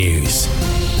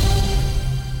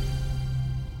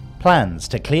Plans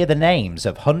to clear the names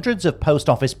of hundreds of post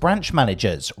office branch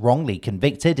managers wrongly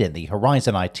convicted in the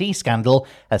Horizon IT scandal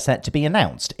are set to be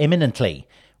announced imminently.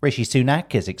 Rishi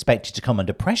Sunak is expected to come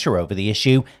under pressure over the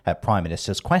issue at Prime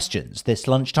Minister's questions this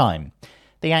lunchtime.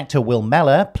 The actor Will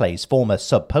Mellor plays former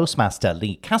sub-postmaster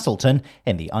Lee Castleton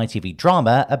in the ITV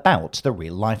drama about the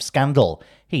real-life scandal.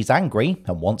 He's angry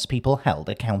and wants people held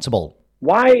accountable.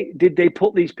 Why did they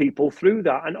put these people through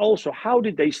that? And also, how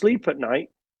did they sleep at night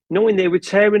knowing they were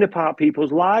tearing apart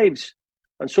people's lives?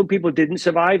 And some people didn't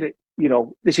survive it. You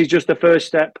know, this is just the first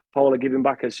step, Paula, giving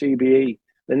back a CBE.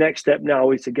 The next step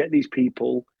now is to get these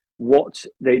people what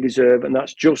they deserve, and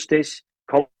that's justice,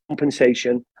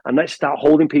 compensation, and let's start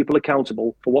holding people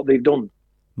accountable for what they've done.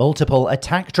 Multiple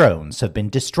attack drones have been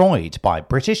destroyed by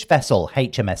British vessel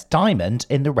HMS Diamond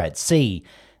in the Red Sea.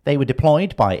 They were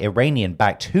deployed by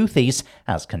Iranian-backed Houthis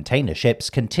as container ships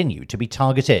continue to be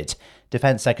targeted.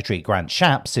 Defence Secretary Grant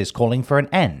Shapps is calling for an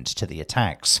end to the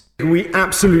attacks. We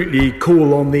absolutely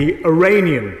call on the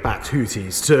Iranian-backed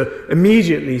Houthis to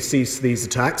immediately cease these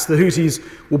attacks. The Houthis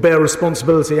will bear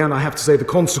responsibility and, I have to say, the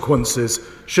consequences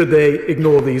should they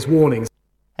ignore these warnings.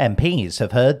 MPs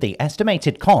have heard the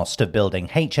estimated cost of building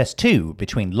HS2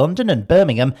 between London and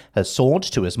Birmingham has soared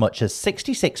to as much as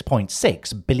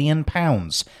 £66.6 billion.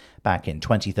 Back in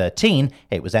 2013,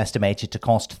 it was estimated to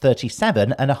cost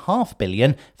 £37.5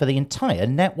 billion for the entire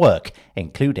network,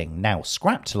 including now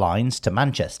scrapped lines to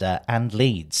Manchester and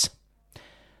Leeds.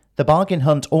 The bargain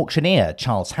hunt auctioneer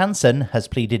Charles Hanson has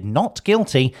pleaded not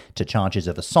guilty to charges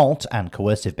of assault and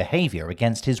coercive behaviour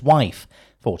against his wife.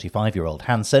 45-year-old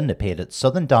Hanson appeared at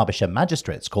Southern Derbyshire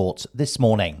Magistrates Court this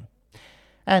morning.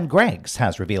 And Greggs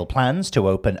has revealed plans to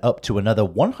open up to another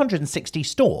 160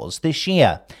 stores this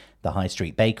year. The High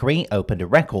Street Bakery opened a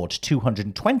record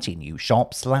 220 new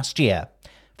shops last year.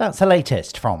 That's the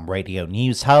latest from Radio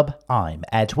News Hub. I'm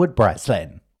Edward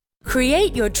Breslin.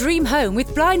 Create your dream home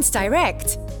with Blinds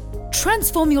Direct.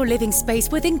 Transform your living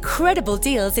space with incredible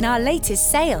deals in our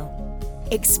latest sale.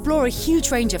 Explore a huge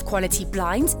range of quality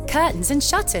blinds, curtains and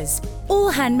shutters, all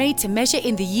handmade to measure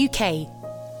in the UK,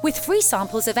 with free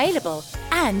samples available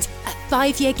and a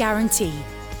 5-year guarantee.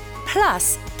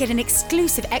 Plus, get an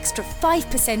exclusive extra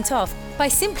 5% off by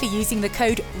simply using the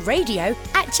code RADIO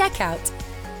at checkout.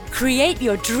 Create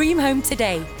your dream home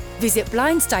today. Visit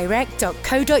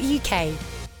blindsdirect.co.uk.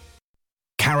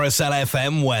 Carousel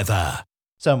FM weather.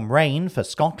 Some rain for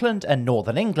Scotland and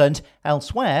northern England,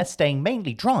 elsewhere staying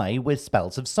mainly dry with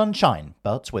spells of sunshine,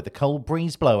 but with a cold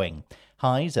breeze blowing.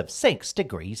 Highs of 6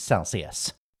 degrees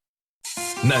Celsius.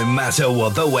 No matter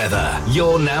what the weather,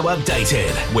 you're now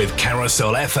updated with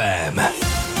Carousel FM.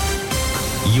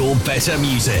 Your better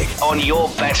music on your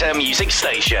better music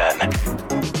station.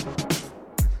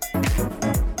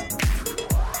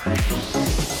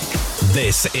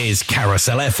 This is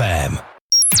Carousel FM.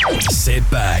 Sit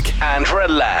back and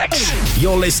relax.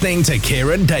 You're listening to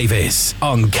Kieran Davies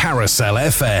on Carousel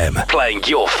FM, playing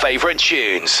your favourite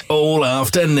tunes all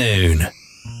afternoon.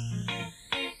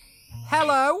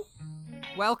 Hello,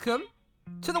 welcome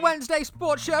to the Wednesday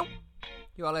Sports Show.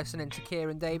 You are listening to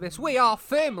Kieran Davies. We are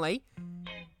firmly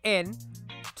in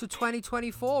to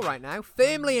 2024 right now,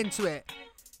 firmly into it.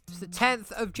 It's the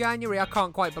 10th of January. I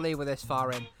can't quite believe we're this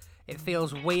far in. It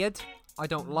feels weird. I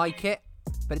don't like it.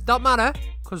 But it doesn't matter,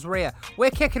 because we're here. We're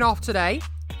kicking off today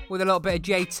with a little bit of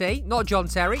JT. Not John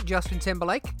Terry, Justin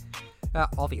Timberlake.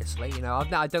 Obviously, you know,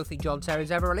 I don't think John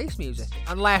Terry's ever released music.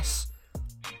 Unless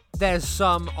there's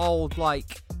some old,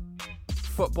 like,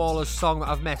 footballer's song that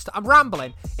I've missed. I'm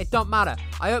rambling. It don't matter.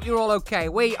 I hope you're all okay.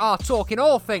 We are talking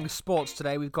all things sports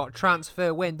today. We've got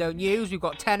transfer window news. We've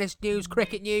got tennis news,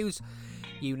 cricket news.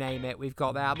 You name it, we've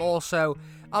got that. I'm also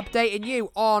updating you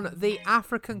on the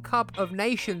African Cup of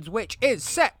Nations, which is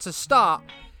set to start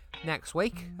next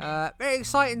week. Very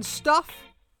exciting stuff.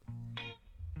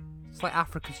 It's like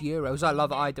Africa's Euros. I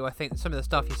love it, I do. I think some of the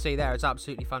stuff you see there is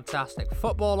absolutely fantastic.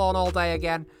 Football on all day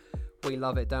again. We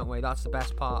love it, don't we? That's the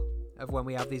best part of when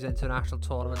we have these international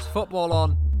tournaments. Football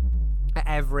on at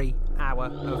every hour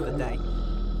of the day.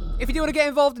 If you do want to get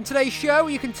involved in today's show,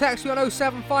 you can text me on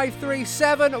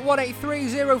 07537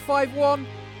 183051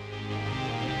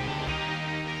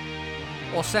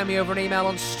 or send me over an email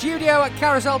on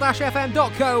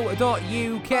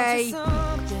studio@carousel-fm.co.uk.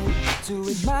 To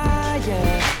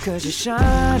admire, cause you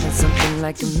shine at something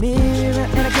like a mirror,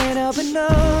 and I can't help but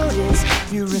notice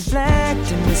you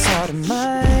reflect in this heart of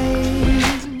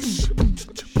mine.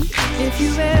 If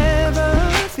you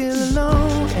ever feel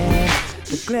alone and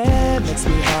the glare makes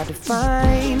me hard to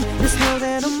find, just know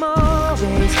that I'm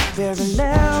always very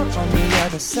loud on the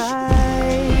other side.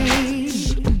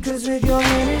 Cause with your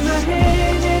hand in my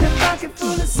hand and a pocket full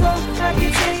full of soul. I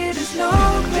can tell you there's no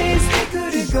place we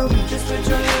couldn't go. Just put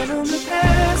your hand on the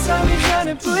past. I'll be trying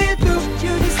to pull you through.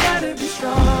 You just gotta be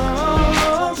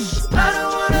strong. I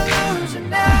don't wanna lose you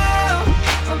now.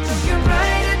 I'm looking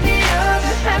right at the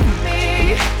other half of me.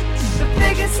 The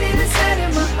biggest see the set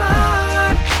in my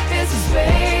heart is a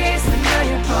space, and now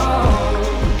you're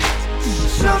home.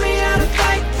 Show me how to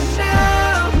fight for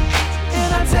now. And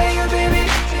I tell you, baby,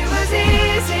 it was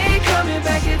easy coming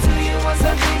back into you once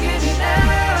I figured it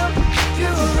out. You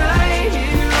were right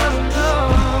here all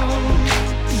alone.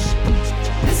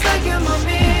 It's like you're my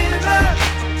mirror.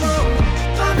 Oh,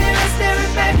 my mirror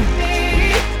staring back at me.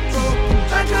 Oh,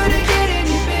 I couldn't get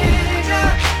any bigger.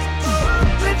 Oh,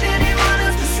 with anyone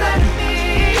else beside me.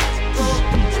 Oh,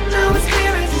 and now it's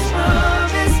clear as this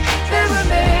promise that we're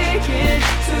making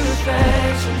two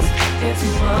reflections into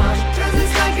one. 'Cause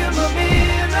it's like you're my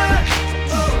mirror.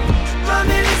 Oh, my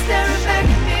mirror staring back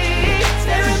at me,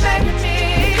 staring back at me.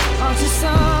 Aren't you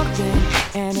something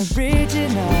and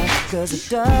original? 'Cause it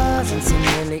doesn't seem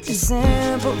really as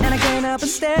simple. And I can't help but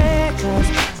stare, 'cause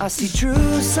I see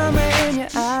true summer in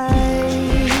your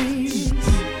eyes.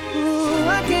 Ooh,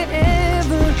 I can't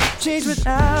ever change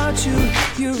without you.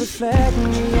 You reflect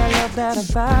me, I love that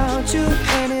about you.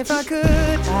 And if I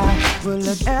could, I would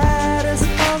look at us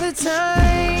all the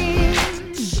time.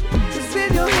 'Cause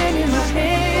with your hand in my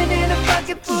hand and a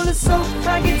pocket full of soap,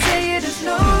 I can tell you there's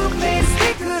no place we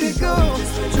couldn't go.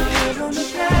 Just put your head on the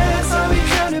past, I'll be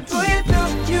trying to pull you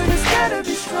through. You just gotta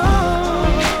be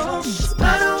strong.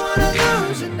 I don't wanna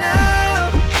lose you now.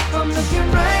 I'm looking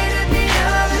right at the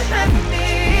other half of me.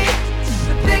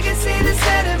 The biggest see the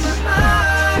set in my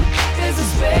heart is a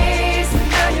space, and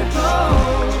now you're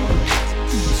home.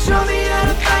 Show me how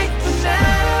to fight for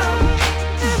now.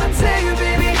 I tell you,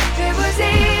 baby, it was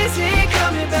easy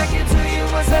coming back into you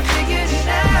once I figured it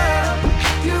out.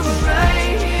 You were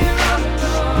right here all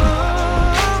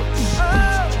along.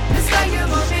 Oh, it's like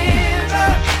you're my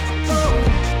mirror. Oh,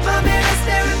 my mirror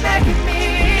staring back at me.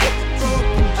 Oh,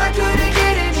 I couldn't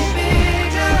get any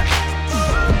bigger. Oh,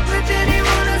 with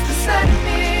anyone else beside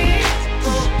me.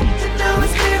 Oh, and now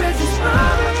it's clear as this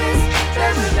promise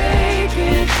that we're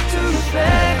making two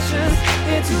reflections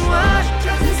into one.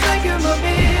 'Cause it's like you're my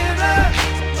mirror.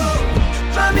 Oh,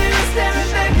 my mirror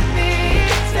staring back at me,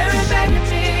 staring back at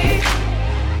me.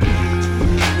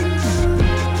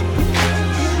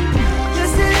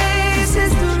 Yesterday's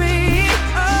history.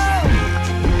 Oh,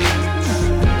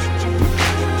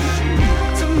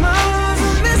 tomorrow's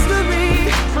a mystery.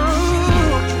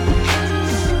 Oh,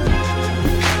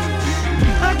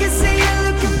 I can see you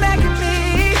looking back at me.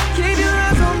 Keep your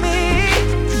eyes on me,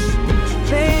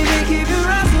 baby, keep your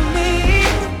eyes on me.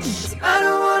 I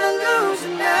don't wanna lose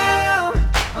you now.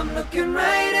 I'm looking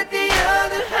right at the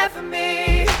other half of me.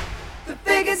 The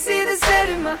vacancy that's set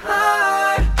in my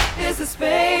heart is the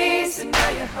space, and now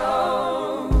you're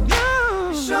home.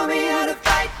 You show me how to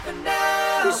fight for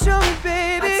now. You show me,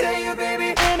 baby. I tell you, baby,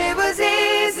 and it was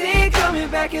easy coming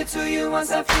back into you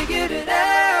once I figured it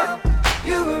out.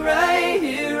 You were right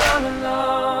here all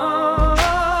along.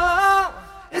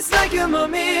 It's like you're my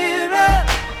mirror.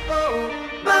 Oh,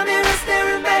 my mirror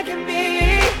staring back at me.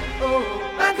 Oh,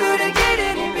 I couldn't get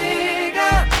any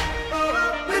bigger.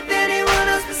 Oh, with anyone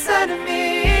else beside of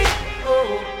me. Oh,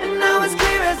 and now it's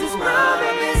clear as this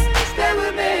promise that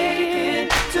we're making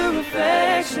two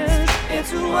reflections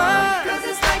into one. 'Cause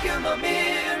it's like you're my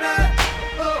mirror.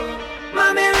 Oh, my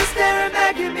mirror staring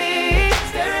back at me,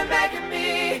 staring back at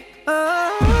me. Oh.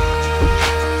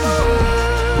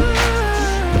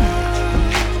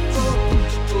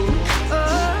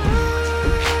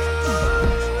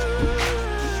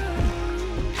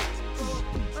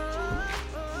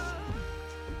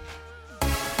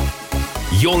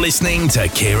 You're listening to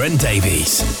Kieran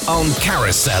Davies on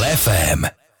Carousel FM.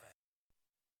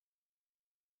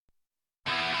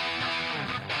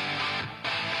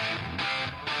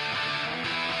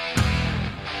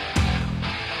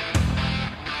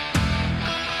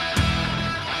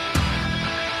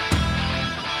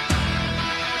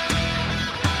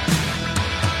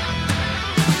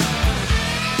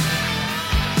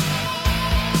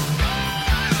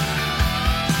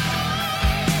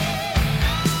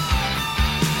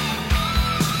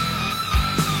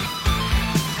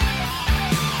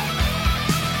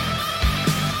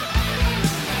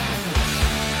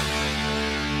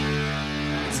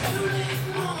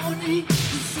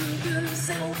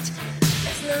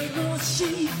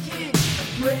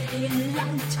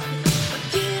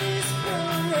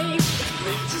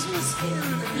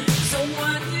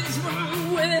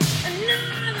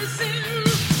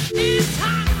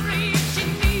 She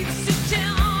needs to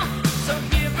tell, so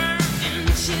give her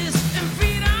inches and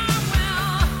feed her well.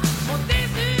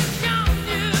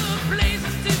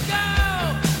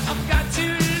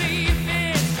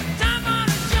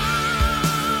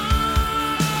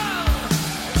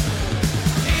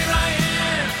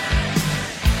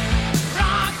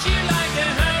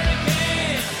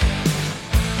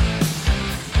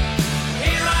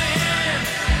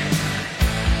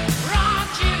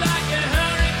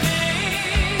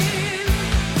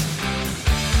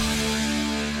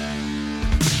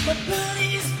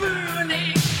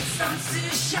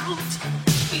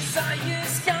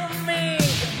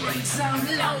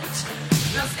 out.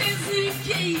 Lost easy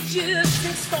gauges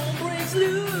and storm breaks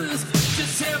loose.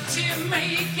 Just help to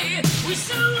make it. We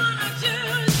still wanna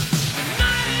choose. The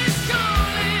night is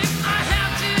calling. I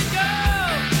have to go.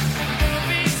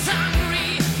 He's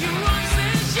hungry. He wants the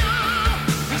show.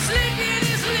 He's licking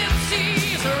his lips.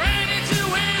 He's ready to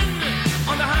win.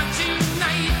 On the hunt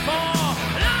tonight for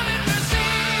love and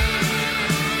mercy.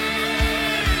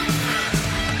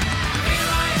 Here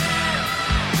I am.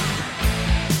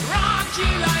 Rock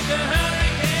you like a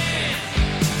hurricane.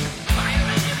 Fire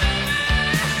ready, baby.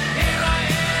 Here I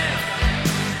am.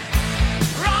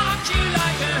 Rock you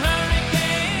like a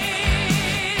hurricane.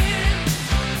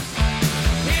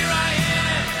 Here I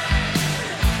am.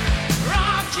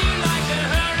 Rock you like a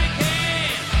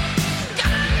hurricane.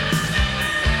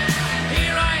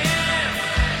 Here I am.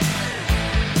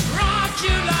 Rock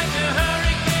you like a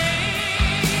hurricane.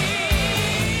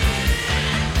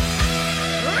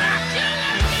 Rock you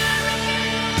like a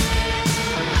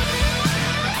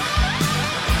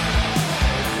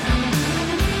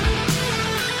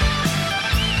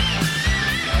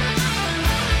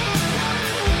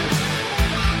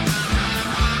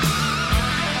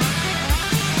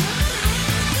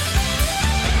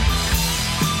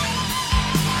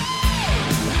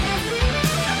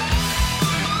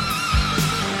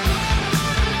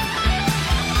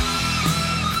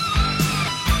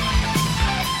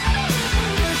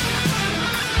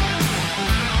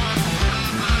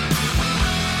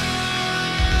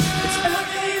It's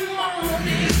early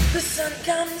morning, the sun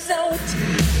comes out.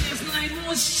 This night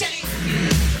was shaking,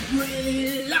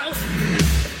 really loud.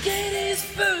 The gate is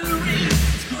burning,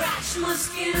 scratch my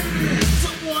skin. So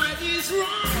what is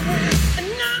wrong with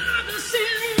another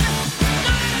sin?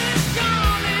 Night is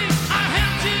calling, I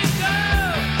have to go.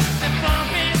 The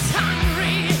bomb is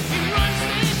hungry, he runs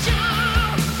the show.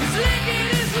 He's licking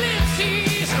his lips,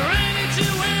 he's ready to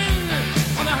win.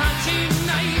 On the hunt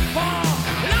tonight for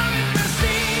love and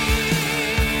mercy.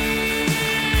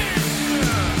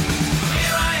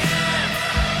 Here I am,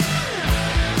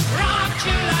 rock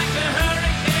you like a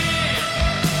hurricane.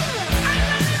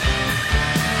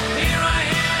 Here I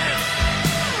am,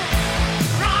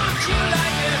 rock you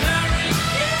like a hurricane.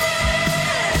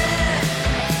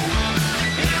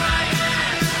 Here I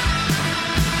am,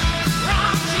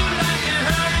 rock you like a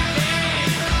hurricane.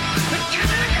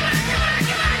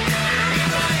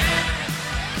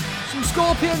 Some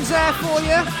Scorpions there for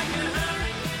you.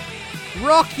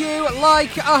 Rock you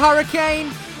like a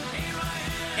hurricane.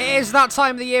 It is that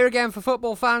time of the year again for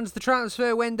football fans. The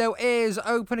transfer window is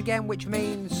open again, which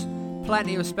means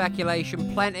plenty of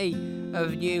speculation, plenty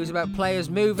of news about players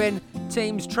moving,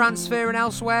 teams transferring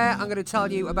elsewhere. I'm going to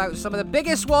tell you about some of the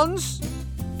biggest ones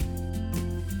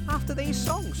after these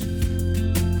songs.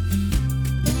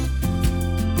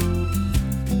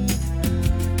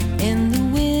 And the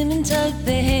women tuck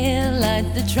their hair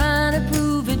like they're trying to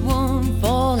prove it won't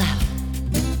fall out.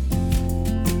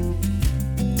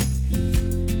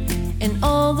 And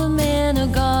all the men are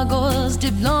gargoyles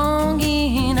dipped long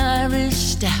in Irish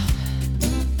stout.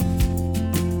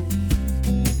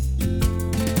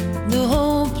 The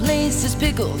whole place is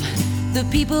pickled. The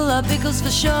people are pickles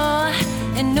for sure.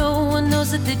 And no one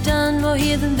knows that they've done more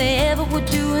here than they ever would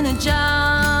do in a job.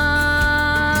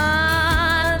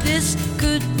 This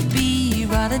could be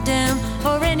Rotterdam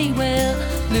or anywhere,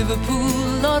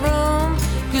 Liverpool or Rome.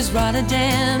 'Cause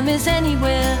Rotterdam is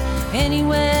anywhere,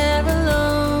 anywhere alone.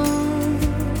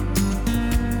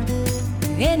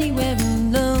 Anywhere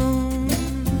alone.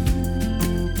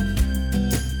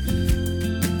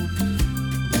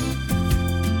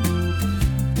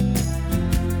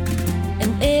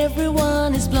 And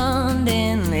everyone is blonde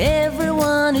and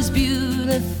everyone is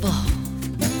beautiful.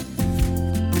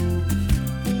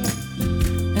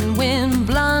 And when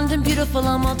blonde and beautiful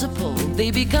are multiple, they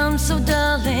become so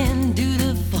dull and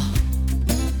dutiful.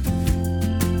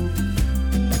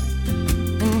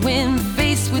 And when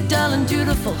faced with dull and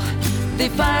dutiful, they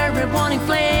fire at warning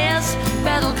flares,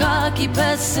 battle cocky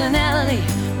personality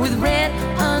with red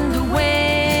underwear.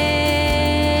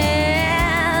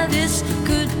 This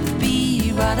could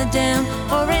be Rotterdam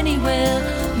or anywhere,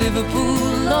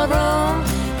 Liverpool or Rome.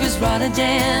 'Cause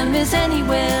Rotterdam is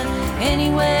anywhere,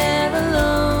 anywhere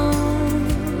alone.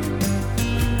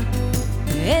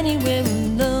 Anywhere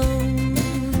alone.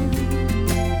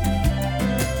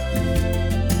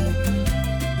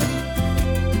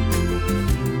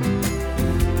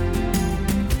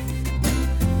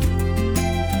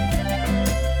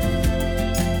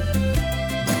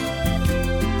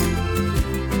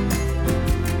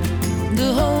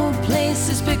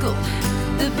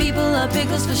 The people are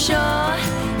pickles for sure,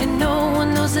 and no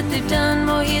one knows that they've done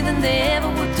more here than they ever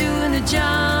would do in a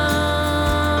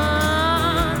job.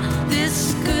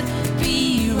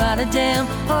 Rotterdam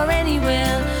or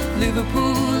anywhere,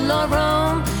 Liverpool or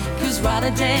Rome, 'cause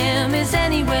Rotterdam is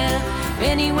anywhere,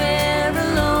 anywhere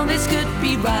alone. This could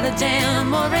be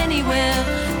Rotterdam or anywhere,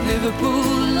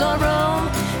 Liverpool or Rome,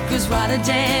 'cause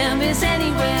Rotterdam is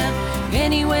anywhere,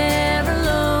 anywhere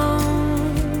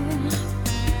alone,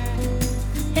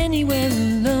 anywhere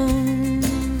alone,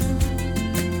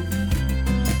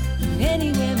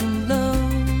 anywhere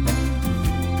alone,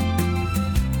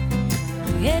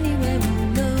 anywhere alone,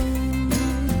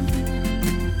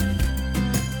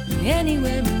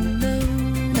 anywhere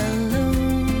alone,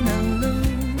 alone, alone.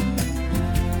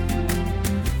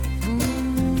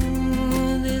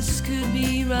 Ooh, this could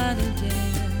be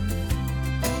Rotterdam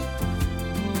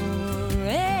or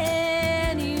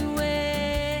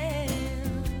anywhere,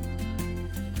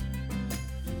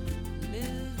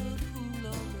 Liverpool or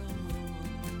Rome.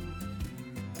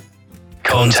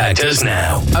 Contact us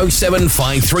now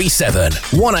 07537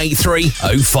 183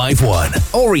 051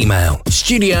 or email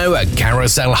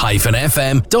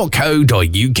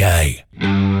studio@carousel-fm.co.uk.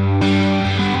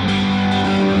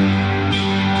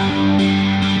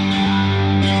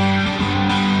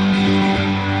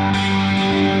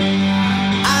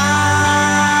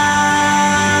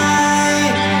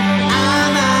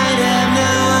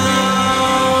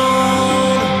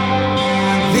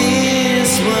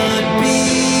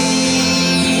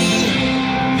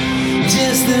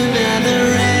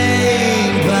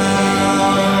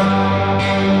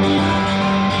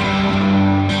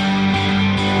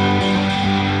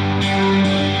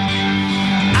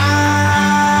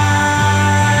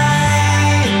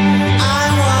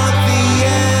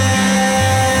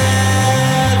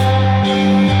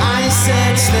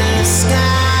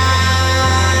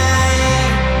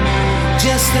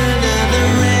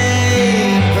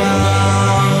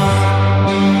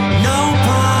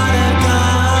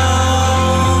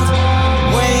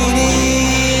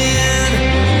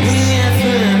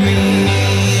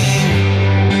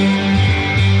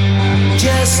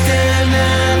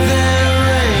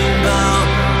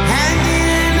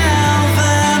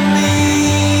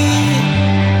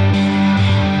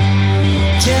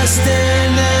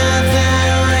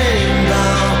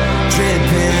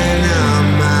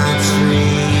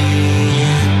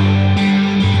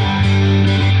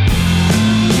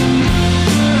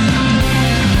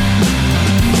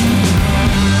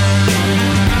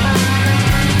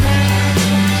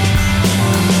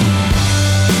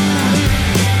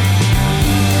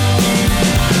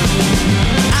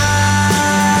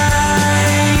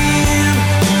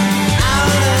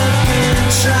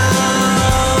 Control.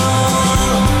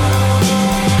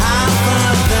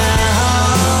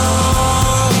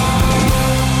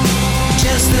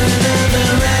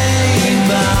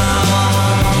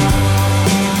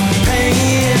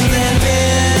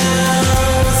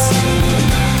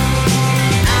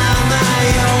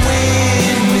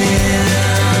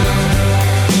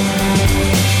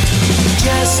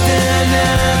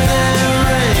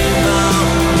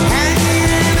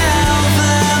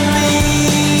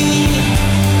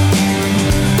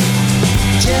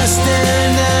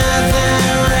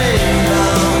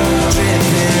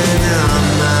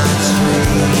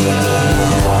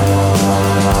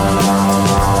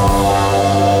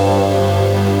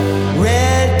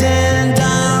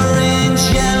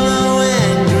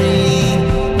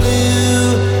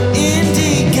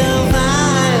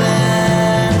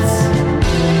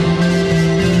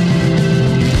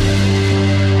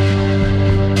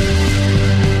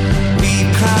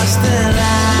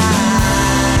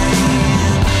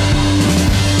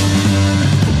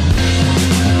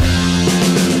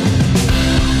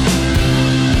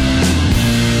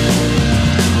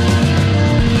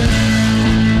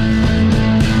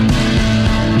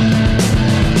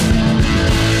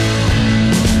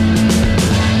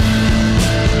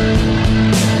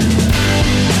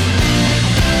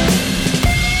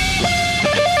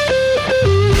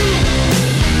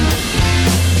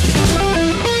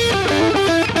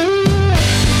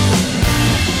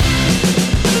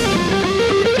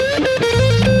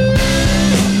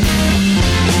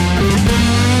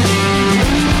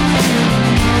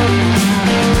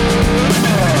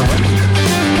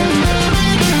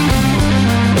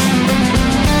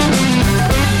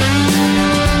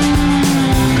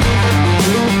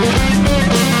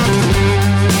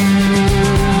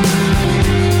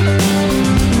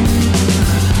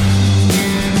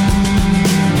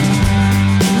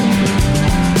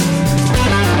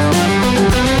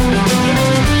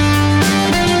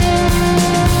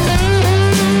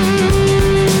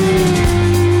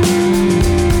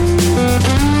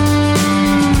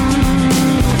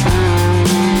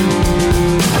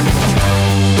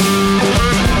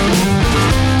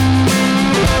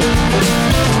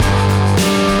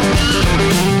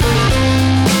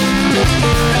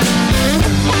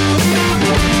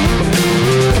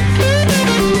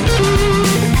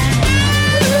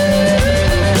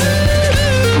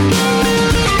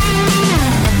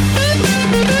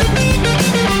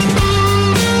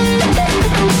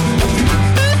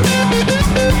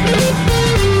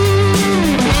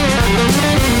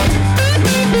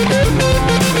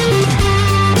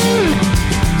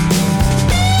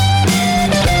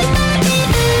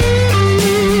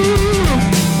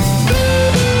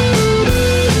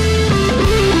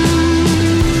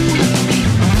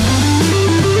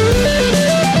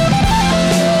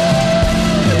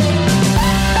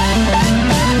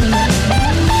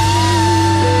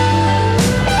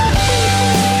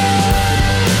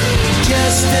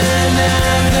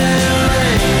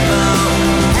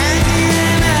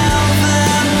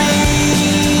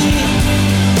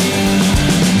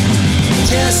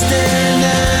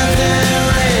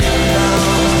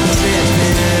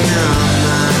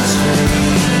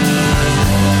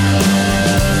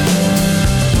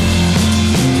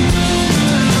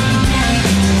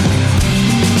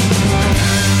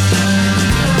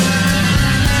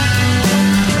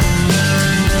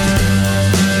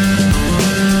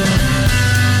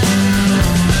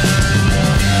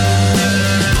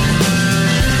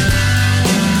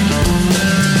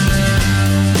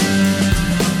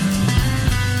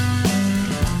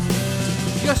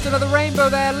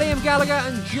 Gallagher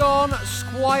and John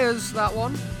Squires, that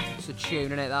one. It's a tune,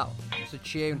 isn't it, that? It's a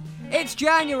tune. It's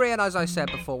January, and as I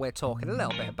said before, we're talking a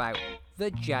little bit about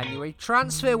the January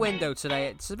transfer window today.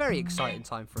 It's a very exciting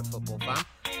time for a football fan.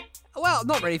 Well,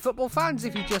 not really football fans,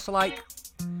 if you just like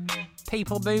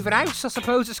people moving out, I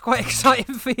suppose it's quite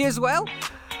exciting for you as well.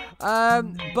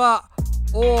 But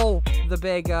all the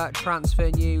big transfer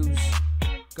news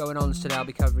going on today, I'll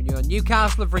be covering you on.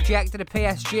 Newcastle have rejected a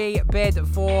PSG bid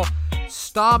for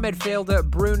star midfielder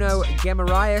Bruno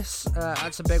Guimaraes.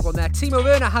 That's a big one there. Timo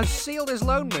Werner has sealed his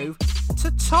loan move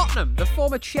to Tottenham. The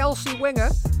former Chelsea winger,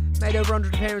 made over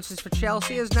 100 appearances for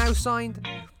Chelsea, has now signed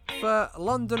for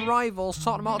London rivals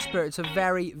Tottenham Hotspur. It's a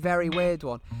very, very weird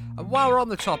one. And while we're on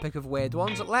the topic of weird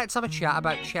ones, let's have a chat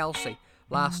about Chelsea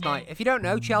last night. If you don't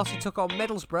know, Chelsea took on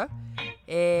Middlesbrough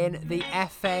in the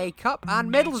FA Cup, and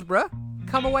Middlesbrough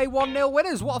come away 1-0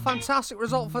 winners. What a fantastic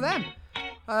result for them.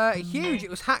 Huge. It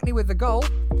was Hackney with the goal,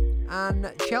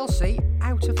 and Chelsea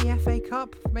out of the FA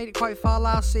Cup. Made it quite far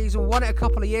last season, won it a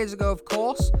couple of years ago, of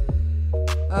course.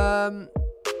 And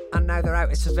now they're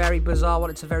out. It's a very bizarre one.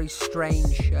 It's a very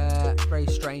strange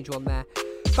one there.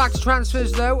 Back to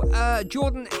transfers though.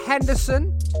 Jordan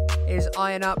Henderson is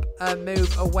eyeing up a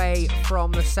move away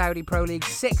from the Saudi Pro League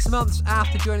 6 months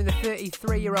after joining. The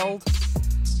 33-year-old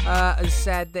has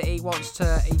said that he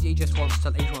just wants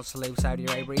to leave Saudi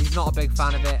Arabia. He's not a big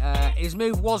fan of it. His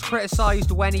move was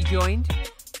criticised when he joined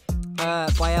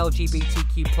by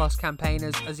LGBTQ plus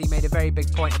campaigners, as he made a very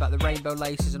big point about the rainbow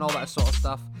laces and all that sort of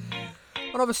stuff.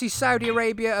 And obviously Saudi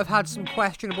Arabia have had some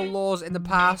questionable laws in the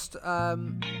past,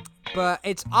 but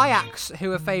it's Ajax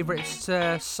who are favourites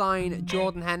to sign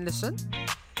Jordan Henderson.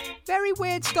 Very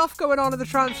weird stuff going on in the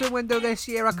transfer window this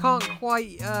year. I can't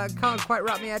quite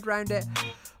wrap my head around it.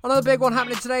 Another big one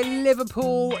happening today.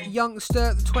 Liverpool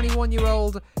youngster, the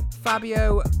 21-year-old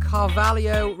Fabio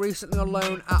Carvalho, recently on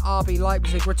loan at RB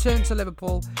Leipzig, returned to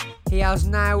Liverpool. He has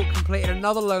now completed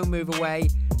another loan move away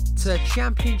to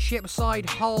Championship side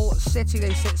Hull City.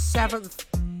 They sit 7th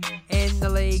in the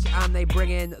league, and they bring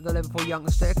in the Liverpool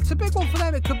youngster. It's a big one for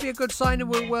them. It could be a good signing.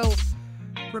 We will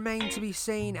remain to be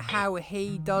seen how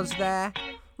he does there.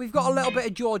 We've got a little bit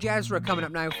of George Ezra coming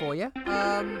up now for you.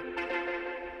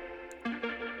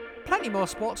 Plenty more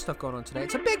sports stuff going on today.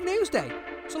 It's a big news day.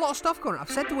 There's a lot of stuff going on. I've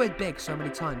said the word big so many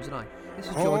times, haven't I? This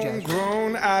is George Ezra.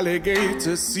 Homegrown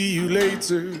alligator, see you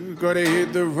later. Gotta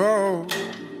hit the road.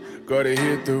 Gotta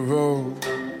hit the road.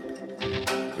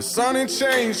 The sun ain't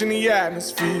changed in the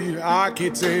atmosphere.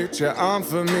 Architecture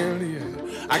unfamiliar.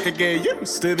 I could get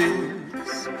used to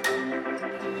this.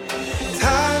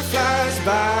 Time flies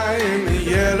by in the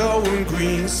yellow and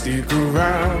green. Stick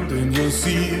around and you'll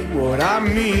see what I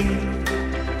mean.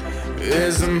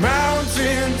 There's a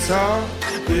mountain top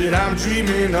that I'm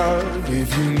dreaming of.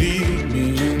 If you need me,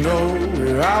 you know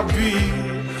where I'll be.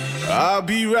 I'll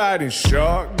be riding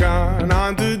shotgun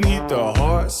underneath the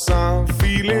hot sun,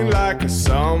 feeling like a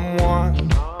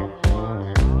someone.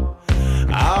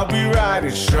 I'll be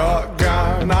riding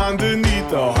shotgun underneath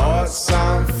the hot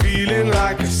sun, feeling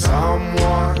like a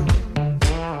someone.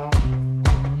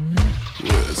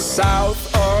 We're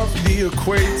south of the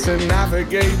equator,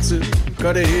 navigator.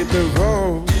 Gotta hit the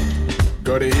road,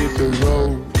 gotta hit the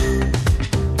road.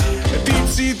 Deep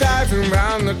sea diving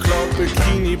round the clock,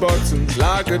 bikini bottoms,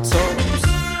 lager tops.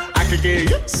 I could get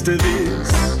used to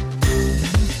this.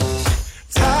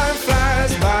 Time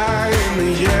flies by in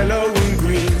the yellow and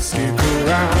green. Stick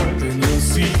around and you'll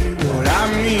see what I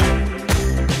mean.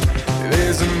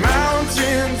 There's a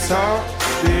mountain top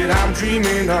that I'm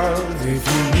dreaming of. If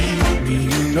you need me,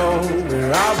 you know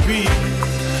where I'll be.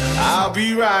 I'll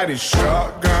be riding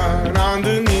shotgun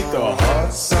underneath the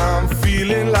hot sun,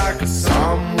 feeling like a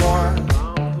someone.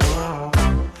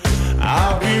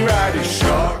 I'll be riding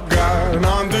shotgun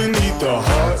underneath the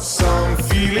hot sun,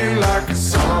 feeling like a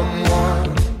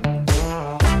someone.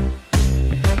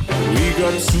 We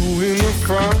got 2 in the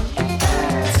front,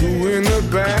 2 in the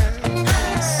back,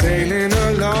 sailing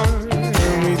along,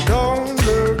 and we don't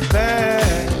look back.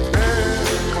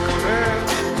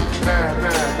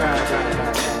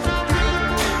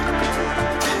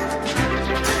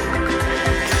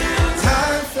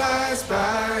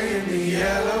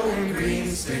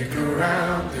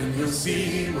 And you'll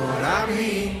see what I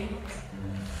mean.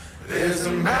 There's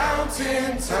a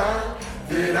mountain top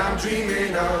that I'm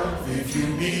dreaming of. If you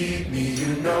need me,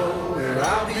 you know where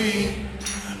I'll be.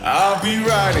 I'll be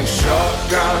riding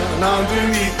shotgun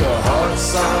underneath the hot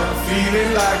sun,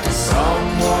 feeling like a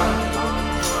someone.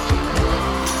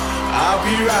 I'll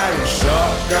be riding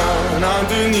shotgun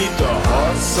underneath the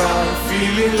hot sun,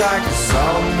 feeling like a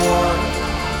someone.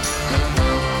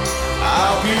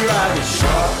 I'll be riding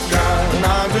shotgun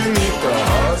underneath the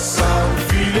hot sun,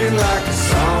 feeling like a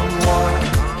someone.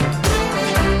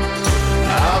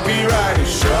 I'll be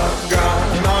riding shotgun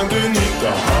underneath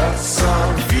the hot sun,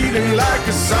 feeling like a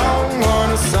someone,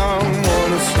 a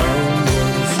someone, a someone, a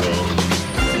someone.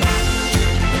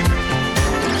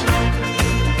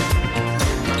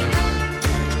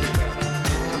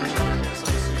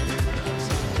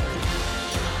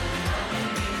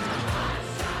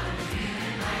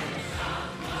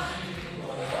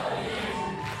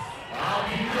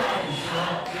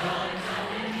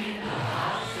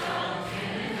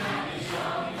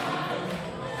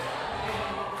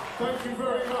 Thank you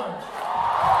very much.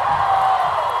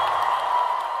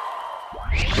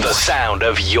 The sound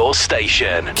of your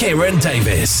station. Kieran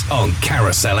Davies on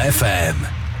Carousel FM.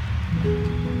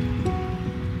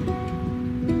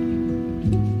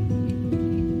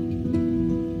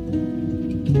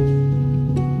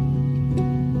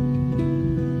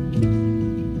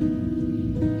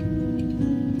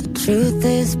 Truth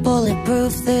is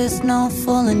bulletproof, there's no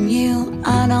fooling you.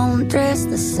 I don't dress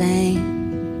the same.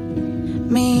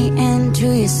 Me and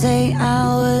who you say I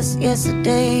was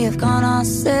yesterday have gone our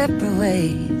separate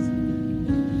ways.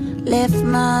 Left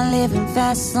my living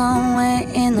fast somewhere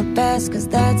in the past, 'cause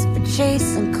that's for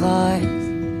chasing cars.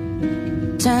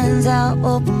 Turns out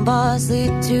open bars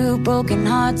lead to broken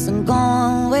hearts and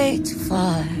going way too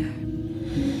far.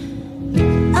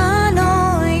 I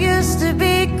know it used to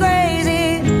be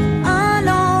crazy, I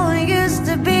know it used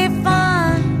to be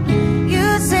fun.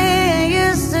 You say it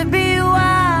used to be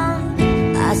wild,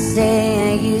 I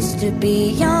say I used to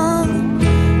be young.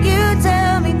 You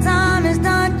tell me time has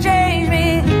done changed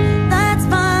me, that's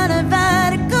fine, I've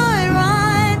had a good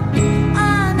run. I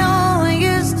know I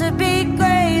used to be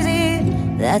crazy,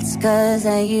 that's 'cause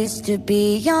I used to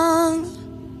be young.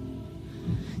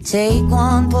 Take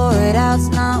one, pour it out, it's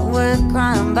not worth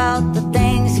crying about the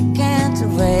things you can't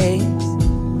erase.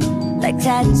 Like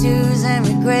tattoos and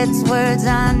regrets, words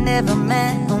I never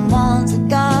meant, the ones that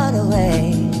got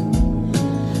away.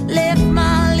 Left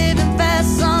my living fast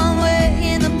somewhere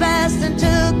in the past and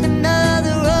took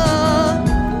another road.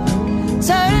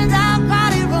 Turns out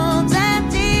crowded rooms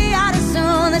empty out as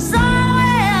soon, there's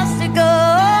somewhere else to go.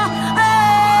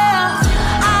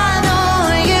 I know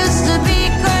it used to be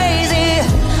crazy,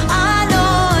 I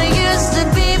know it used to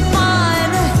be fun.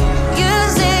 You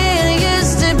say it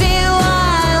used to be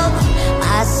wild,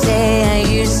 I say I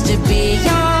used to be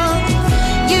young.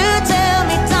 You tell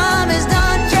me time has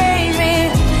done changed me,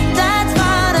 that's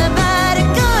fine, I've had a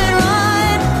good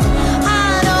run. I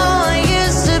know I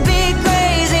used to be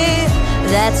crazy,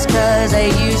 that's 'cause I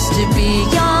used to be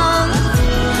young.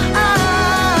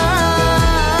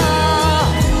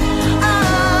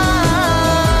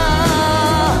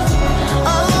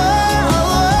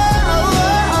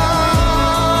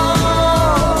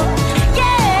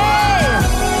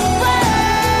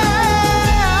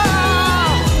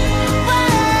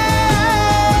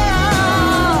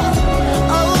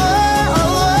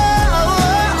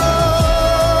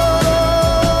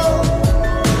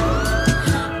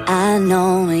 I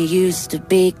know it used to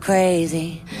be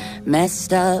crazy,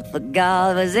 messed up, but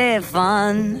God, was it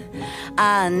fun?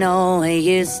 I know it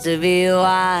used to be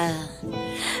wild,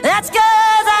 that's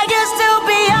 'cause I used to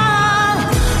be young.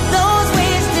 Those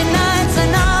wasted nights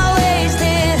are not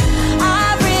wasted, I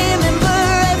remember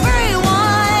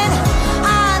everyone. I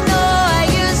know I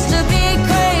used to be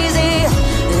crazy,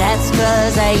 that's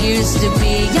 'cause I used to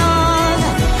be young.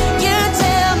 You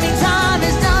tell me time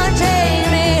has done changed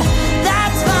me,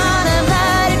 that's fine, I've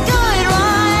had a good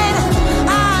run. I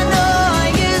know I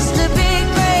used to be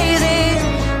crazy,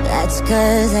 that's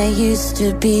 'cause I used to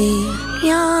be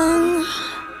young.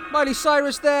 Miley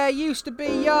Cyrus there, used to be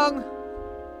young.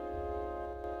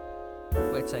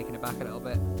 We're taking it back a little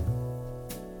bit. A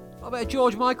little bit of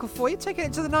George Michael for you, taking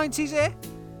it to the 90s here.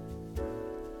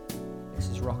 This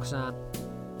is Roxanne.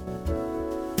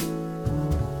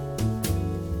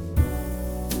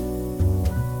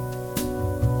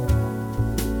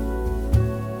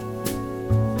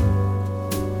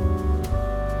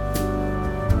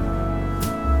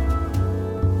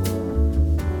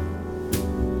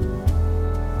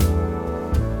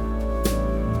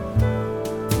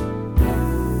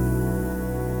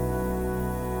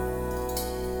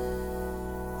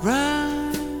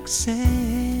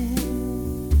 Roxanne,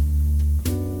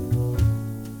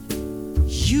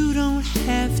 you don't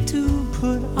have to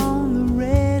put on the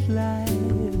red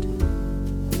light.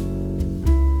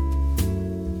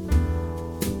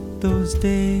 Those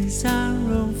days are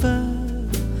over.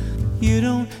 You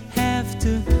don't have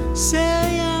to sell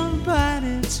your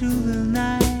body to the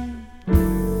night.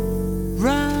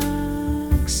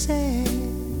 Roxanne,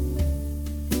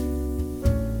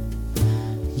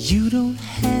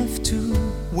 to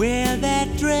wear that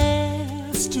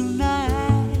dress tonight.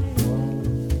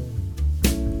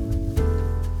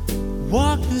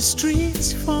 Walk the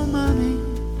streets for money.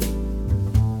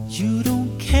 You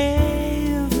don't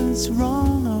care if it's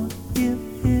wrong or if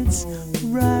it's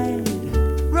right.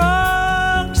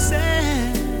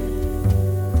 Roxanne,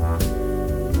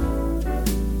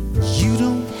 you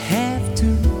don't have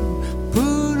to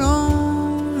put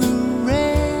on the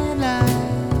red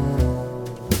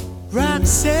light.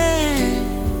 Roxanne,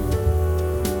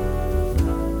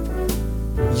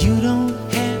 you don't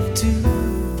have to.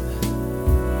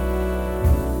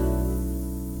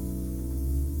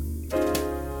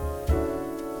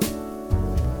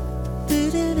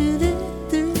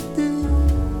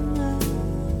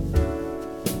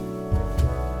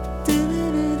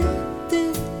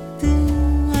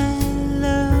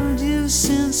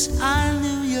 I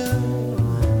knew you,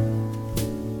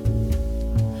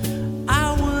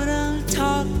 I wouldn't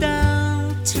talk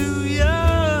down to you.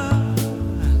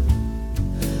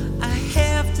 I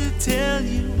have to tell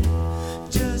you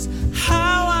just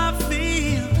how I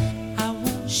feel. I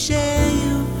won't share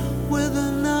you with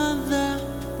another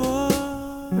boy.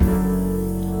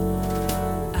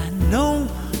 I know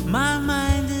my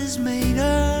mind is made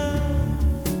up,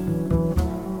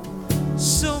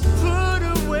 so put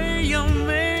away your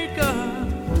makeup.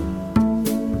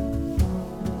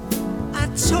 I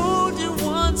told you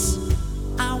once,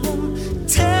 I won't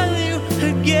tell you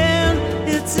again.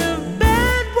 It's a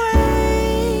bad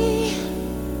way.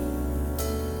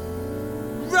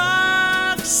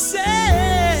 Roxanne,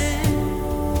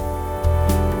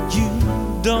 you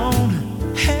don't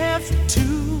have to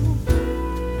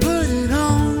put it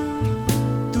on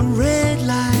the red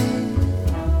light.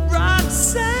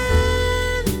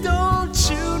 Roxanne, don't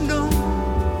you know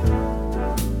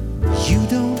you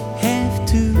don't have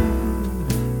to.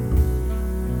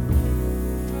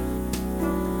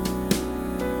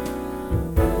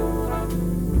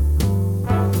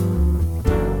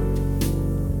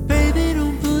 Baby,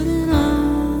 don't put it on.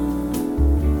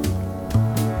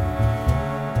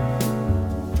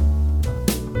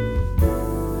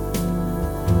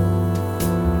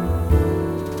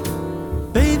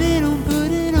 Baby, don't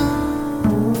put it on.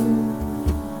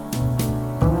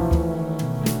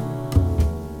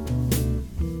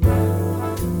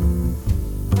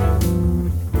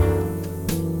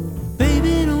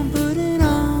 Baby, don't put it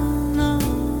on. No, no.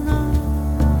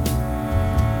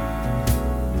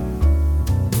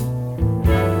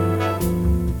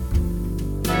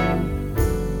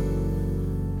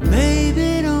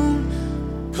 Baby, don't put it on.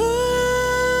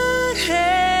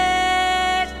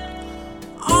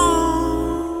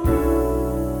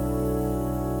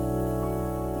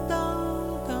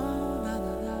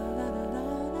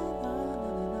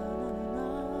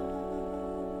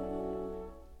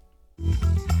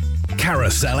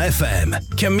 Carousel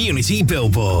FM Community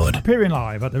Billboard. Appearing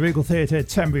live at the Regal Theatre,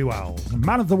 Tenbury Wells,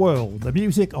 Man of the World, the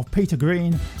music of Peter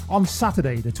Green, on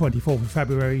Saturday the 24th of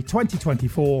February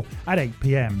 2024 at 8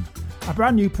 p.m. A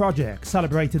brand new project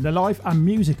celebrating the life and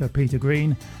music of Peter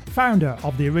Green, founder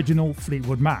of the original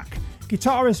Fleetwood Mac.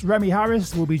 Guitarist Remy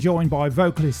Harris will be joined by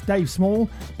vocalist Dave Small,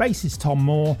 bassist Tom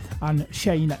Moore and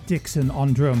Shane Dixon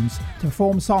on drums to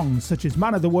perform songs such as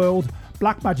Man of the World,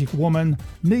 Black Magic Woman,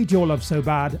 Need Your Love So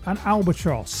Bad and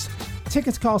Albatross.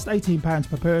 Tickets cost £18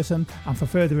 per person, and for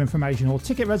further information or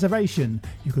ticket reservation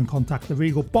you can contact the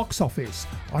Regal box office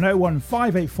on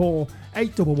 01584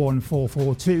 811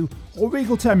 442 or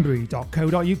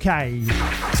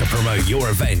regaltenbury.co.uk. To promote your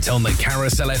event on the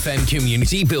Carousel FM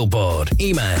Community Billboard,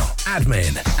 email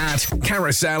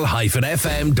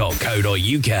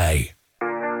admin@carousel-fm.co.uk.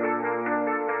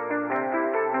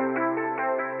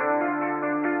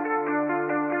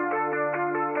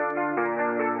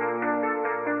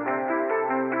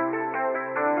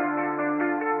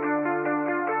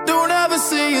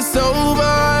 See it's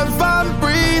over if I'm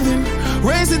breathing.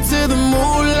 Racing to the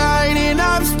moonlight and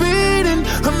I'm speeding.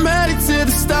 I'm headed to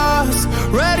the stars,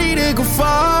 ready to go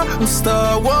far and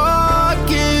start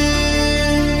walking.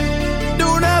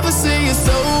 Don't ever say it's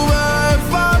over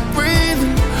if I'm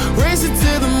breathing. Racing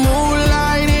to the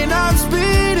moonlight and I'm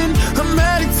speeding. I'm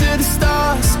headed to the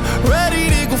stars, ready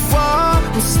to go far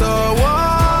and start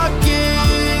walking.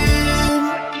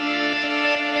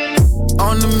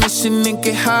 On a mission and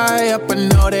get high up, I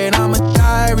know that I'ma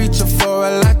die. Reaching for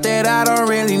a lot that I don't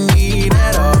really need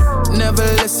at all. Never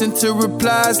listen to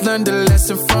replies, learn the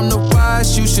lesson from the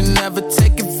wise. You should never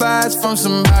take advice from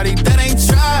somebody that ain't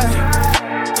tried.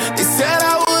 They said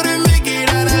I wouldn't make it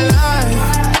out alive.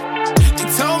 They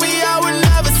told me I would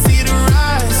never see the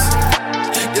rise.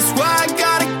 That's why I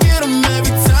gotta get them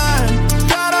every time.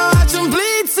 Gotta watch them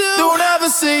bleed too. Don't ever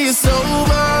say it's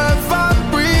sober if I'm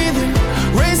breathing.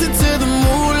 Racing to the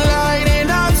moonlight and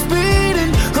I'm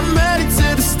speeding. I'm headed to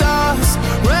the stars,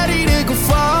 ready to go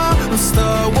far. I'm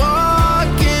start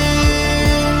walking.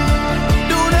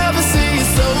 Don't ever say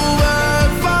it's over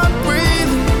if I'm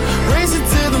breathing. Racing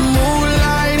to the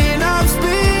moonlight and I'm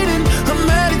speeding. I'm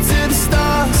headed to the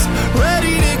stars,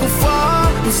 ready to go far.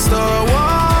 I'm start walking.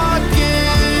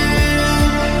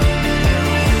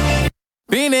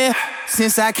 Been there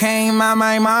since I came out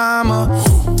my mama.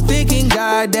 Thinking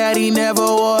God that he never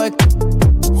would.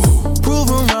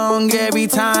 Proven wrong every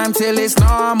time till it's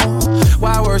normal.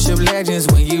 Why worship legends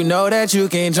when you know that you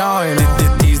can't join?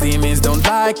 These demons don't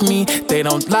like me, they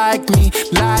don't like me.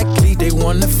 Likely they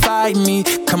wanna fight me.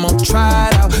 Come on, try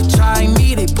it out, try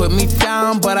me. They put me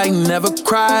down, but I never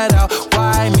cried out.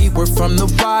 Why me? We're from the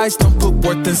wise. Don't put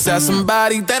worth inside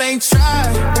somebody that ain't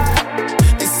tried.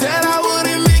 They said I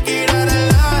wouldn't make it out alive.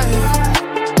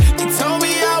 They told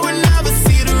me I would never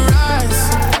see the rise.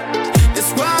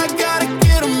 That's why I gotta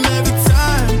get them every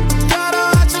time. Gotta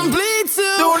watch them bleed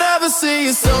too. Don't ever say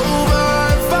it's over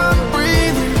if I'm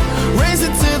breathing.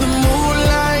 Racing to the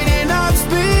moonlight and I'm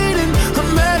speeding.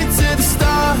 I'm headed to the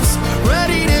stars,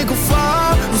 ready to go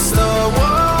far. I'm start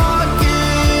walking.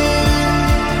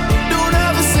 Don't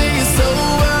ever say it's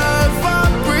over if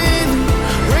I'm breathing.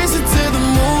 Racing to the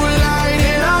moonlight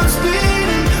and I'm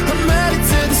speeding. I'm headed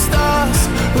to the stars,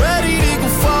 ready to go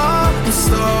far. I'm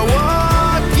start walking.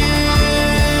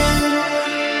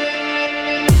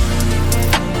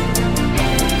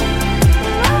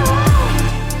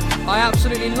 I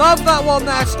absolutely love that one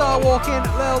there, Start Walking,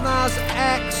 Lil Nas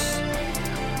X.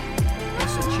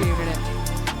 It's a tune, innit?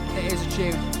 It is a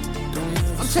tune.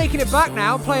 I'm taking it back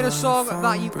now, playing a song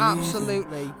that you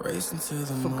absolutely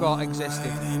forgot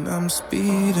existed. And I'm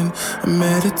speeding, I'm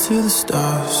headed to the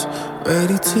stars,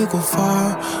 ready to go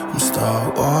far. I'm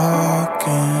start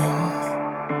walking.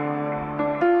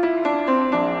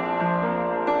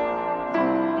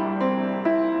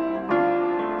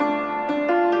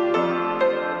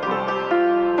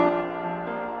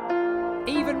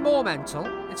 Even more mental,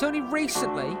 it's only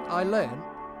recently I learned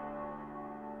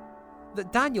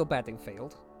that Daniel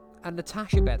Bedingfield and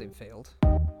Natasha Bedingfield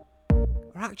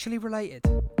are actually related.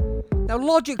 Now,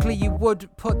 logically, you would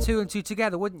put two and two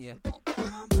together, wouldn't you?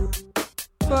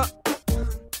 But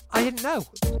I didn't know.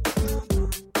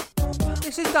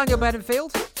 This is Daniel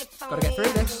Bedingfield. Gotta get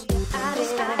through this. I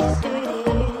just gotta get through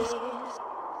this.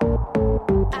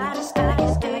 I just gotta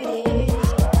get through this.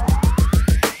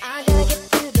 I gotta get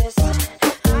through this.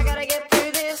 I gotta get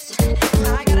through this.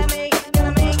 I gotta make it,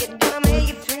 gonna make it, gonna make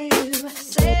it through.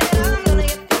 Said I'm gonna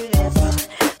get through this.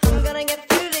 I'm gonna get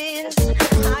through this.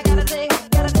 I gotta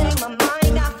take my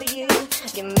mind off of you.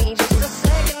 Give me just a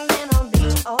second and I'll be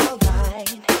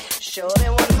alright. Surely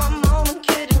one more moment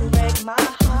couldn't break my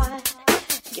heart.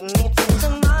 Give me till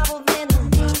tomorrow, then I'll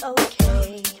be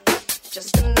okay.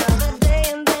 Just another day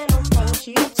and then I'll hold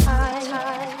you tight.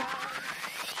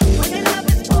 When your love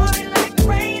is pouring like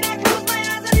rain, I close my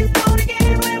eyes and explode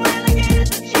again. When I get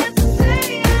the chance to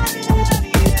say I love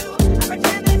you, I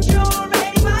pretend that you're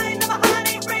already mine. Now my heart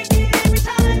ain't breaking every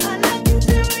time I look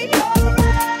into your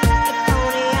eyes. If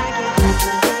only I could get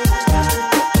to this.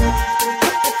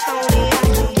 If only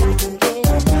I could get to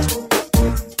this.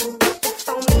 If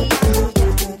only I could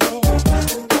get to this.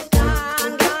 God,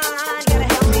 gotta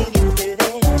help me get through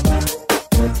this.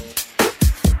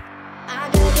 I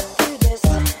gotta get through this.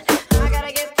 I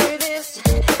gotta get through this.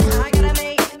 I gotta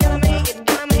make it, gonna make it,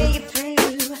 gonna make it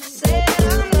through. Said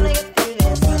I'm gonna get through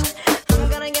this. I'm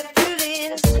gonna get through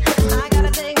this. I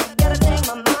gotta take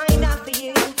my mind off of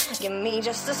you. Give me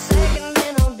just a second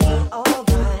and I'll be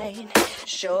alright.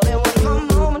 Surely one more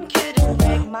moment couldn't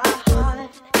break my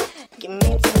heart. Give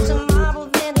me till tomorrow,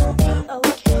 then I'll be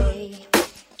okay.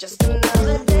 Just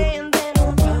another day and then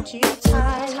I'll hold you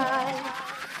tight.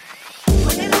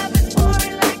 When your love is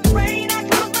pouring like rain, I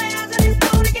close my eyes and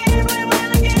explode again. When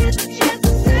I get the chance to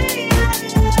say I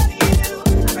love you,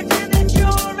 I pretend that you're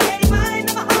already mine.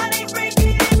 Now my heart ain't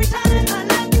breaking every time I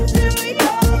look into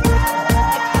your eyes.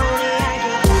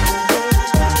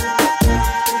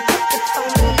 If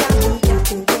only I could get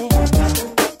through this.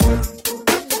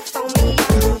 If only I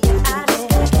could get out of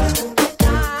this.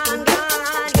 God,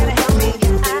 gotta help me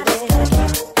get out of this.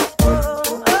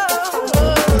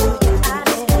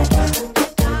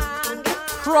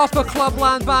 Proper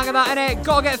Clubland banger, that innit?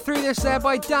 Gotta get through this there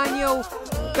by Daniel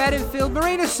Bedingfield.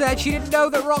 Marina said she didn't know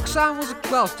that Roxanne was,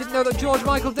 didn't know that George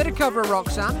Michael did a cover of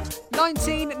Roxanne.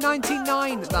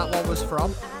 1999 that one was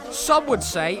from. Some would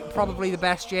say probably the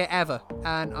best year ever,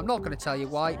 and I'm not going to tell you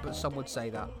why, but some would say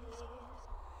that.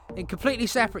 In completely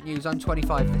separate news, I'm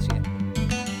 25 this year.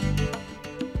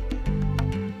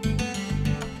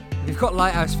 got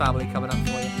Lighthouse Family coming up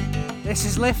for you. This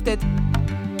is Lifted.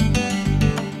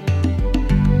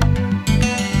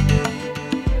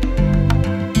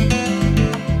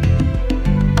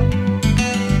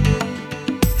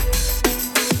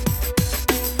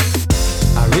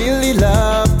 I really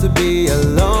love to be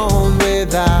alone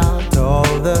without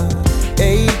all the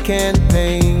ache and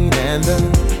pain and the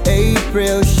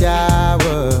April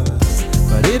showers.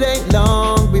 But it ain't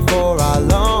long before I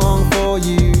long for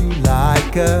you,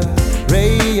 like a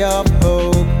ray of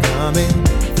hope coming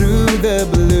through the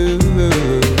blue.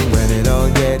 When it all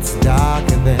gets dark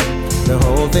and then the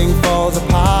whole thing falls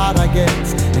apart, I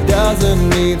guess it doesn't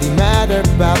really matter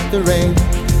about the rain,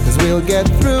 'cause we'll get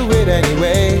through it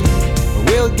anyway.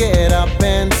 We'll get up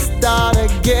and start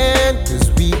again, 'cause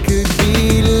we could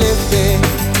be lifted,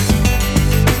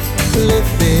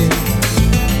 lifted,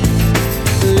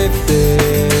 lifted.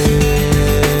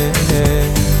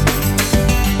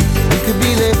 We could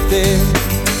be lifted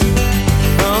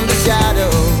from the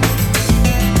shadow,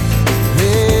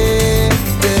 lifted.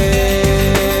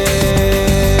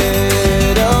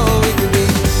 Oh, we could be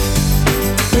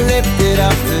lifted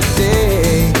up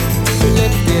today,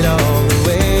 lifted all the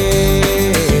way.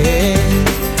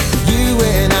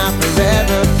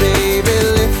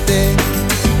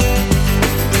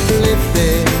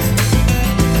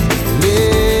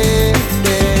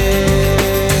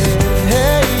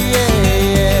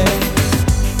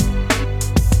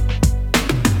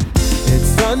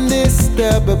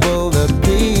 The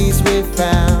peace we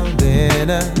found in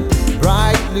a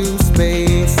bright blue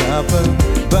space up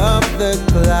above the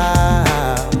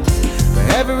clouds, where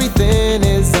everything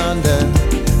is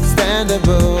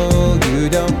understandable. You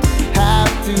don't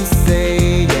have to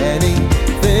say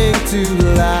anything too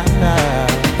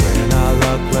loud. When our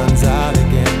luck runs out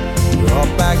again, we're all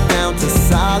back down to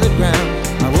solid ground.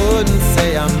 I wouldn't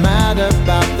say I'm mad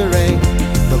about the rain,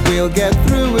 but we'll get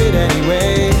through it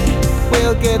anyway.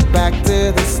 We'll get back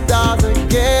to the stars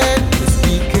again, 'cause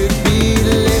we could be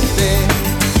lifted,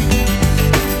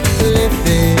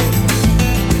 lifted,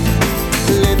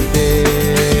 lifted.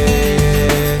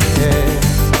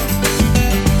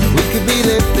 We could be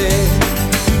lifted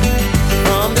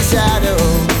from the shadow,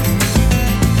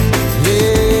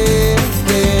 lifted.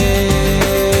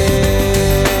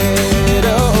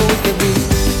 Oh, we could be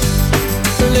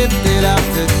lifted up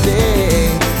today,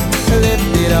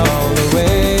 lifted all the way.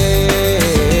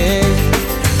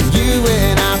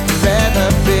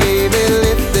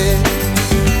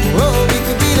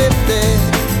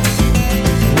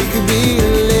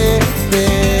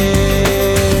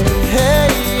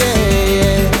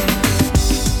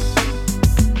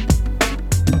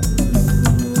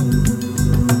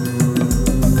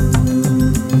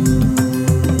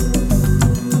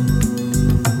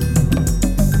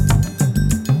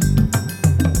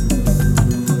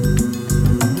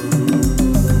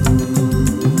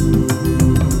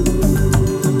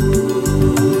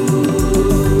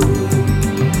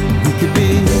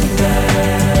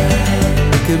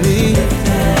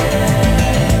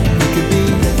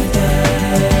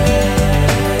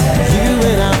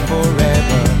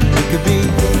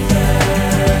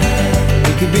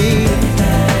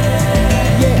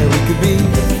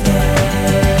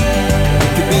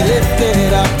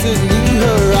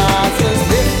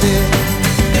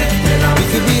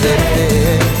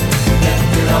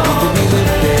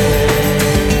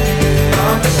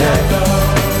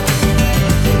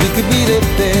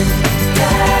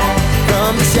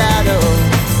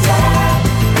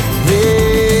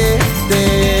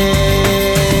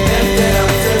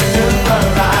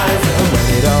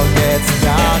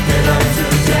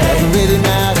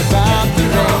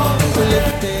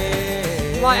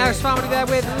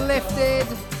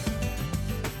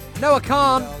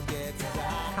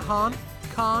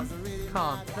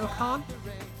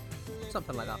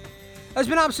 Something like that. Has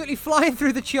been absolutely flying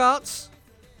through the charts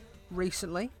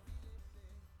recently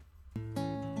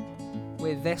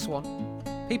with this one.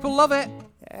 People love it.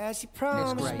 As you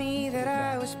promised me that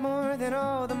I was more than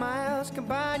all the miles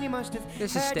combined, you must have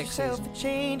had yourself a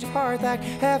change of heart like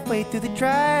halfway through the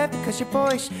drive, because your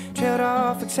voice trailed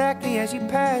off exactly as you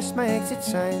passed my exit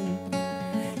sign.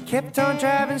 Kept on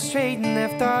driving straight and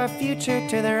left our future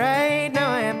to the right. Now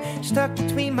I am stuck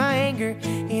between my anger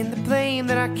and the blame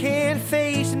that I can't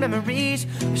face, and memories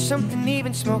of something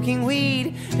even smoking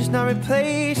weed does not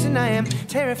replace. And I am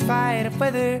terrified of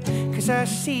weather, 'cause I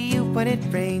see you when it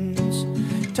rains.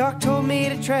 Doc told me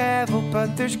to travel,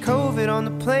 but there's COVID on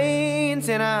the planes.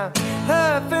 And I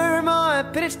love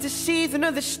Vermont, but it's the season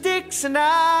of the sticks. And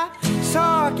I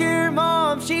saw your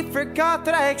mom, she forgot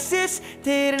that I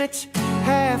existed. And it's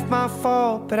half my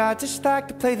fault, but I just like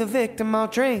to play the victim. I'll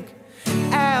drink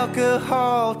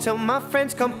alcohol till my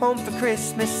friends come home for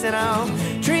Christmas, and I'll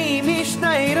dream each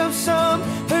night of some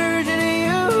version of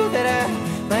you that I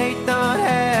might not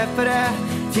have, but I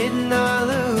did not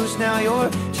lose. Now you're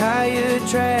tired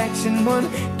tracks and one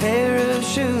pair of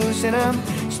shoes, and I'm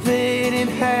split in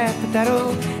half, but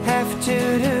that'll have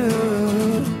to do.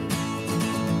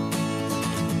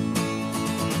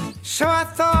 So I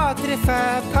thought that if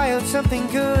I piled something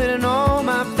good and all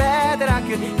my bad, that I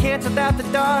could cancel out the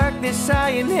darkness I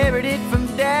inherited from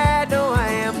Dad. No, I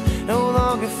am no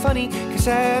longer funny, cause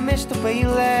I miss the way you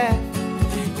laugh.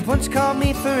 You once called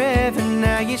me forever,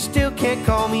 now you still can't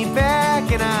call me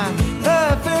back. And I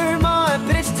love Vermont,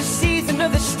 but it's the season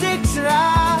of the sticks. And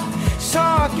I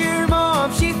saw your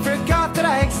mom, she forgot that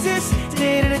I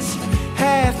existed, and it's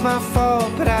half my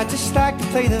fault, but I just like to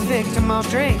play the victim. I'll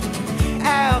drink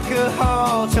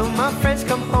alcohol till my friends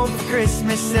come home for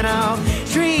Christmas, and I'll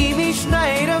dream each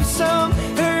night of some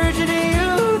version of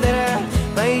you that I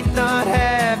might not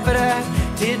have, but I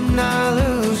did not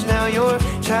lose. Now you're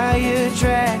tired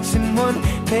tracks and one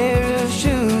pair of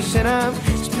shoes, and I'm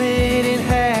split in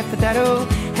half, but that'll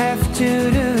have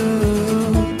to do.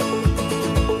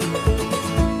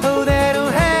 Oh,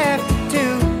 that'll have to do.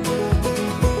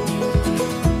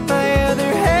 My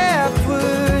other half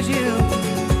was you.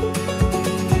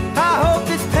 I hope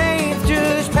this pain's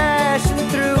just passing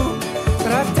through,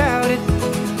 but I doubt it.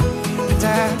 And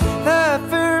I love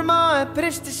Vermont, but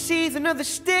it's the season of the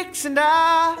sticks. And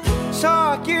I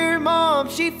saw your mom,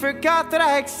 she forgot that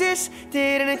I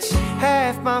existed, and it's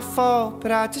half my fault,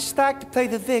 but I just like to play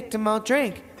the victim. I'll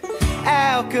drink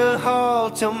alcohol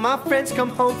till my friends come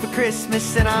home for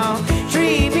Christmas, and I'll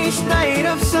dream each night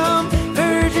of some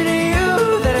version of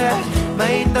you that I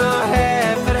might not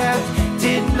have, but I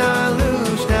did not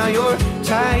lose. Now you're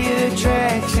tired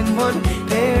tracks and one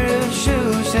pair of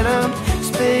shoes, and I'm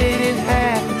split in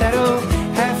half, but that'll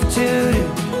have to do,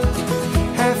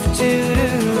 have to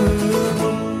do.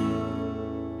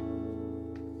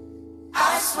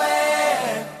 I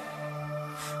swear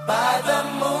by the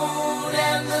moon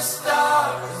and the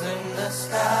stars in the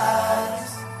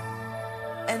skies,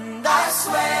 and I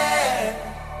swear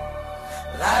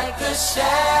like a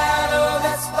shadow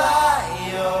that's by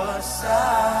your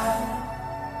side.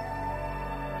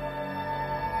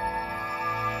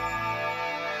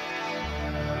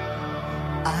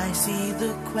 I see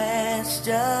the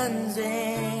questions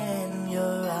in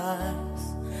your eyes.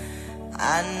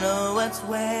 I know what's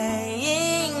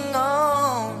weighing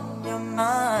on your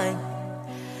mind.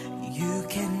 You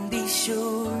can be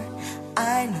sure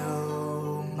I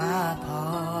know my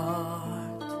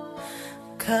part,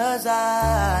 'cause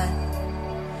I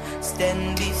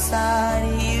stand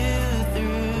beside you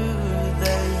through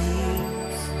the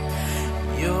years.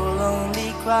 You'll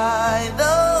only cry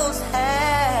those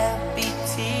happy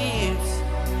tears,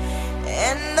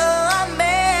 and though I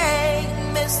make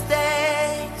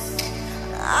mistakes,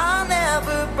 I'll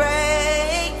never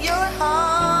break your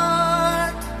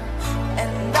heart.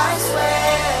 And I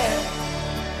swear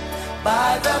by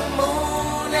the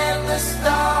moon and the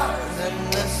stars and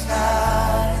the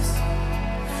skies,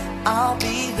 I'll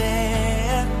be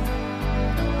there.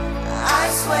 I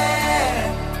swear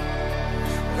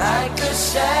like a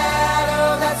shadow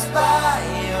that's by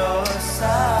your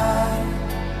side,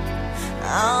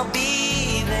 I'll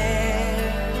be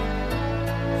there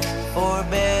for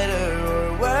better or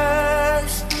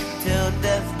worse, till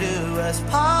death do us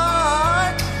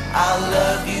part. I'll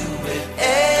love you with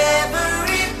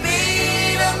every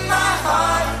beat of my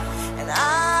heart, and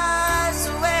I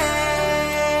swear.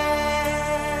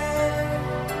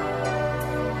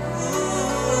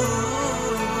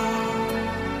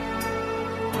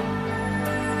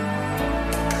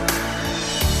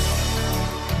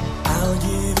 I'll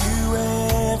give you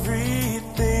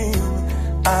everything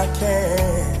I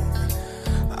can.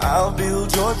 I'll build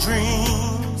your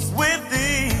dreams with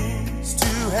these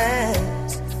two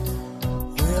hands.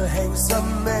 We'll hang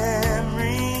some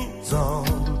memories on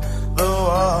the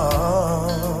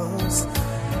walls.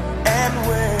 And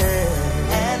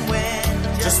when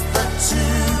just the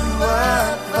two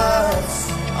of us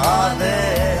are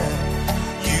there,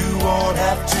 you won't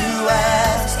have to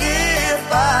ask if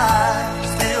I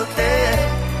still care.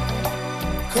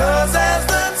 'Cause as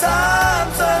the time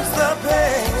turns the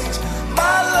page,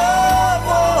 my love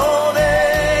won't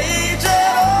end.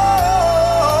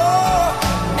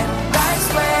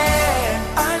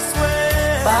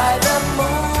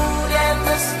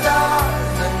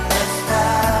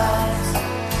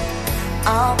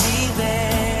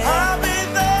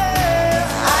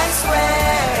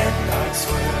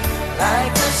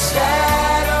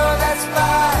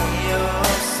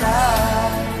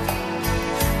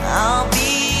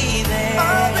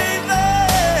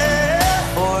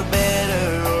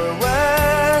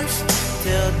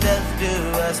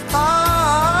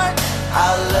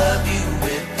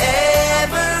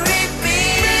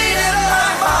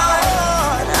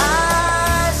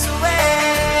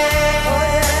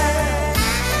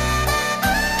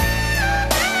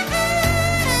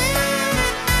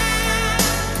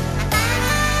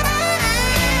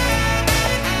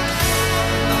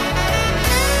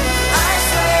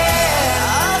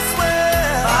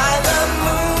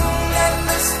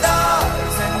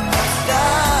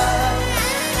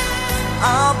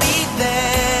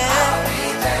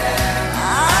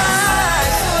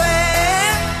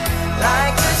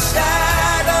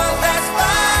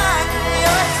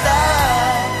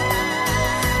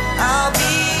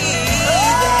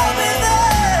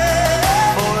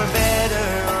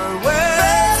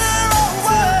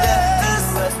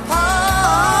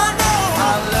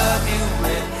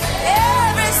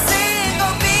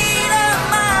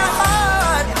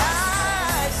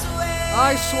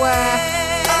 swear.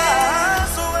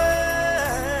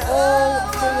 All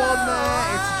for one there.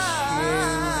 It's a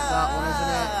tune, that one,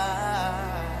 isn't it?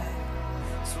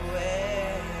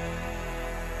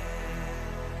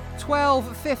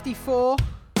 12:54.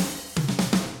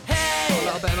 A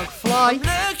little bit of McFly.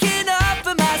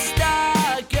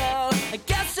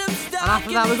 And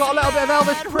after that, we've got a little bit of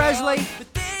Elvis Presley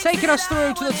taking us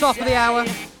through to the top of the hour.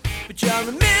 But you're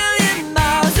a million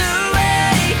miles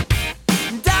away,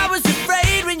 and I was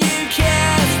afraid when you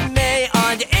kissed me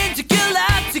on your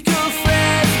intergalactical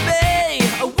frisbee.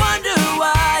 I wonder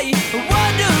why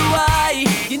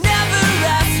you never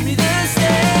asked me to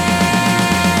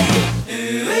stay.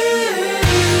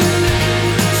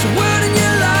 So wouldn't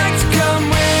you like to come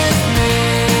with me?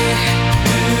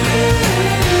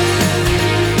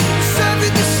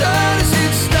 Surfing the sun as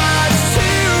it starts to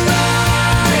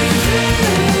rise.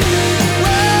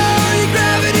 Whoa, your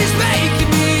gravity's making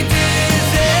me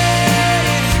dizzy.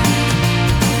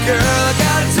 Girl, I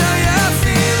gotta tell you, I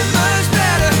feel much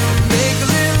better. Make a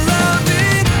little love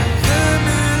in the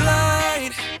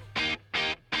moonlight.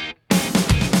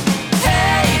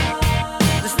 Hey,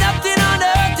 there's nothing on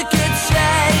earth that could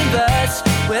save us.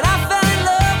 When I fell in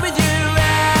love with you,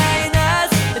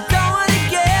 Venus, I don't wanna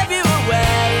give you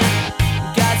away,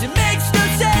 'cause it makes no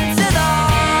sense at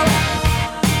all.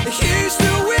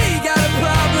 Houston, we got a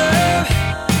problem.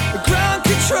 Ground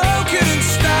control couldn't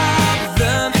stop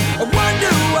them. I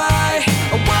wonder why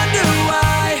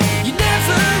you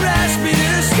never asked me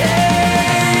to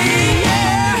stay.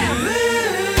 Yeah.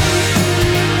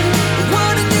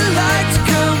 Wouldn't you like to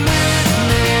come with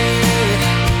me?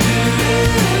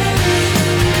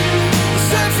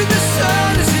 Surfing the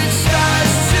sun as it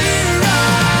starts to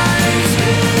rise.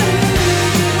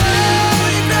 Whoa,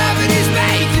 your gravity's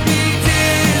making me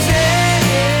dizzy.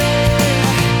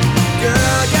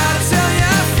 Girl, I gotta tell you,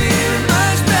 I feel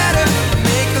much better.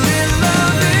 Make a little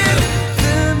love in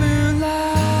the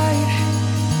moonlight.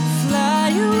 Fly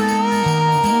away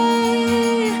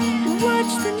and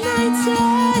watch the night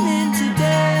turn into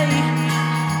day.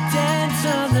 Dance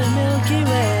on the Milky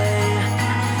Way.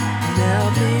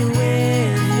 Melt me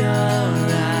with your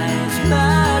eyes.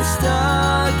 My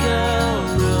star girl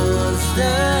rules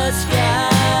the sky.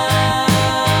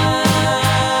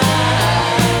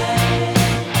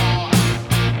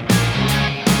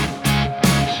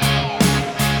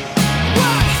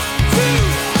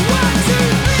 One, two,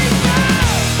 3, go!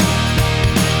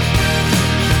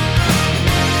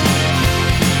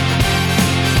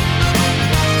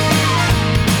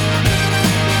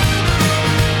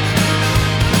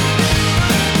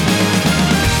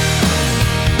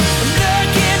 I'm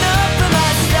looking up for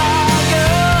my star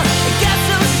girl. I got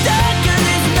so stuck in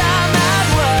this mad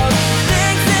world.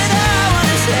 Things that I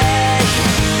wanna say,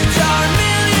 but you're a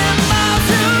million miles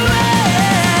away.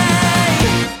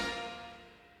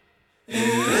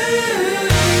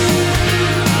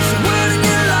 So wouldn't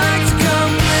you like to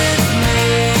come with me?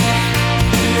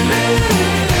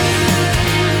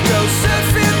 Go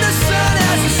surfing the sun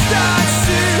as it starts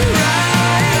to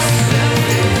rise.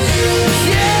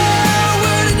 Yeah,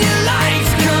 wouldn't you like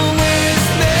to come with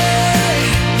me?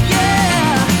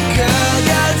 Yeah, girl, I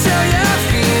gotta tell you, I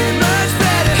feel much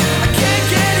better. I can't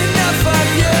get enough of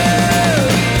you.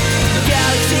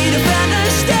 Galaxy defender,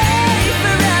 stay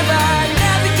forever.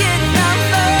 Never get enough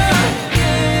of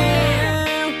you.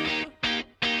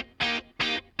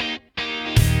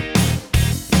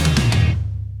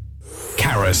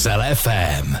 Carousel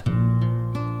FM.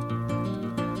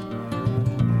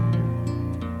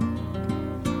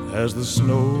 As the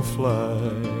snow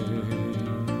flies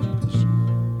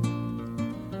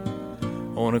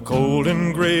on a cold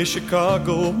and gray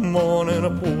Chicago morning, a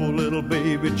poor little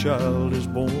baby child is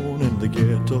born in the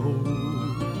ghetto,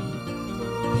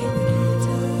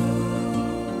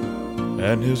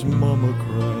 and his mama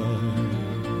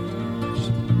cries,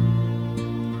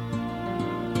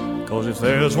 'cause if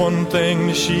there's one thing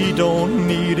that she don't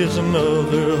need, is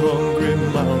another hungry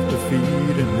mouth to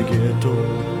feed in the ghetto.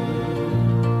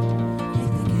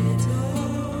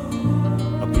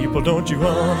 People, don't you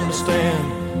understand?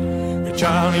 Your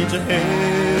child needs a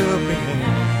helping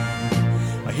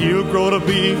hand. He'll grow to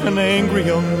be an angry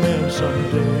young man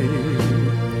someday.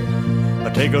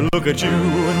 Take a look at you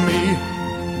and me.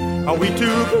 Are we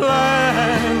too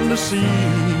blind to see?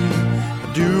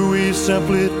 Do we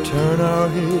simply turn our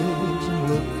heads and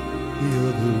look the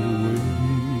other way?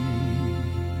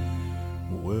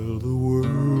 Well, the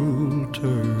world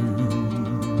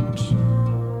turns,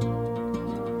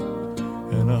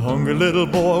 and a hungry little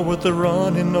boy with a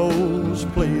runny nose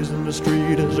plays in the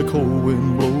street as the cold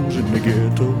wind blows in the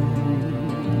ghetto.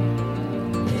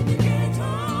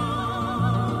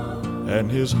 and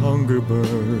his hunger burns.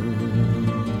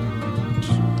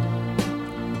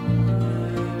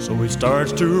 So he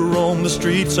starts to roam the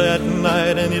streets at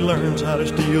night, and he learns how to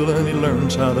steal, and he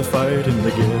learns how to fight in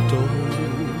the ghetto.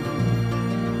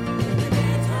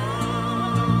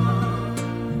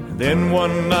 And then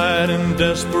one night in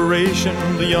desperation,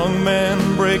 the young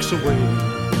man breaks away.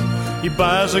 He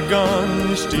buys a gun,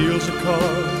 he steals a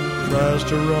car, tries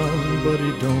to run, but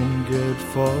he don't get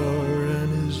far,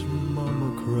 and his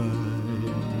mama cries.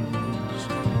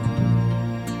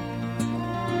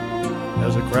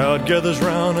 As a crowd gathers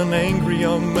round, an angry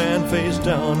young man face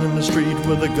down in the street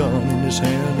with a gun in his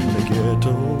hand in the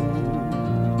ghetto.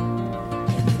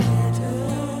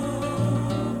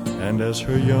 And as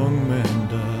her young man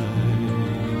dies,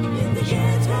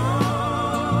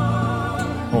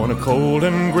 on a cold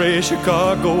and gray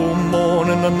Chicago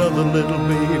morning, another little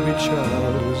baby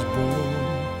child is born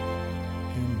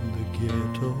in the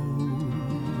ghetto.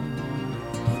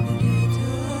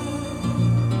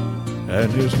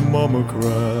 And his mama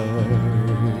cried.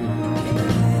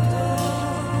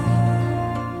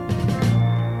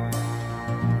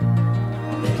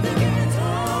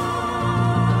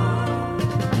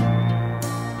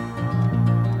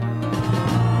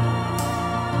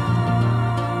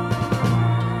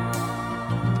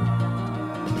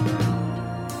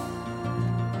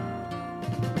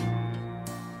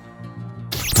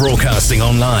 Broadcasting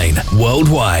online,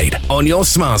 worldwide, on your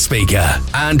smart speaker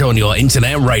and on your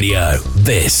internet radio.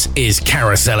 This is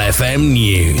Carousel FM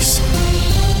News.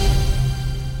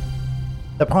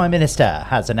 The Prime Minister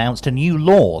has announced a new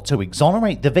law to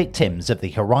exonerate the victims of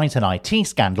the Horizon IT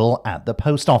scandal at the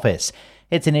Post Office.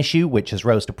 It's an issue which has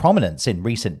rose to prominence in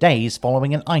recent days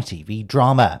following an ITV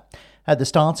drama. At the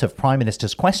start of Prime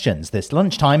Minister's questions this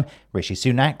lunchtime, Rishi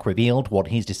Sunak revealed what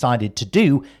he's decided to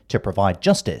do to provide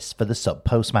justice for the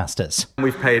sub-postmasters.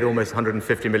 We've paid almost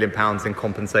 £150 million in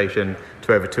compensation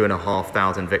to over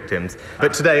 2,500 victims.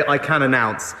 But today I can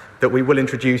announce that we will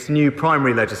introduce new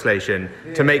primary legislation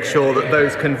to make sure that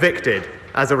those convicted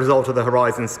as a result of the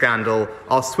Horizon scandal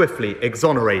are swiftly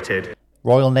exonerated.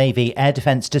 Royal Navy air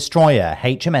defence destroyer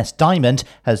HMS Diamond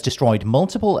has destroyed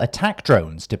multiple attack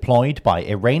drones deployed by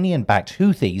Iranian-backed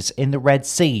Houthis in the Red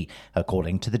Sea,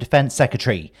 according to the Defence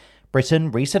Secretary.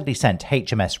 Britain recently sent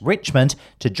HMS Richmond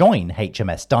to join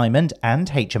HMS Diamond and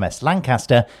HMS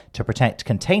Lancaster to protect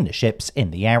container ships in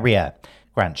the area.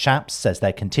 Grant Shapps says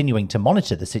they're continuing to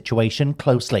monitor the situation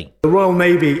closely. The Royal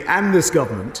Navy and this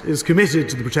government is committed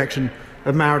to the protection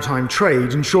of maritime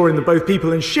trade, ensuring that both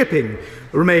people and shipping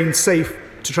remain safe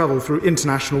to travel through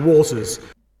international waters.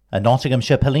 A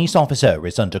Nottinghamshire police officer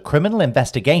is under criminal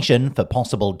investigation for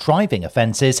possible driving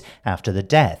offences after the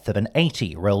death of an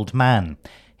 80-year-old man.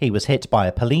 He was hit by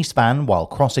a police van while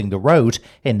crossing the road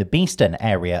in the Beeston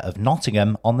area of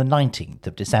Nottingham on the 19th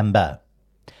of December.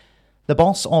 The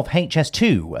boss of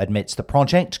HS2 admits the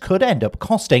project could end up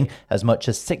costing as much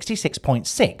as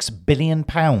 £66.6 billion.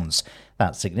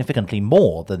 That's significantly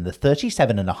more than the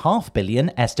 £37.5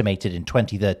 billion estimated in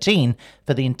 2013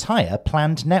 for the entire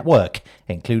planned network,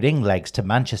 including legs to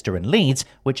Manchester and Leeds,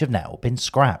 which have now been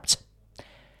scrapped.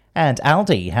 And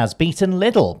Aldi has beaten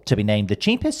Lidl to be named the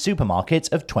cheapest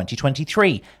supermarket of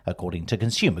 2023, according to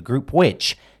consumer group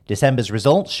Which. December's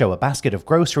results show a basket of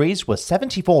groceries was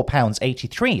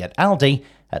 £74.83 at Aldi.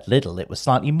 At Lidl, it was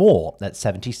slightly more at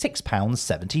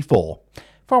 £76.74.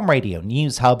 From Radio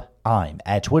News Hub, I'm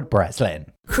Edward Breslin.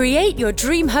 Create your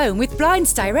dream home with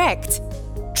Blinds Direct.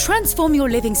 Transform your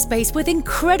living space with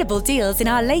incredible deals in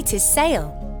our latest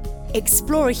sale.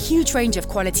 Explore a huge range of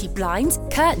quality blinds,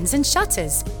 curtains and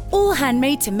shutters, all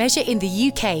handmade to measure in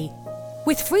the UK,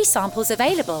 with free samples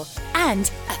available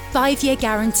and a 5-year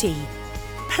guarantee.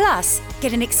 Plus,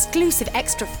 get an exclusive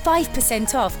extra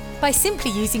 5% off by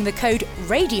simply using the code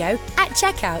RADIO at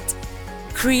checkout.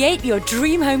 Create your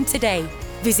dream home today.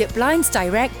 Visit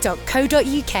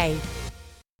blindsdirect.co.uk.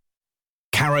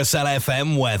 Carousel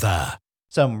FM weather.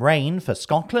 Some rain for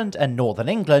Scotland and Northern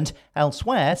England,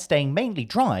 elsewhere staying mainly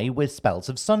dry with spells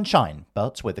of sunshine,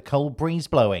 but with a cold breeze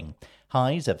blowing.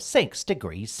 Highs of 6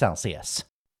 degrees Celsius.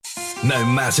 No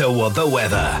matter what the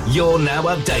weather, you're now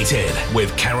updated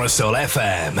with Carousel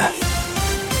FM.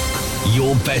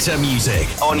 Your better music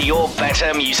on your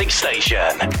better music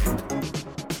station.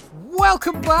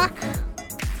 Welcome back.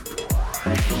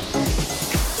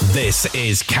 This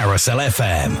is Carousel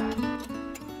FM.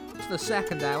 It's the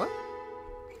second hour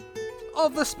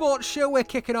of the sports show. We're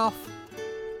kicking off.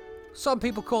 Some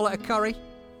people call it a curry.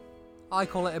 I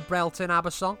call it a Brelton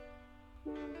ABBA song.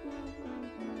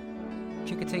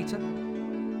 Chiquitita.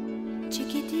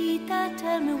 Chiquitita,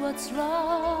 tell me what's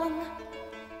wrong.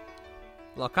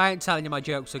 Look, I ain't telling you my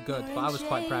jokes are good, but I was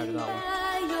quite proud of that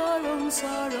one. Your own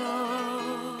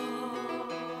sorrow.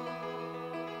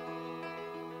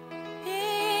 In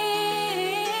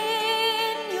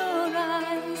your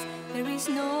eyes, there is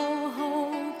no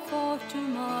hope for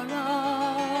tomorrow.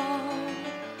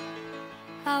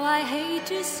 How I hate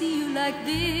to see you like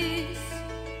this.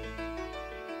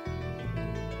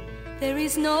 There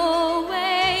is no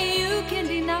way you can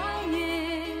deny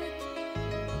it.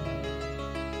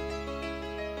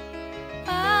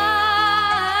 I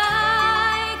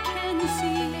can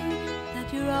see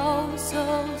that you're all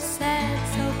so sad,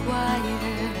 so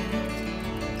quiet.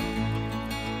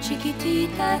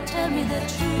 Chiquitita, tell me the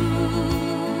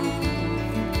truth.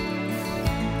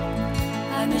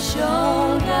 I'm a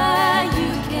shoulder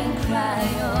you can cry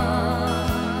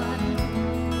on.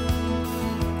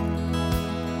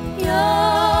 Your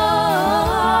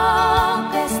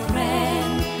best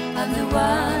friend, I'm the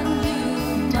one you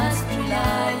must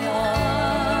rely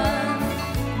on.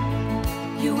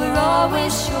 You were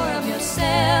always sure of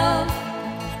yourself.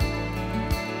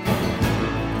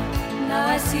 Now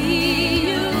I see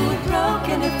you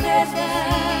broken and feathered.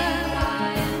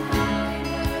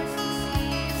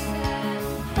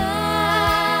 I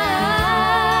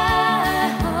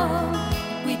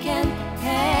hope we can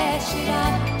hash it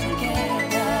out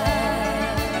together.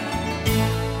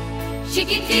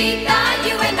 Chiquitita,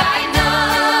 you and I know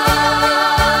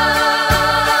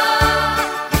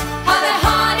how the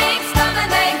heartaches come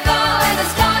and they go and the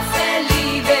stars they're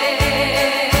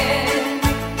leaving.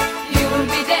 You will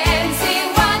be dancing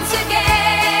once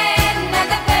again and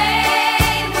the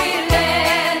pain will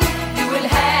end. You will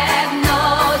have no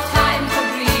time for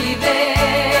breathing.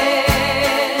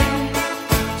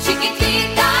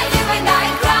 Chiquitita, you and I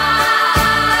cry,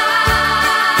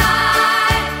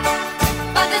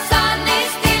 but the sun is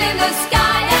still in the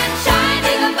sky and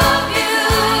shining above you.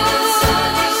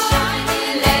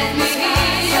 Let me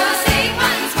hear you sing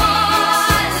once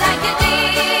more like you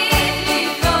did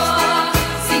before.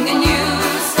 Sing a new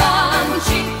song,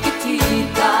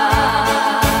 Chiquitita.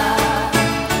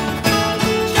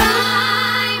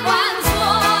 Try once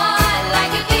more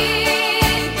like you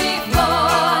did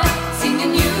before. Sing a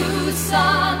new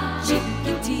song,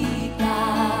 Chiquitita.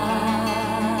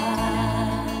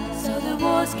 So the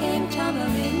walls came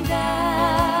tumbling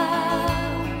down,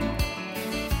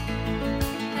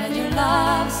 and your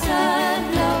love said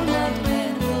no, not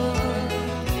redwood.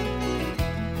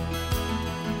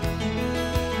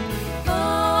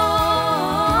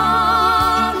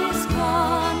 All is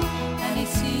gone, and it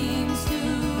seems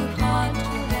too hard to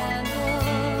handle.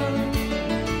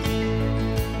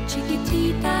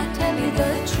 Chiquitita, tell me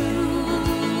the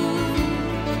truth.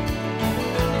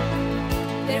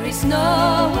 There is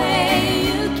no way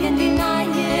you can deny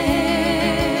it.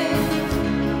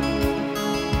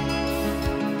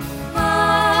 I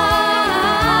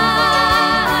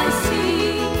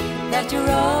see that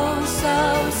you're all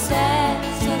so sad,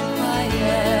 so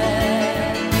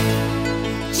quiet.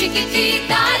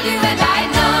 Chiquitita, you and I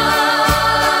know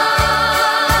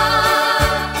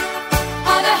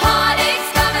how the heartaches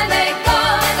come and they go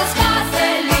and the scars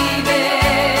they're leaving.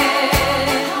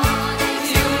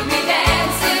 You'll be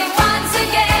dancing once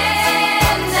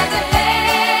again and the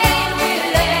pain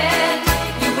will end.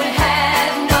 You will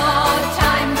have no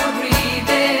time for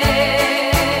breathing.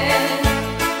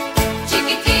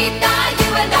 Chiquitita, you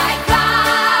and I cry,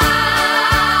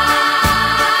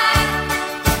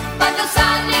 but the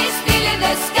sun is still in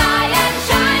the sky and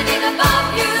shining above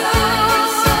you.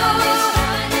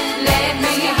 Let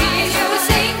me hear you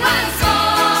sing once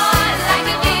more like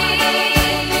you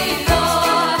did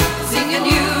before. Sing a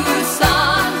new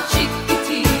song,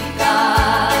 Chiquitita.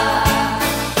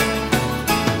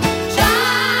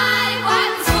 Try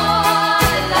once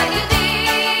more like you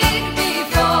did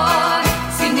before.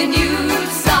 Sing a new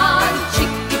song,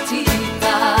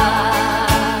 Chiquitita.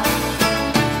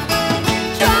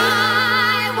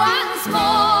 Try once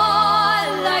more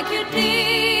like you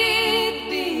did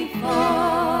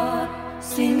before.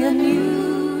 Sing a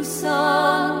new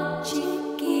song,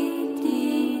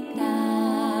 Chiquitita.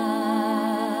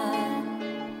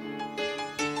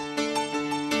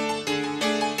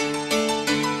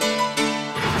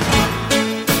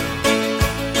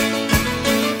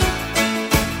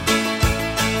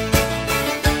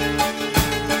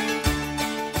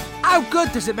 How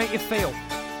good does it make you feel?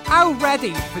 How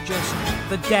ready for just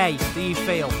the day do you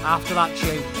feel after that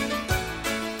tune?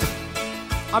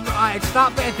 It's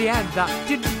that bit at the end,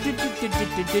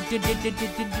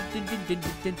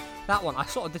 that one. I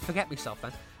sort of did forget myself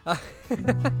then.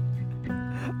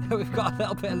 We've got a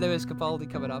little bit of Lewis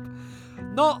Capaldi coming up.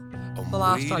 Not the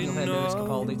last time you'll hear Lewis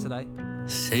Capaldi today.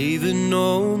 saving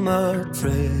all my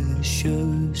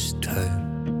precious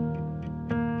time,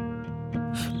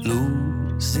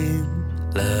 losing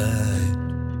light.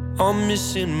 I'm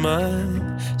missing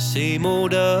my same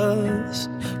old us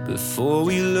before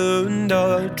we learned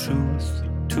our truth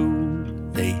too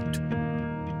late.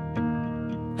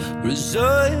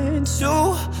 Resigned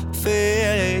to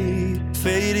fade,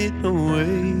 fading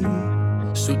away.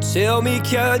 So tell me,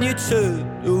 can you turn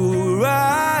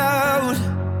around?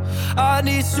 I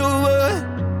need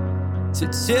someone to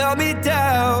tear me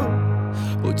down.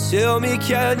 Oh, tell me,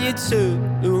 can you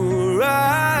turn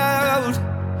around?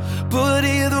 But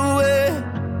either way,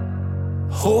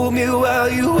 hold me while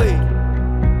you wait.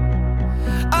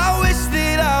 I wish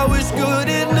that I was good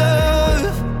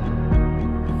enough.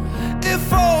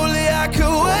 If only I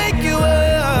could wake you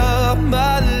up.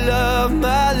 My love,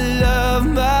 my love,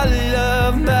 my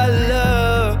love, my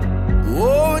love.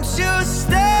 Won't you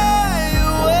stay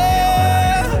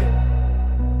away?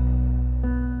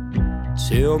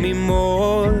 Tell me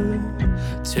more.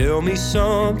 Tell me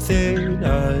something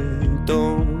I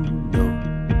don't.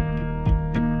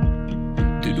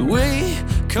 Did we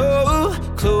come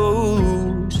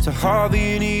close to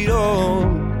having it all?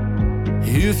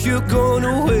 If you're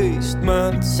gonna waste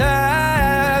my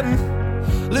time,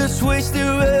 let's waste it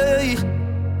right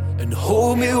and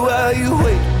hold me while you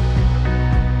wait.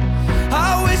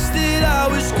 I wish that I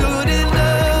was good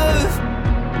enough.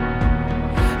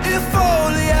 If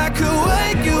only I could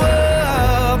wake you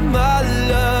up. My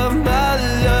love, my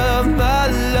love, my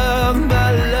love,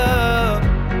 my love.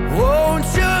 Won't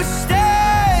you stay?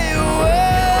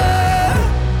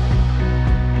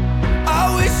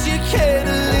 Cared a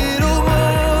little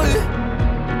more.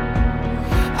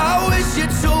 I wish you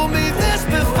told me this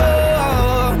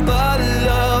before. My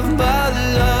love, my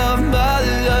love, my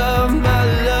love, my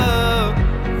love.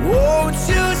 Won't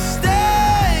you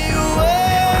stay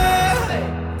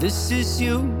away? This is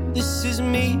you, this is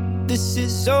me, this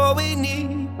is all we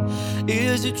need.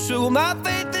 Is it true? My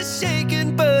faith is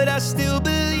shaken, but I still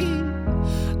believe.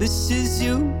 This is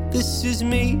you, this is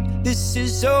me, this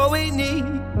is all we need.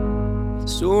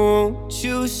 So won't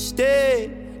you stay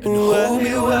and hold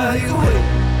me while you wait?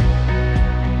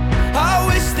 I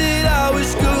wish that I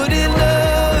was good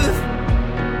enough.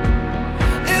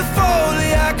 If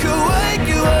only I could wake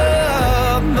you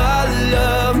up. My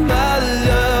love, my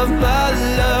love, my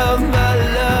love, my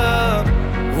love.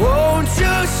 Won't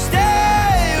you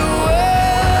stay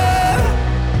away?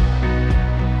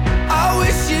 I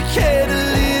wish you cared a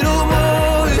little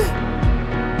more.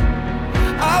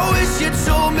 I wish you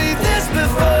told me this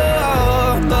before.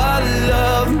 My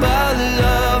love, my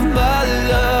love, my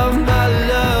love, my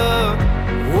love.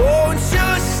 Won't you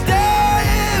stay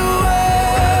away?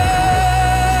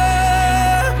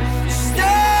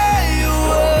 Stay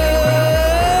away.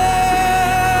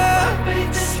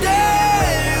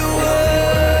 Stay away.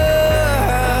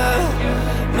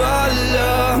 My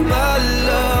love, my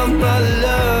love, my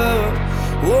love.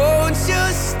 Won't you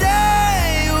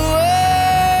stay away?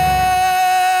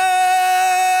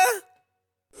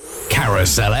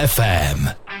 Carousel FM.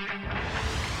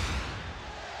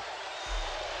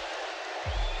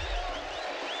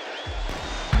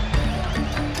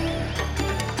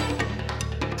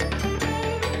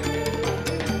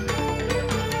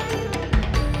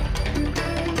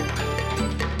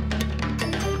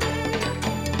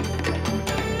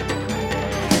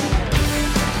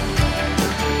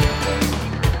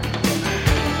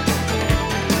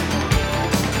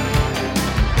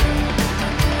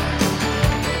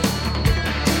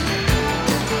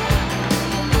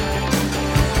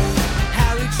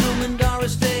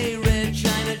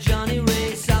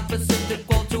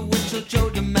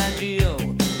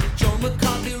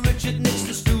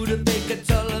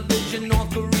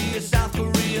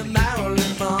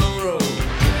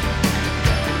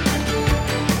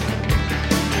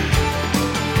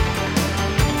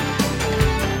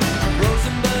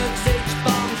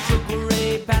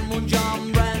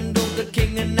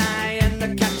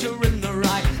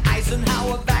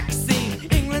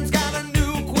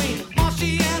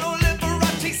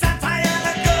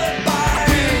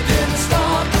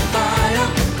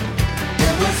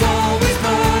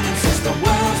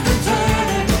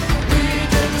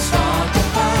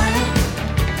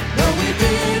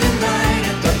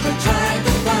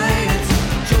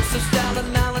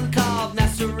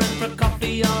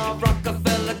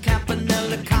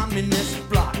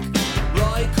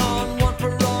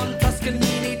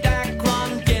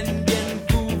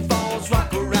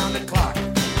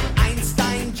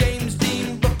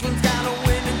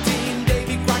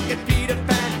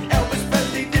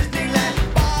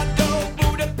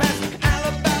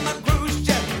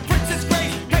 Princess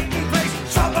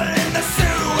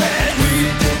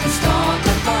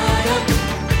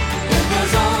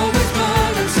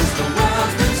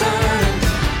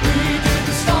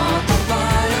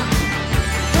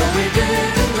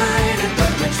didn't light it,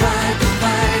 but we tried to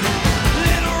fight it.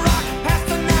 Little Rock,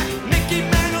 Pasternak, Mickey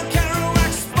Mantle,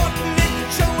 Kerouac, Sputnik,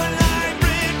 Joe and I,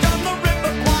 Bridge on the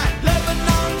River Kwai,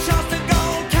 Lebanon, Charleston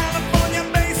Gold, California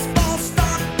baseball,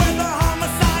 stock weather,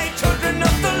 homicide, children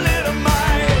of the Little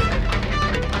Mite.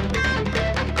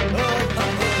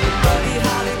 Buddy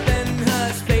Holly, Ben Hur,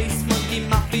 Space Monkey,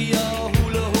 Mafia,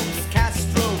 Hula Hoops,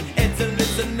 Castro, Ed's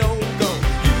a no-go.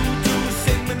 U2,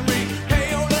 Simon Reed,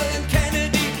 Paola and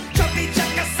Kennedy, Chubby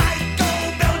Checker, Psycho,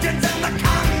 Belgians and the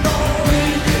Congo. We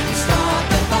didn't start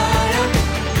the fire.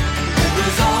 It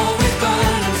was always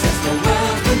burning since the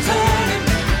world's been turning.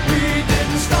 We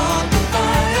didn't start the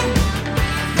fire.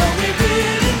 No, we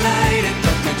didn't light it,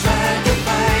 but we tried to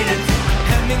fight it.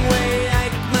 Hemingway,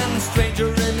 Eichmann, Stranger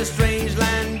in a Strange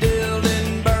Land,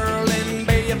 Dylan, Berlin,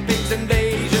 Bay of Pigs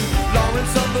invasion,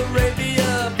 Lawrence of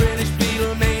Arabia, British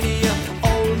Beatlemania,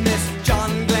 Ole Miss,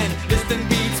 John Glenn, Distant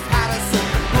Beats, Patterson,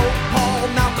 Pope Paul,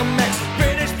 Malcolm X,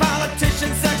 British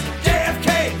politician, sex, JFK,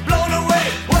 blown away.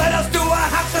 What else do I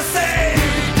have to say?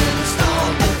 We didn't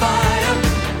start the fire.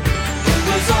 It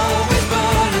was always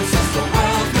burning since the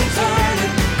world's been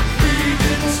turning. We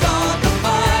didn't start the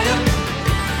fire.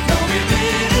 No, we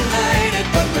didn't light it,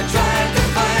 but we tried to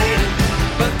fight it.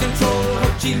 Birth control, Ho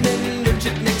Chi Minh,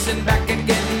 Richard Nixon, back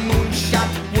again, moonshot,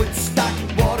 Woodstock,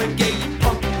 Watergate,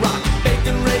 punk rock,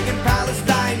 Bacon, Reagan,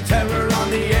 Palestine, terror on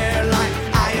the airline,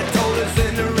 Ayatollahs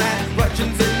in Iran,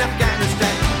 Russians in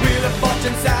Afghanistan, Wheel of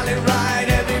Fortune, Sally Ride,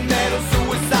 heavy metal,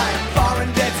 suicide,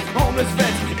 foreign debts, homeless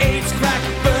vets, AIDS, crack,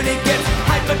 Bernie gets,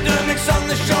 hypodermics on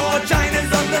the shore,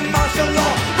 China's under martial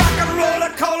law, rock and roll,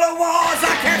 cola wars,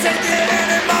 I can't take it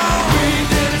anymore. We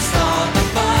didn't start the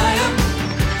fire.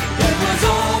 It was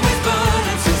always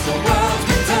burning since the world's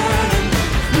been turning.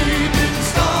 We didn't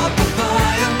start the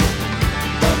fire,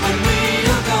 but when we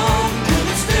are gone, will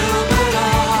it still burn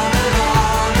on and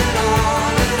on and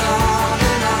on and on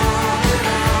and on and on and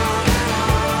on?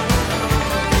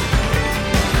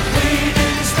 We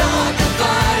didn't start the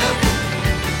fire.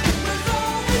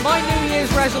 My New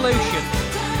Year's resolution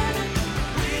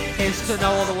is to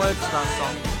know all the words to that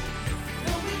song.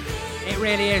 It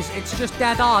really is. It's just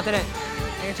dead hard, isn't it?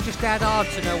 It's just dead hard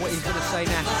to know what he's going to say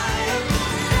next.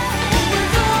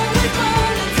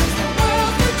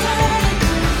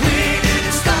 We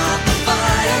didn't start the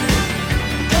fire.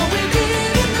 No, we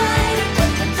didn't light it,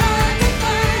 but we tried to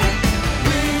fight it.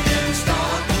 We didn't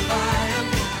start the fire.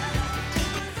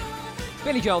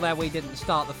 Billy Joel there, We Didn't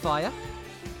Start the Fire.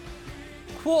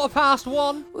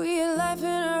 1:15.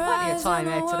 Plenty of time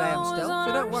here today, I'm still,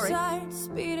 so don't worry.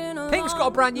 Pink's got a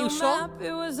brand new song.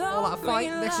 All Out of Fight,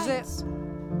 this is it.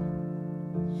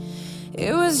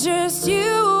 It was just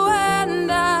you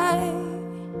and I.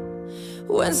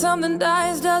 When something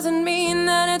dies doesn't mean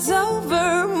that it's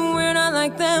over. We're not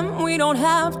like them, we don't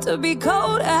have to be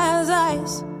cold as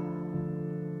ice.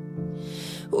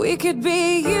 We could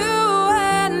be you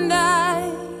and I.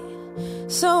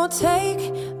 So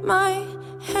take my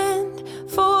hand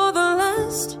for the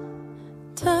last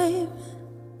time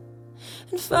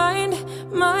and find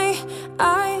my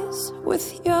eyes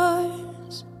with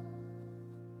yours.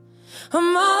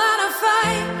 I'm all out of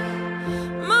fight.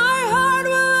 My heart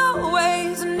will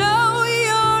always know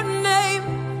your name.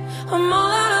 I'm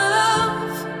all out of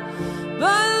love,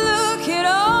 but look at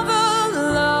all the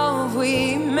love we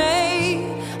made.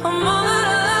 I'm all out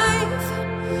of life.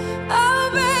 Oh,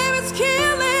 babe, it's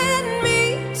killing me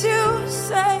to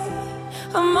say.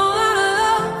 I'm all out of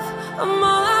love. I'm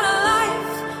all out of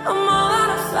life. I'm all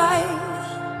out of fight.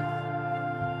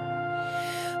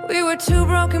 We were two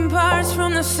broken parts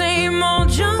from the same old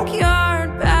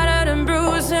junkyard, battered and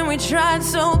bruised, and we tried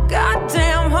so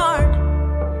goddamn hard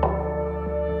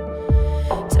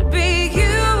to be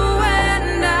you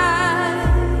and I.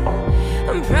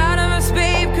 I'm proud of us,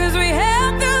 babe, cause we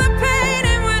held through the pain,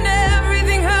 and when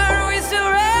everything hurt, we still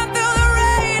ran through the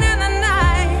rain and the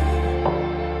night.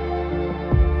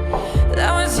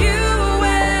 That was you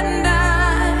and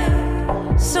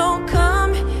I. So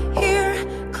come here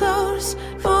close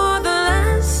for the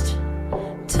last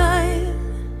time.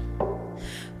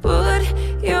 Put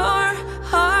your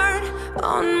heart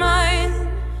on mine.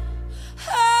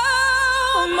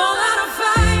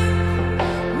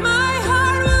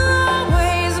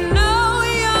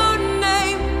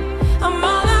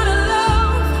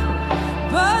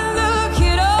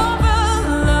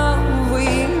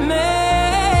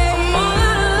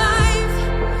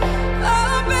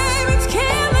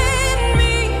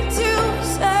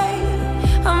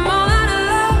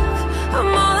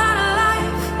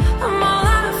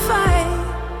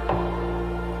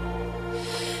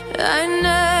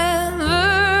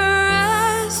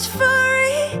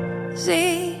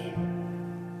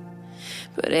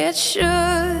 but it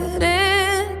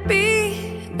shouldn't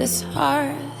be this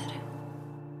hard.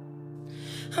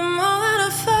 I'm all out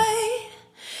of fight.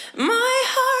 My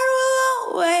heart will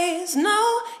always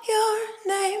know your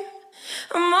name.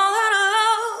 I'm all out of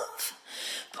love,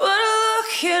 but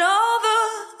look at all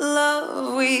the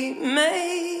love we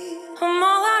made. I'm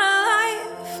all out of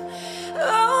life.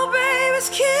 Oh, babe, it's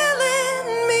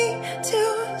killing me to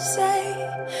say.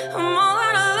 I'm all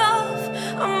out of love.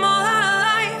 I'm all out of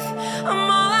life. I'm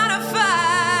all out of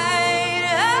fight.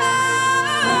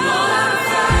 I'm all out of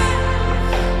fight.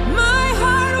 My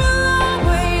heart will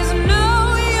always know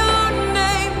your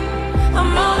name.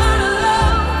 I'm all out of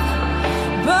love,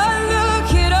 but look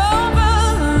at all the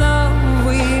love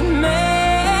we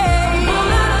made. I'm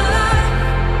all out of life.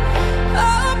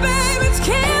 Oh, babe, it's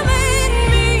killing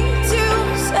me to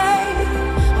say.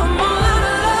 I'm all out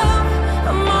of love.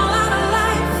 I'm all out of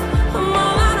life. I'm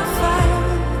all out of fight.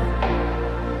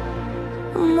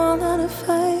 I'm all out of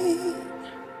fight.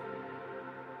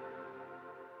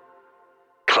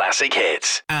 Classic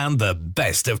hits and the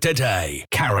best of today.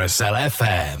 Carousel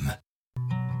FM.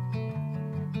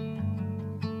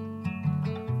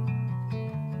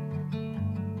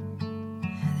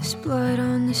 There's blood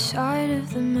on the side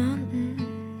of the mountain.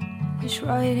 There's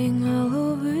writing all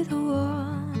over the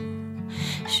wall.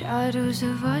 Shadows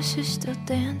of us are still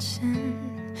dancing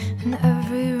in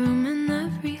every room and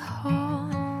every hall.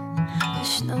 The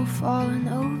snow falling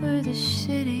over the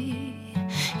city.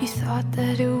 You thought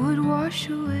that it would wash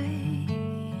away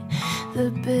the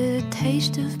bitter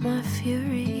taste of my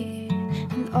fury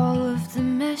and all of the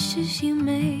messes you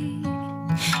made.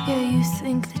 Yeah, you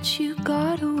think that you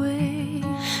got away,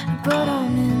 but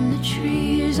I'm in the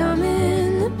trees, I'm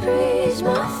in the breeze,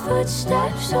 my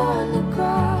footsteps on the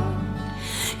ground.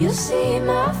 You'll see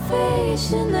my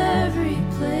face in every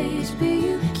place, but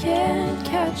you can't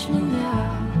catch me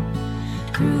now.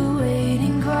 Through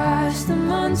waiting grass, the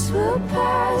months will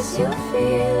pass, you'll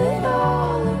feel it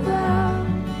all around.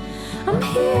 I'm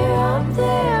here, I'm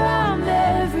there, I'm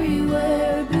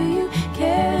everywhere, but you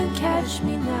can't catch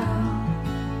me now.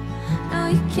 No,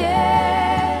 you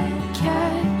can't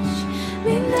catch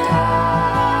me now.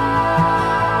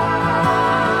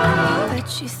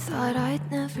 Bet you thought I'd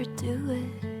never do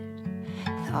it,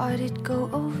 thought it'd go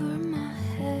over my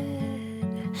head.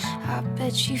 I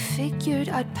bet you figured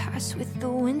I'd pass with the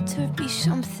winter, be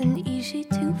something easy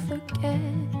to forget.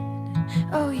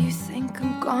 Oh, you think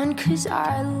I'm gone 'cause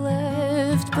I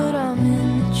left, but I'm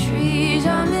in the trees,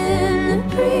 I'm in the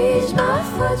breeze, my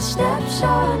footsteps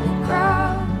on the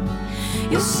ground.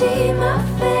 You'll see my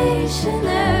face in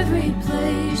every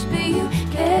place, but you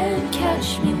can't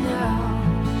catch me now.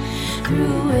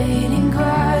 Through waiting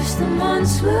grass, the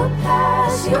months will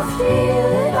pass, you'll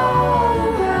feel it all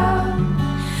around.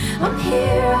 I'm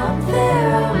here, I'm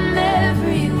there, I'm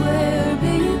everywhere,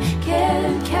 but you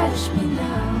can't catch me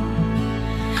now.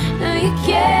 No, you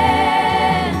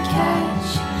can't catch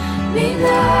me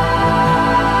now.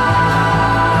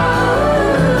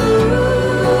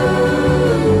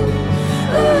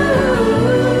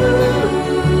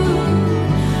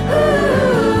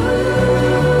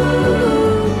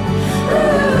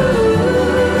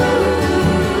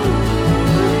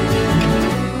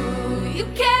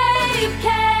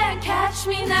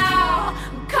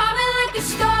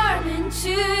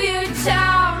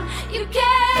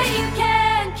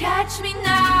 Me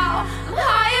now, I'm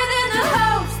higher than the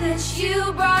hopes that you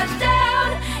brought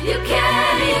down. You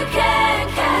can't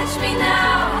catch me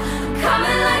now. I'm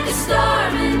coming like a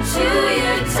storm into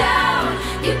your town.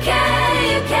 You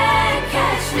can't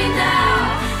catch me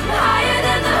now. I'm higher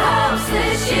than the hopes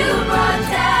that you brought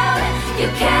down.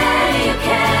 You can't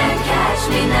catch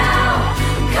me now.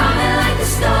 I'm coming like a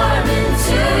storm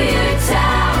into your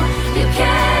town. You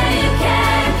can't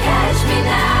catch me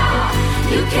now.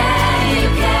 You can.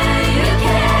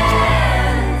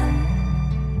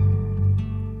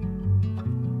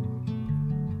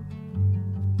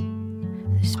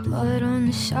 There's blood on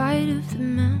the side of the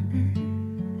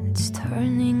mountain. It's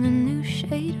turning a new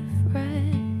shade of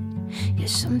red. Yeah,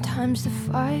 sometimes the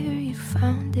fire you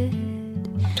found it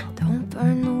don't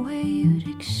burn the way you'd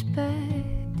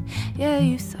expect. Yeah,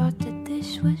 you thought that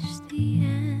this was the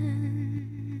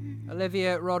end.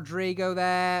 Olivia Rodrigo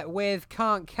there with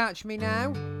Can't Catch Me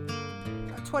Now.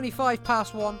 25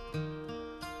 past 1.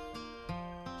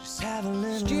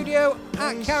 Studio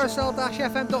at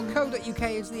carousel-fm.co.uk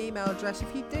is the email address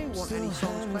if you do want any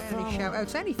songs played, any shout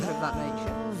outs, anything of that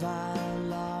nature.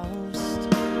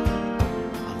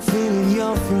 I'm feeling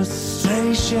your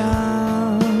frustration,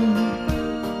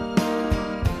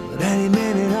 but any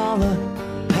minute all the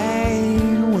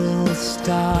pain will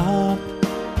stop.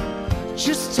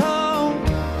 Just hold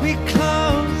me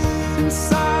close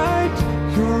inside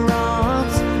your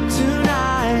arms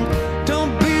tonight.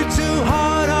 Don't be too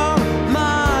hard on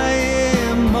my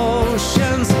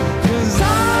emotions, 'cause I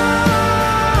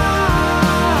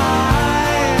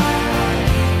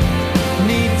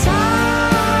need time.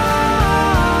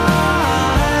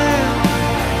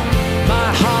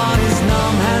 My heart is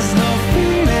numb, has no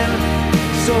feeling,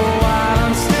 so while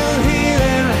I'm still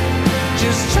healing,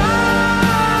 just try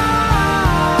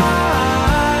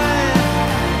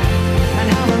and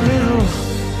have a little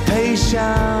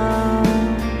patience.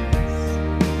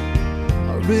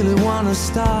 I really wanna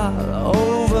start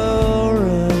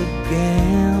over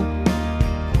again.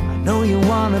 I know you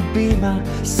wanna be my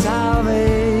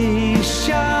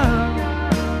salvation,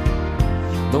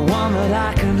 the one that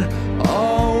I can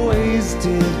always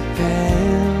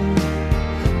depend.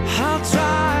 I'll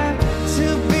try to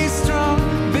be strong,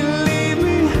 believe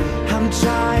me, I'm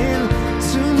trying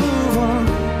to move on.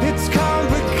 It's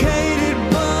complicated,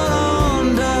 but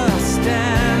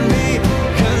understand me,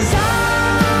 'cause I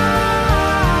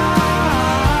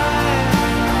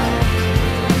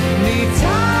need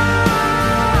time.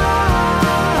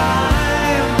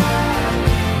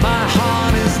 My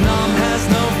heart is numb, has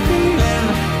no feeling,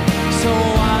 so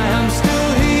I am still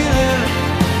healing.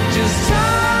 Just time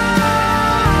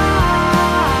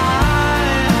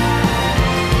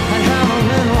and have a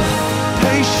little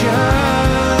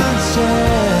patience,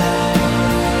 yeah.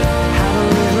 Have a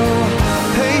little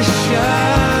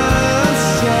patience,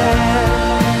 yeah.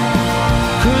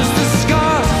 'Cause the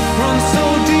scars run so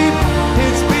deep,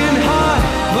 it's been hard,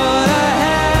 but I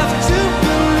have to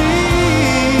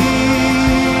believe.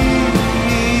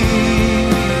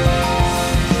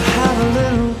 Have a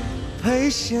little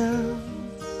patience.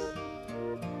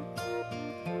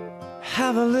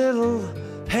 Have a little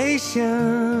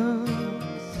patience.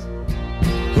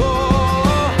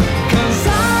 Oh, 'cause I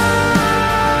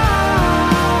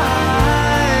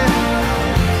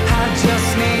just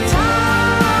need time.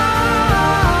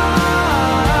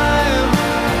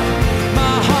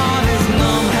 My heart is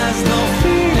numb, has no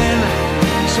feeling,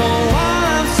 so while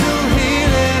I'm still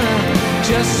healing,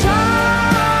 just try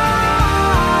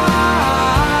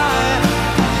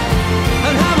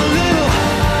and have a little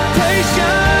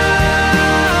patience.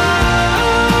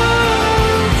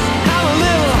 Have a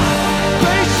little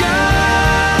patience.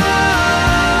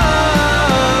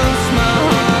 My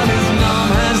heart is numb,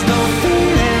 has no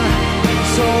feeling,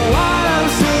 so while I'm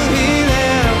still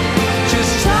healing,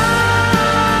 just try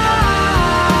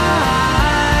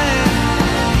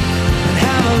and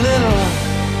have a little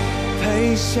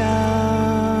patience.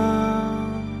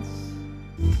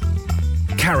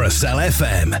 Carousel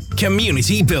FM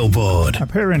Community Billboard.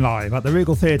 Appearing live at the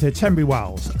Regal Theatre, Tenbury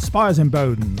Wells, Spires in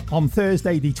Bowden, on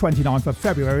Thursday the 29th of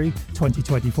February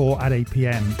 2024 at 8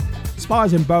 p.m.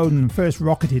 Spires in Bowden first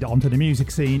rocketed onto the music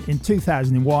scene in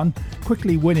 2001,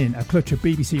 quickly winning a clutch of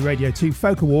BBC Radio 2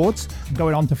 Folk Awards and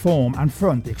going on to form and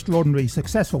front the extraordinarily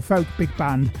successful folk big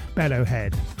band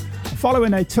Bellowhead.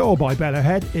 Following a tour by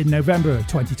Bellowhead in November of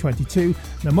 2022,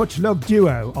 the much-loved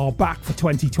duo are back for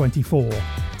 2024.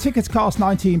 Tickets cost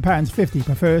 £19.50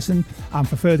 per person, and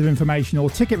for further information or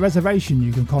ticket reservation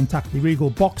you can contact the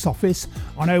Regal box office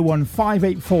on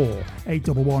 01584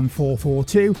 811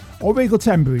 442 or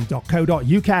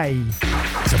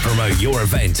regaltenbury.co.uk. To promote your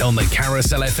event on the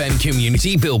Carousel FM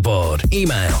Community Billboard,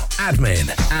 email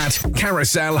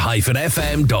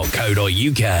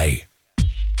admin@carousel-fm.co.uk.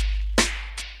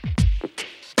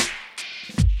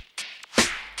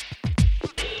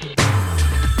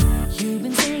 You've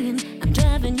been saying I'm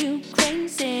driving you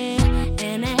crazy,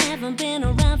 and I haven't been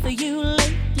around for you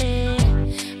lately,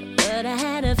 but I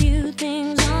had a few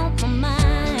things on my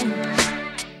mind.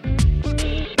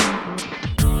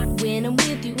 When I'm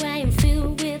with you, I am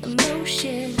filled with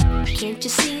emotion. Can't you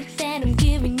see that I'm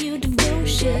giving you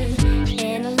devotion?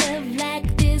 And a love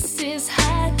like this is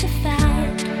hard to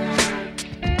find.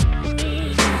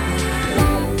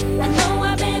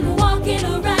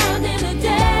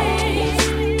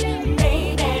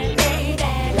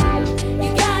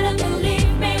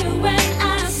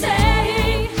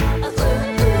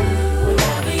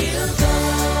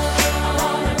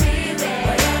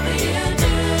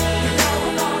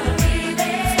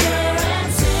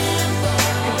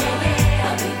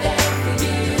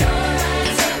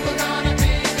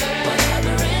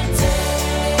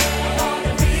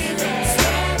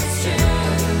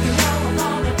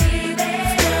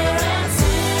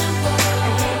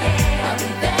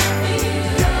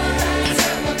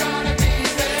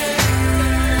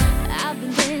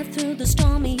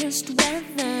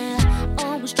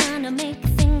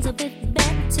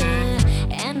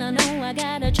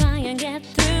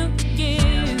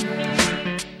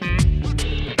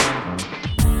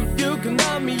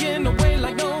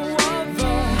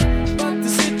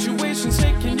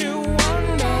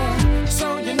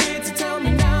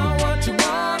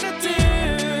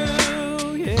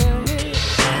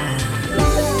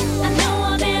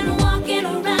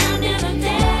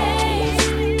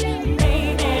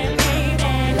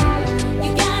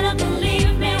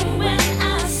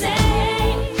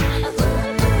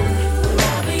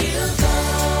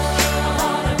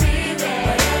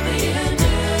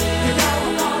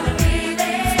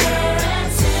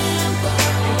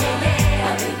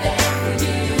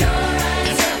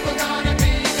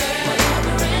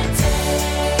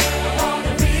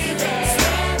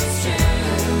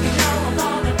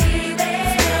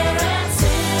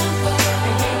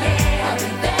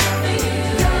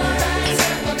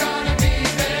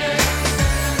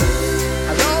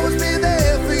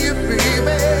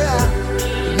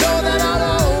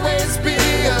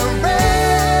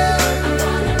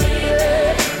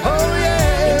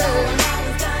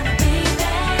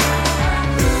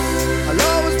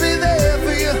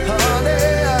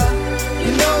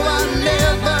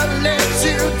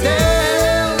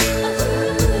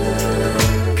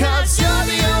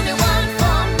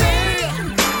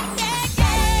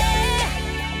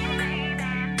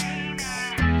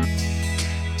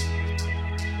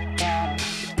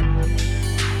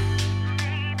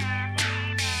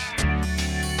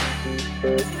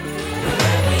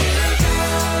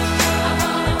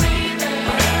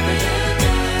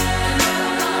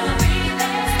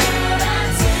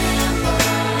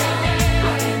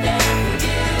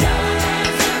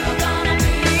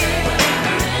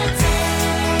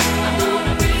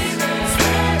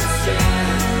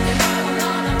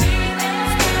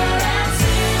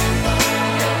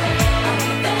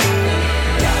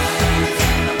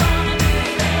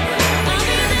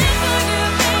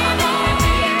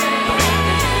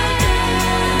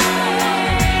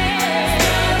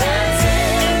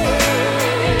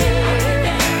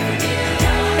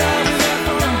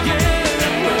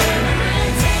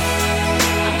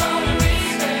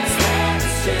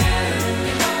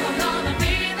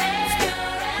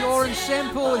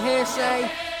 Simple with Hearsay.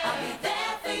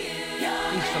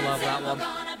 Used to love that one.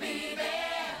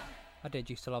 I did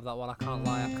used to love that one, I can't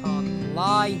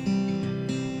lie,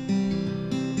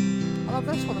 I love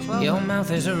this one as well. Your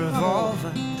mouth is a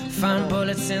revolver, find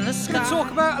bullets in the sky. We're going to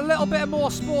talk about a little bit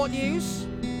more sport news.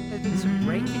 There's been some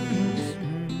breaking news.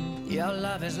 Your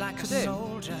love is like a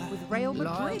soldier with Real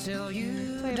Madrid. Till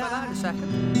you I'll tell you about that in a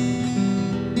second.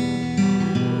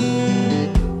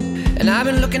 And I've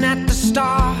been looking at the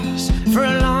stars for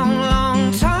a long,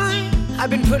 long time.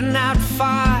 I've been putting out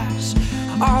fires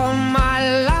all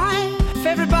my life.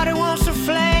 Everybody wants a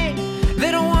flame,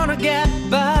 they don't want to get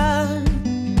burned.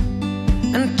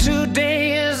 And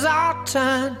today is our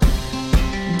turn.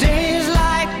 Days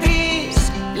like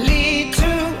these lead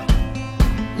to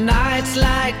nights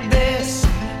like this,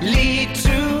 lead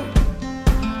to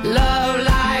love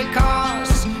like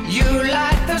ours. You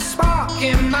light the spark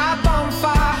in my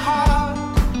bonfire heart.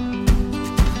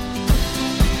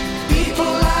 People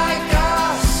like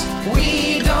us,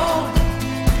 we don't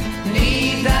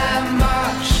need that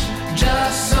much.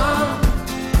 Just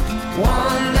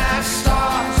someone that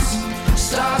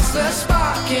starts the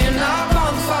spark in our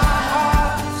bonfire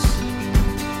hearts.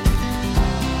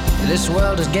 This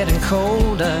world is getting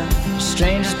colder,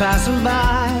 strangers passing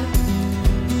by.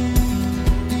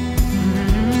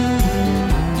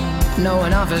 No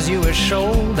one offers you a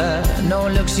shoulder, no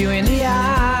one looks you in the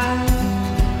eye.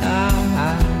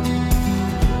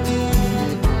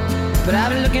 But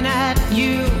I've been looking at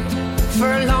you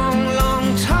for a long,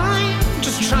 long time,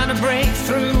 just trying to break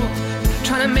through,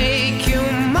 trying to make you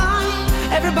mine.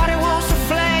 Everybody wants to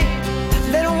flame,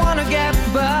 they don't want to get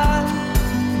burned.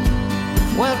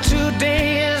 Well,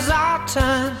 today is our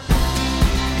turn.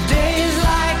 Days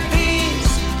like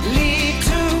these lead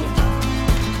to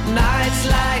nights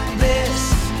like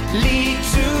this, lead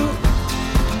to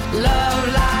love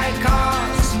like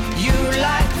ours. You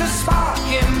light the spark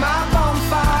in my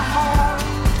bonfire heart.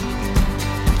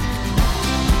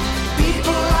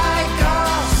 People like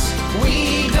us, we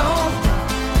don't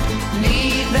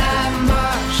need that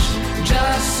much.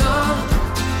 Just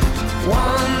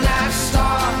someone that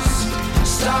starts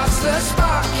the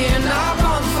spark in our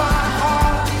bonfire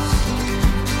hearts.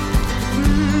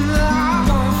 Our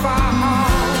bonfire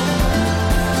hearts.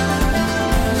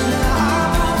 Our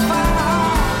bonfire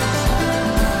hearts.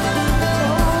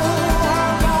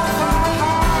 Our bonfire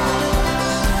hearts.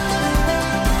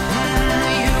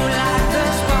 You light the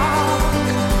spark.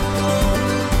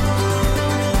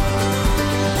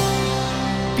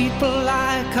 People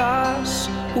like us,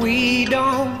 we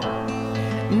don't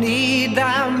need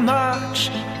that much.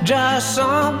 Just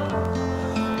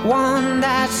someone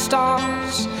that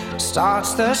starts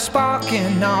the spark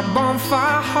in our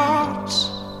bonfire hearts.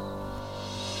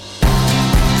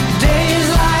 Days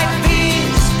like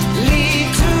these lead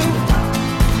to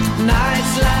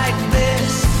nights like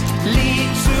this, lead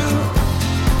to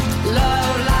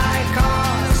love like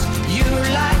ours. You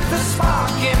light the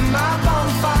spark in my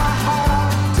bonfire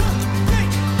heart.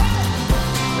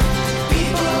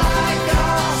 People like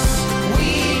us,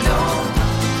 we don't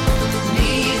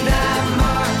need that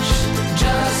much.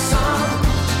 Just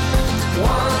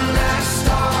someone that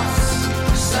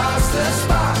starts the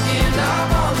spark in our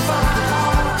bonfire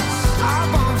hearts. Our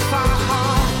bonfire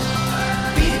heart.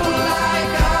 People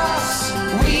like us,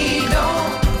 we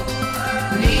don't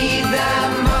need that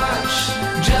much.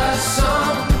 Just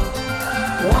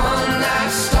someone that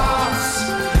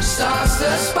starts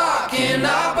the spark in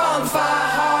our bonfire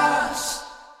hearts.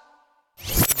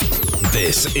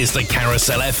 This is the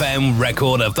Carousel FM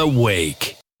Record of the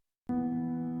Week.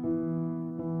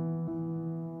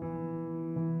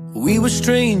 We were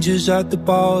strangers at the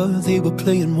bar, they were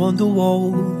playing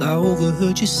Wonderwall. I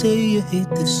overheard you say you hate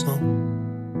this song.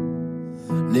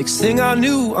 Next thing I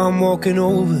knew, I'm walking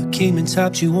over, came and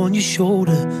tapped you on your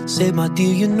shoulder, said, my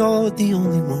dear, you're not the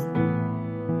only one.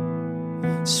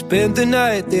 Spent the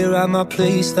night there at my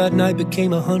place. That night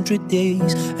became 100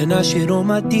 days, and I shared all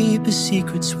my deepest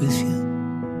secrets with you.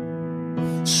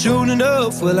 Soon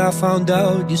enough, well, I found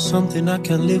out you're something I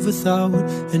can't live without.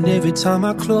 And every time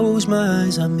I close my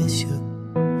eyes, I miss you.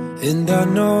 And I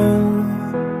know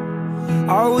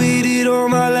I waited all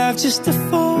my life just to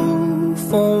fall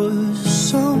for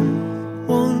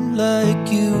someone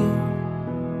like you.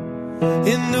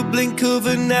 In the blink of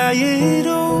an eye, it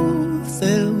all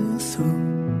fell through.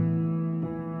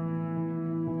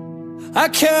 I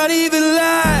can't even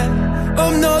lie,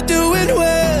 I'm not doing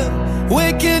well.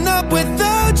 Waking up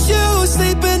without you,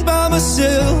 sleeping by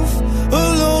myself,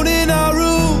 alone in our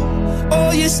room.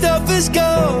 All your stuff is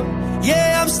gone.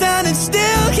 Yeah, I'm standing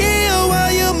still here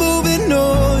while you're moving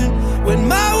on. When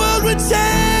my world would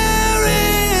tear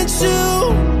in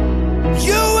two,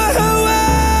 you were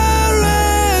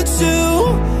wearing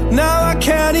too. Now I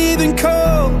can't even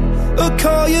call or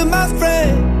call you my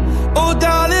friend. Oh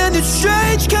darling, it's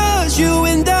strange, cause you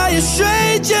and I are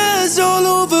strangers all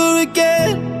over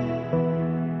again.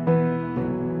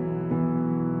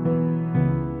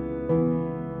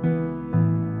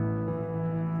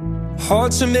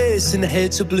 Hearts are missing,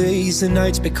 heads are blaze. The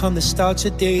nights become the start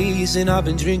of days, and I've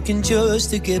been drinking just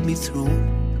to get me through.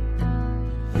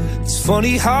 It's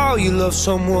funny how you love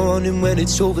someone, and when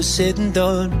it's over said and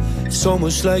done, it's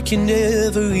almost like you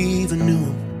never even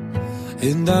knew.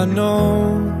 And I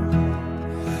know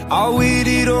I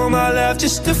waited all my life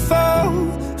just to fall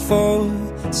for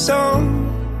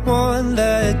someone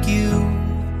like you.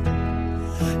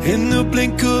 In the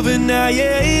blink of an eye,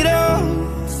 it all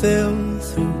fell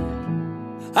through.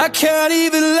 I can't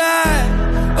even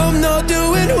lie, I'm not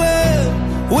doing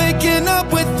well. Waking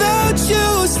up without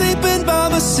you, sleeping by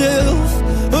myself,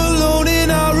 alone in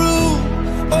our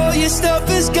room. All your stuff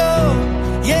is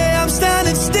gone. Yeah, I'm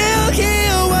standing still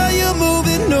here while you're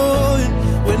moving on.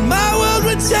 When my world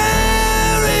would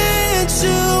tear in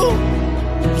two,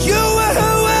 you were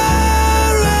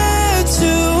wearing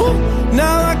too.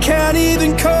 Now I can't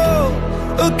even call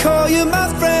or call you my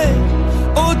friend.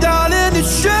 Oh darling, it's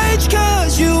strange,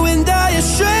 cause you and I are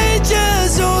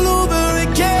strangers all over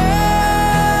again.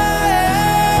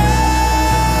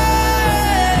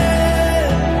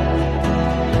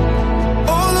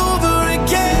 All over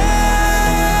again.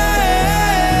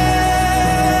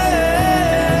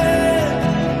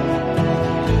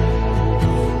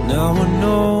 Now I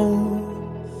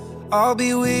know I'll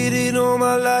be waiting all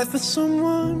my life for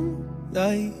someone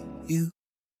like you.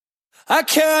 I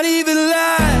can't even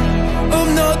lie,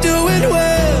 I'm not doing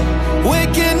well.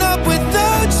 Waking up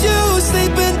without you,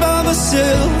 sleeping by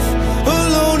myself,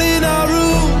 alone in our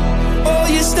room. All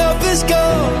your stuff is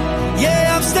gone.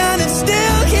 Yeah, I'm standing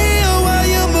still here while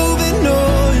you're moving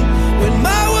on. When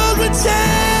my world would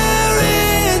tear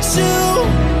in two,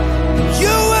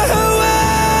 you were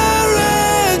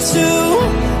wearing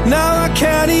too. Now I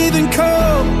can't even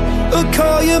call or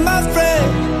call you my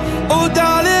friend. Oh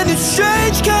darling, it's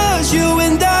strange, cause you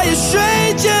and I are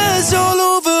strangers all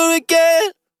over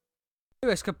again.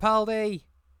 Lewis Capaldi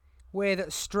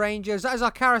with Strangers. That is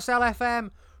our Carousel FM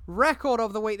record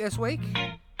of the week this week.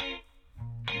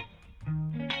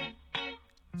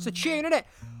 It's a tune, isn't it?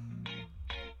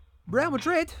 Real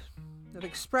Madrid have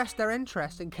expressed their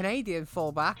interest in Canadian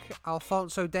fullback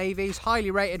Alphonso Davies,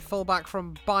 highly rated fullback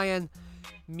from Bayern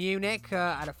Munich,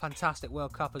 had a fantastic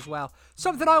World Cup as well.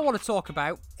 Something I want to talk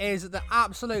about is the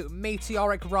absolute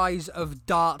meteoric rise of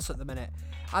darts at the minute,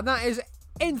 and that is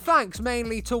in thanks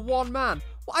mainly to one man.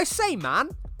 Well, I say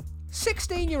man,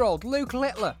 16-year-old Luke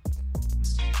Littler.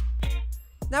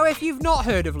 Now, if you've not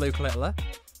heard of Luke Littler,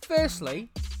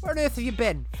 firstly, where on earth have you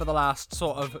been for the last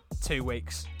sort of 2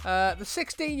 weeks? The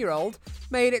 16-year-old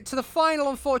made it to the final.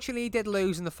 Unfortunately, he did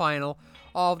lose in the final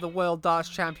of the World Darts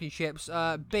Championships,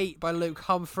 beat by Luke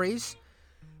Humphreys.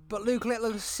 But Luke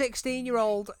Littler, the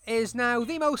 16-year-old, is now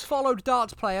the most followed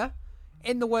darts player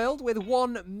in the world with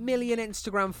 1 million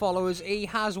Instagram followers. He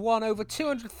has won over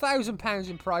 £200,000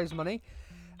 in prize money.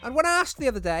 And when asked the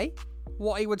other day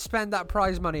what he would spend that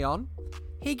prize money on,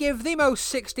 he gave the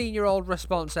most 16-year-old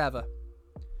response ever.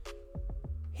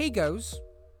 He goes,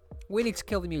 "We need to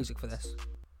kill the music for this."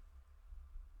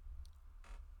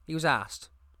 He was asked,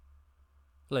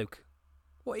 "Luke,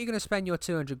 what are you going to spend your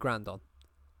 200 grand on?"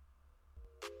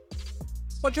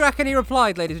 What do you reckon he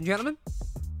replied, ladies and gentlemen?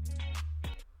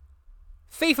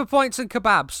 FIFA points and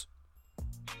kebabs.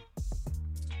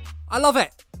 I love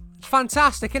it. It's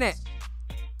fantastic, isn't it?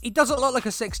 He doesn't look like a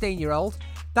 16-year-old.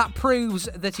 That proves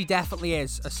that he definitely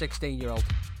is a 16-year-old.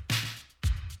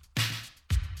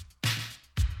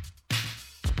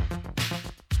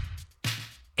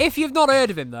 If you've not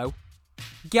heard of him, though,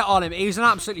 Get on him. He was an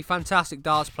absolutely fantastic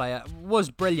darts player. Was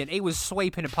brilliant. He was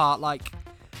sweeping apart like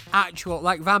Van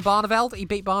Barneveld. He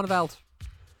beat Barneveld.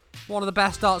 One of the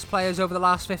best darts players over the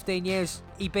last 15 years.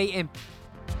 He beat him.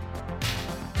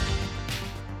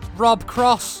 Rob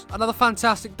Cross, another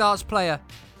fantastic darts player.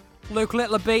 Luke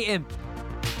Littler beat him.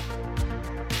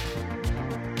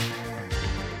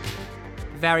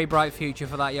 Very bright future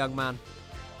for that young man.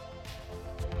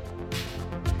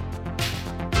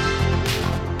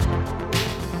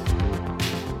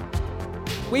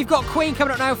 We've got Queen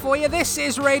coming up now for you. This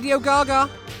is Radio Gaga.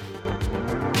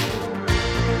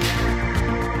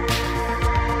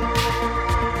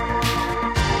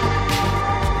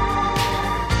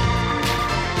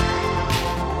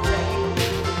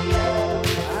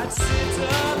 I'd sit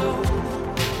alone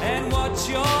and watch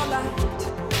your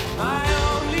light, my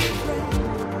only friend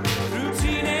through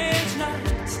teenage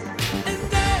nights,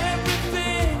 and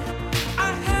everything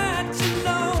I had to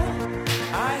know,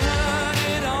 I heard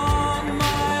it on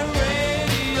my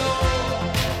radio.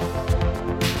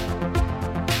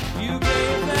 You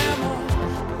gave them all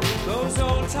those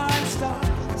old time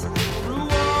stars through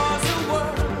wars and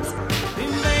worlds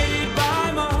invaded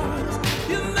by Mars.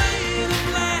 You made them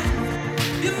laugh,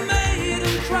 you made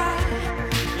them cry,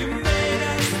 you made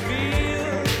us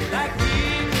feel like we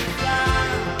could fly.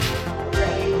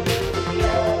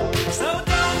 So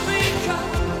don't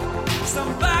become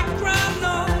some background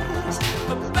noise,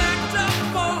 but backed up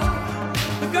for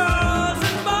the girls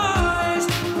and boys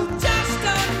who just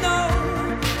don't know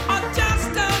or just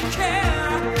don't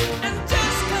care and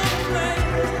just complain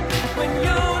when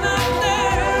you're not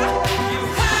there. You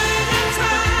had the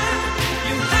time,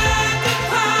 you had the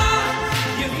power,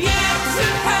 you've yet to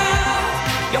have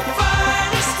your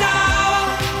finest hour.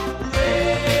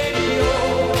 Radio.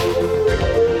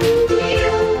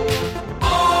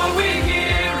 All we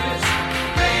hear is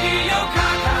Radio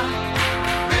Gaga,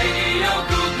 Radio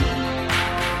Goo Goo,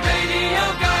 Radio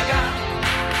Gaga.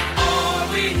 All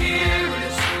we hear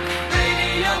is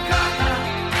Radio Gaga,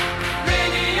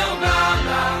 Radio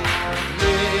Gaga.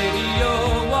 Radio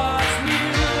was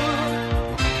new.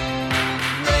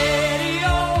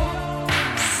 Radio,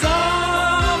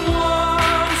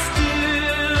 someone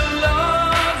still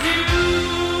loves you.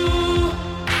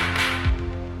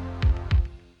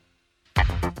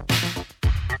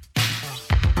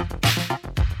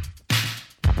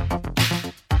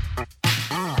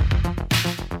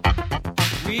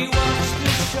 We watch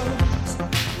the shows,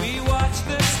 we watch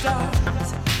the stars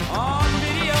on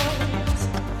videos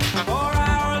for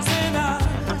hours and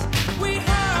hours. We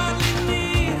hardly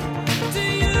need to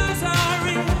use our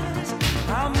ears.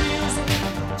 Our music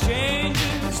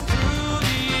changes through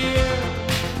the year.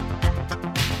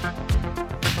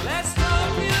 Let's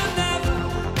hope you never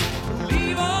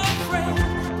leave our friend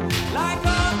like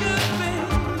all good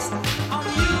things on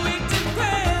Buick to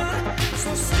Grand.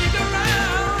 So stick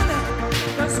around,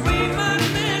 'cause we might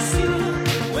miss you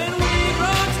when we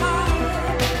grow tired.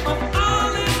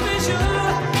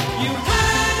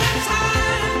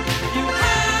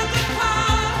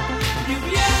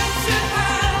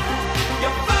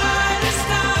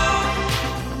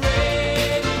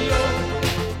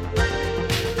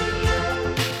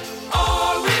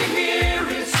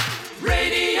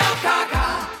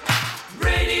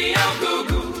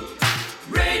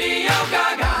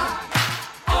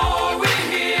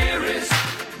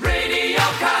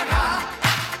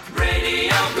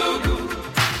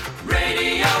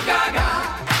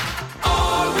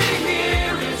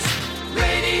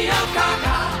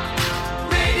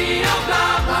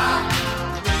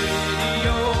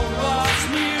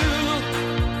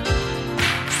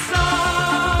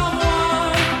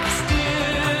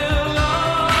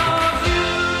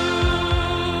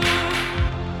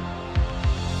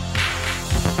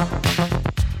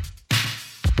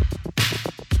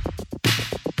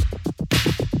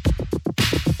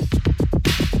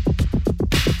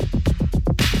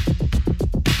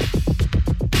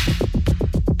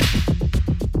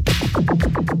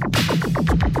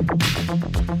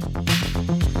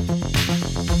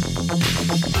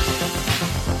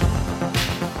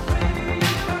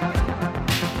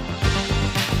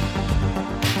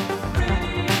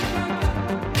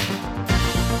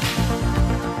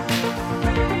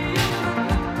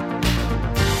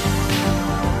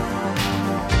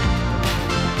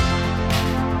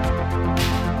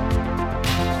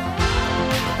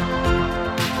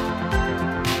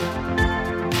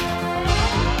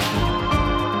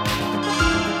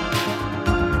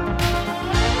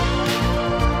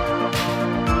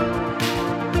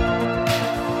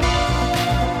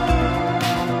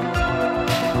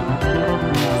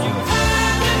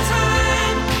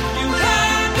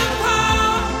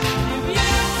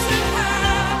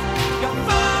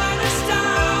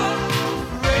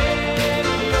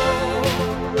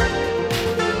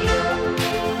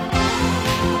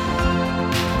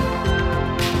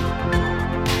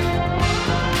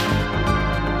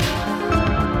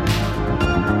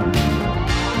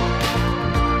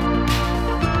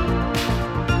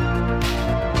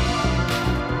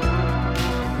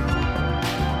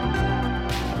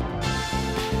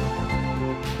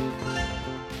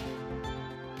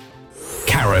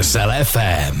 Carousel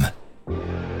FM.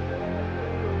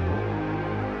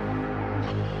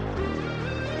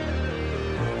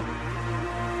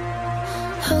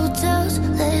 Hotels,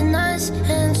 late nights,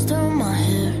 hands through my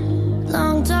hair.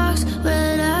 Long talks,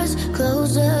 red eyes,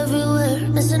 clothes everywhere.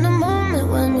 Missing a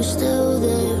moment when you're still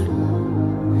there.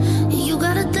 You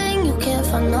got a thing you can't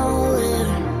find nowhere.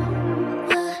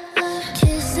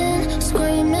 Kissing,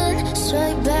 screaming,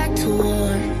 straight back to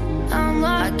war. I'm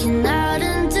locking out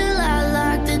until I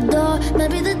lock the door.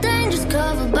 Maybe the danger's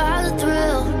covered by the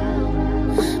thrill.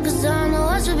 'Cause I know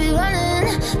I should be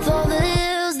running for the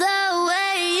hills. The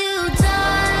way you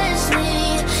touch me,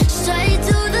 straight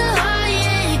to the heart,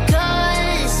 yeah, it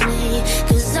cuts me.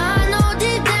 'Cause I know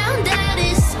deep down that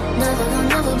it's never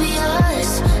gonna never be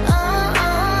us.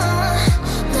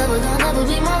 Never gonna never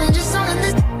be more than just something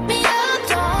that's me up.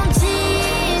 Don't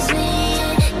tease me,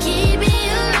 keep me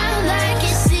around like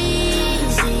it's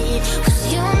easy. 'Cause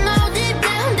you know deep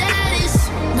down that it's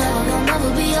never gonna never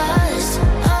be us.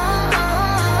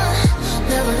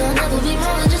 Never gonna never be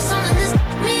more than just something that's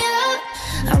me up.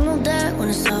 I know that when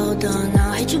it's all done,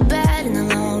 I'll hate you bad in the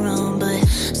long run, but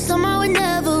somehow it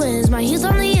never ends. My heels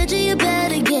on the edge of your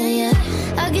bed again,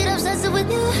 yeah. I get obsessed with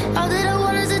you. All that I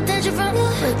want is attention from you.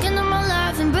 Break into my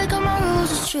life and break all my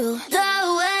rules, it's true. The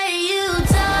way you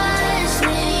touch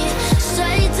me,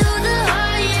 straight to the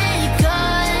heart, yeah, it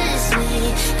cuts me.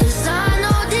 'Cause I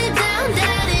know deep down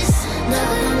that it's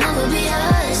never gonna never be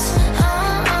us.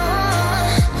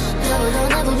 Never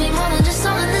gonna never be more than just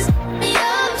something that's me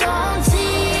up. Don't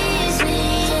tease me,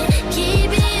 keep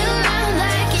me around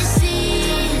like it's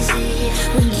easy.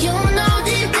 When you know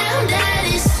deep down that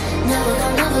it's never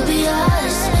gonna never be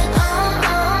us.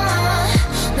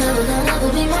 Never gonna never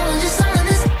be more than just something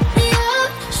that's me up.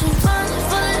 She'll run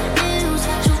for the hills,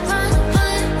 she'll run for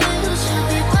the hills. She'll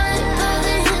be running for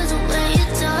the hills the way you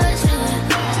touch me.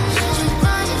 She'll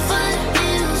run for the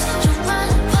hills, she'll run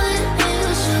for the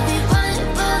hills. She'll be running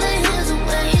for the hills the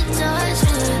way you touch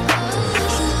me.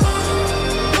 She'll run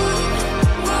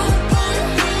for the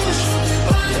hills, she'll be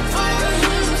running for the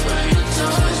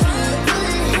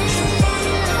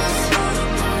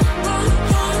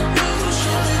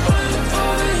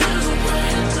hills the way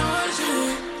you touch me.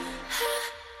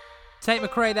 Tate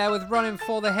McRae there with Running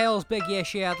for the Hills, big year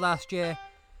she had last year.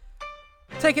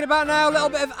 Taking about now, a little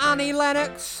bit of Annie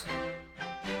Lennox.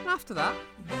 And after that,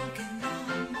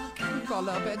 we've got a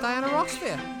little bit of Diana Ross for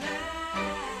you.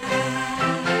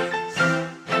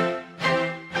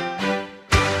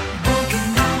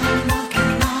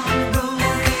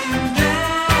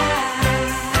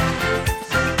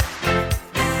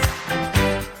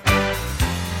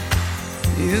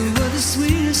 You were the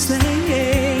sweetest thing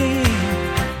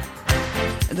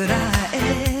that I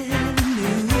ever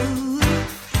knew.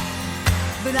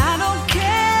 But I don't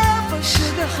care for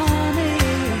sugar, honey,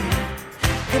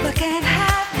 if I can't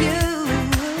have you.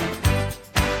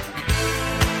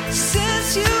 Since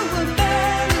you were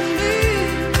married me,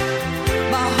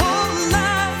 my whole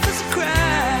life is a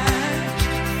crash.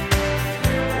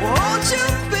 Won't you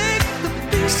pick the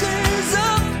pieces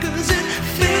up, 'cause it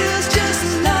feels just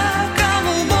like I'm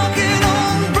walking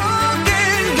on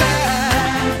broken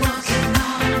glass. Walking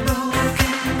on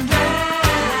broken glass.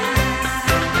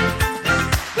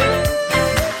 Ooh,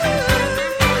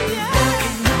 yeah.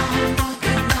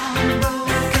 Walking on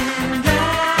broken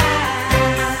glass.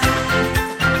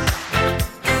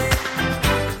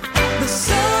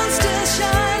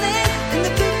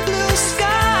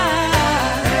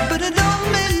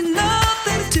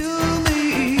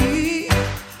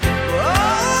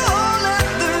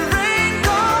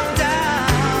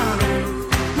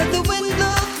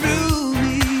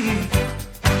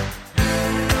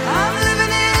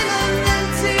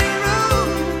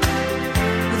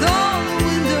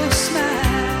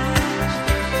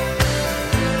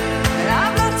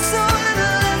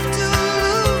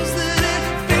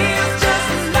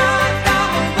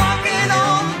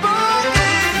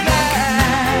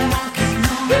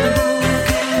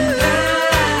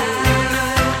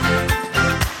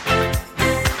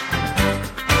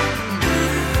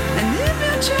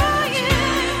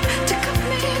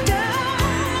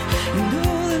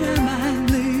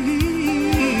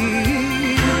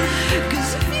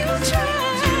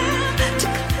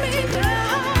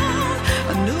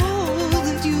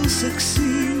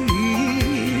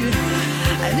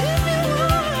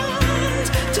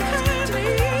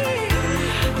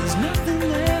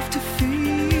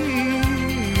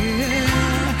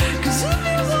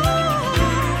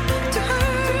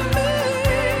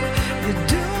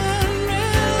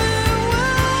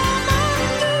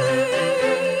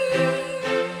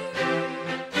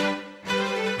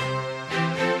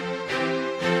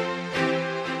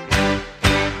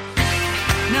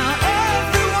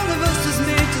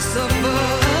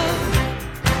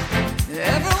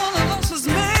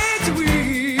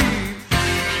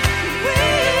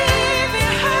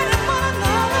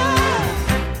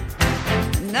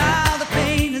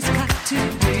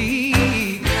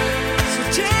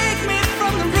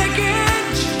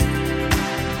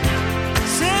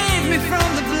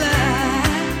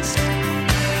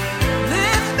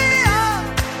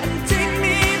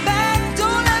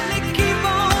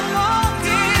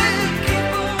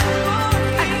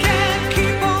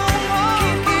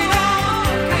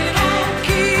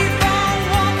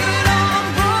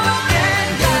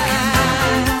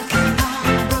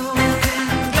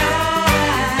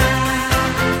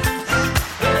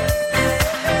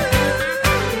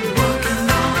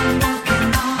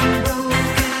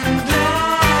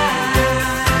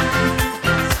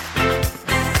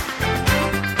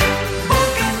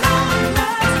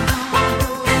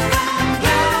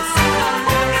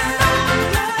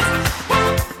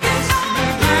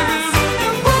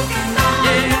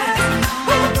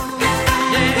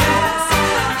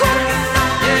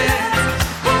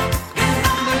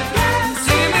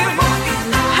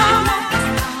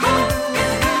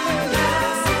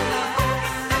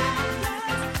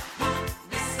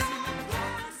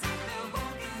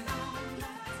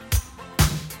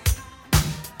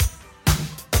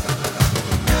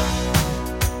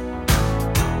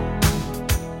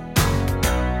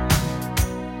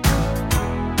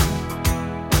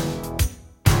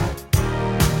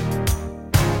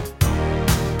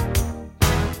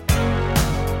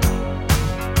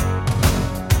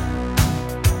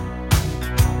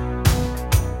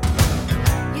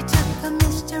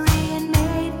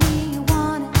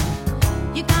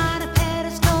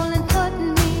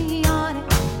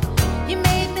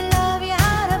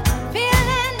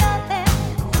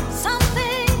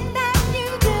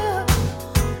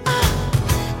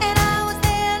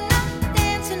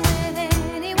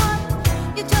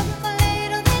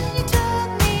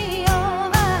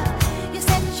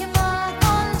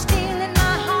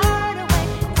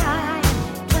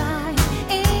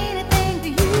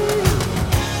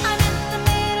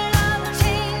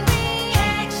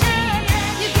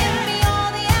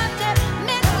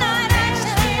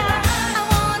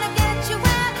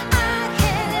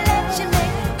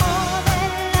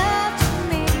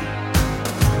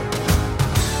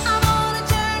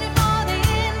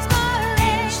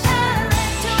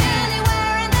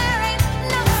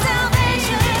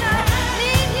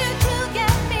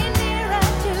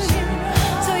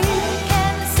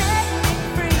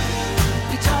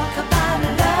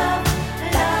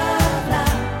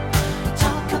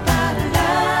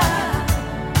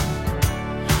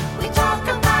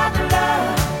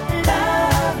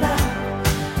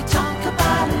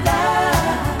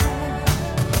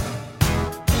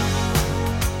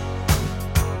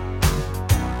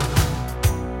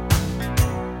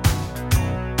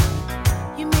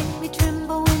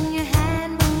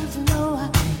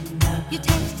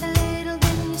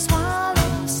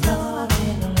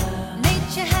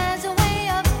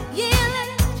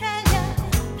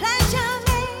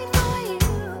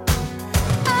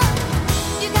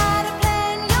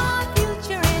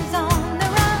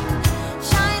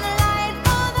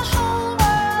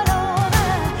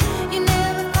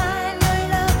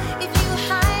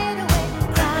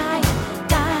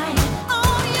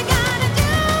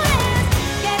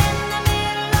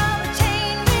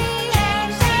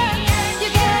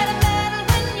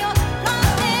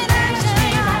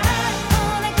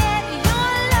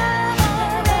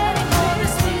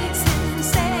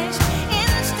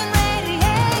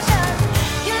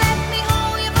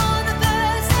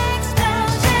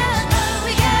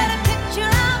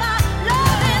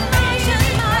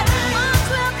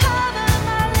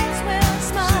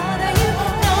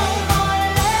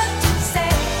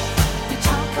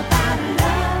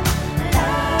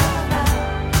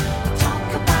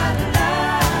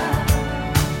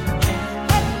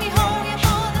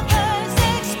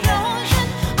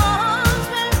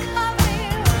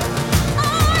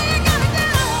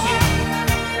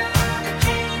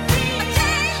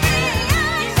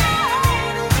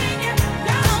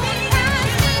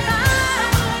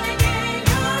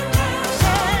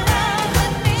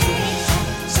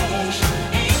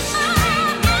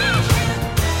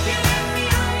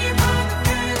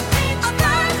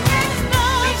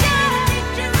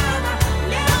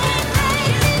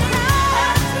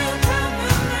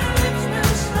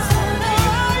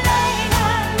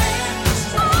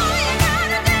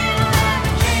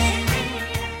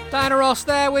 Diana Ross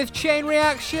there with Chain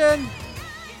Reaction.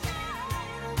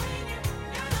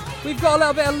 We've got a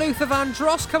little bit of Luther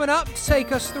Vandross coming up to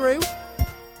take us through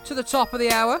to the top of the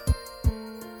hour.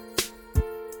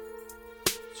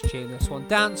 Let's tune this one.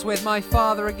 Dance With My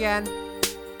Father Again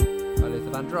by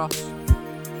Luther Vandross.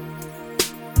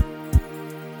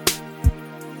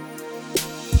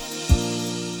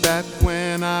 Back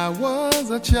when I was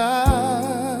a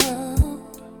child,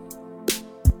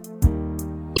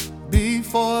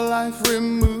 before life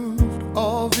removed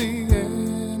all the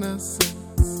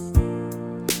innocence,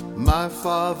 my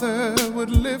father would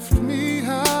lift me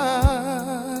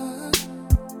high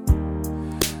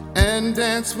and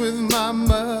dance with my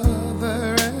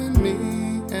mother and me,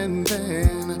 and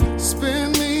then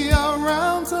spin me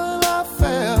around till I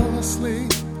fell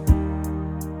asleep.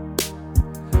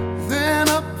 Then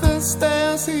up the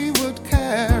stairs he would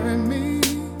carry me,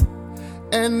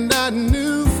 and I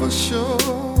knew for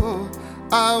sure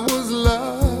I was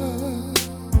loved.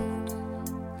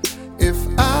 If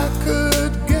I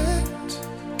could get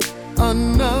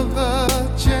another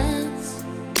chance,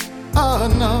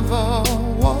 another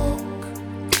walk,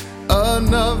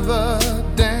 another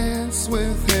dance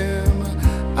with him,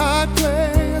 I'd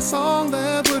play a song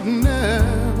that would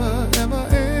never, ever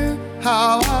end.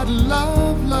 How I'd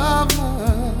love, love,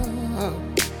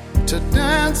 love to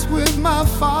dance with my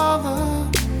father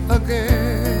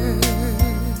again.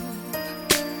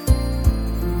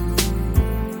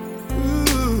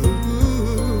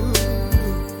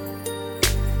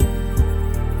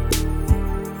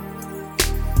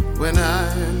 When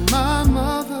I and my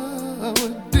mother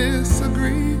would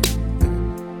disagree,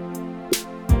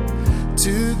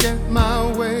 to get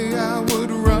my way I would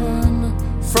run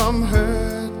from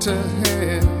her to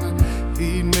him.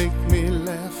 He'd make me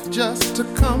laugh just to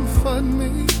comfort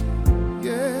me,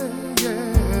 yeah,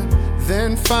 yeah.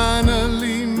 Then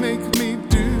finally make me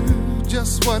do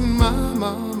just what my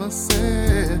mama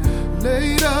said.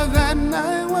 Later that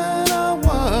night when I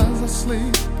was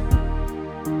asleep,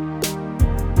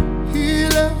 he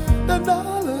left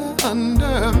 $1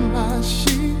 under my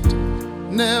sheet.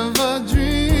 Never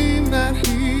dreamed that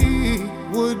he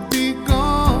would be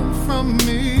gone from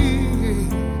me.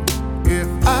 If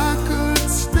I could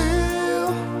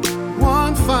steal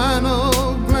one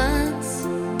final glance,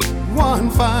 one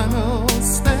final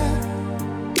step,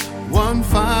 one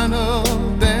final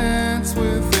dance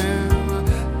with him,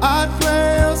 I'd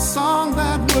play a song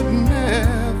that would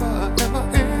never, ever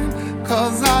end.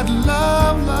 'Cause I'd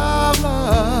love, love,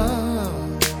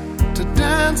 love to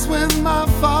dance with my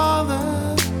father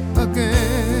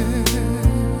again.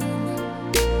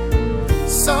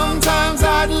 Sometimes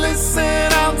I'd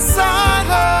listen outside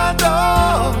her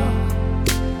door,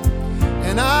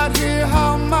 and I'd hear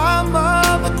how my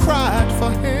mother cried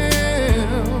for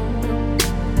him.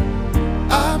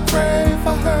 I pray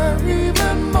for her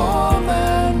even more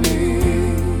than me.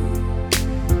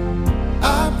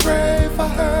 I pray for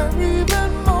her even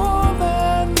more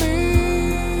than me.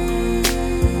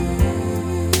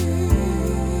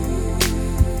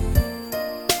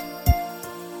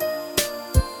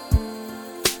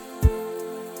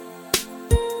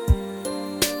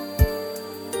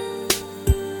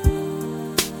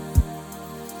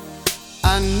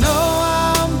 I know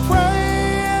I'm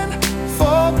praying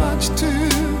for much too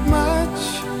much,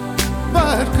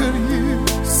 but could you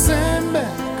send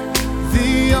back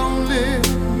the only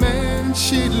man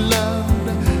she loved?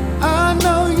 I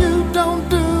know you don't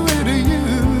do it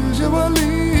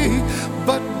usually,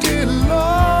 but dear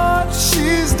Lord,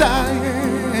 she's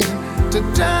dying to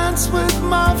dance with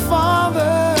my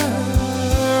father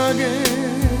again.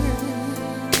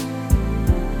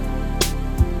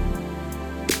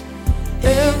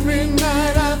 Every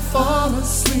night I fall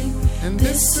asleep, and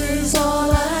this is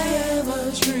all I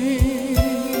ever dream.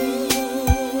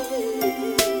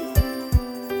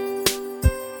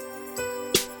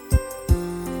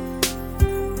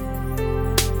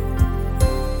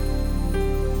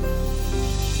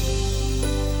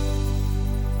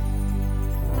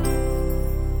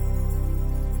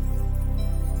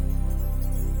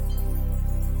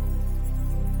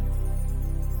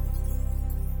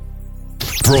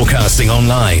 Broadcasting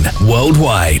online,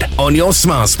 worldwide, on your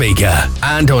smart speaker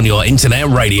and on your internet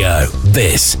radio.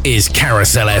 This is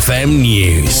Carousel FM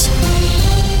News.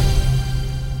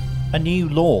 A new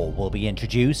law will be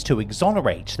introduced to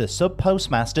exonerate the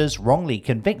sub-postmasters wrongly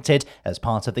convicted as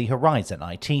part of the Horizon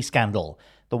IT scandal.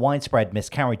 The widespread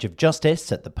miscarriage of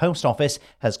justice at the post office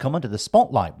has come under the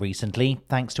spotlight recently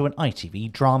thanks to an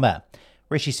ITV drama.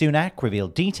 Rishi Sunak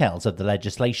revealed details of the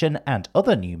legislation and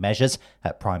other new measures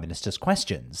at Prime Minister's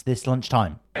Questions this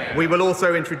lunchtime. We will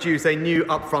also introduce a new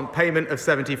upfront payment of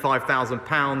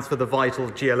 £75,000 for the vital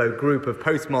GLO group of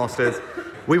postmasters.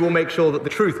 We will make sure that the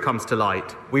truth comes to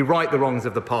light, we right the wrongs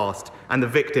of the past, and the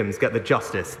victims get the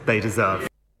justice they deserve.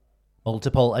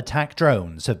 Multiple attack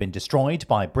drones have been destroyed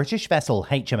by British vessel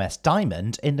HMS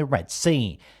Diamond in the Red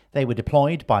Sea. They were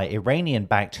deployed by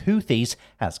Iranian-backed Houthis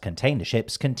as container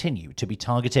ships continue to be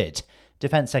targeted.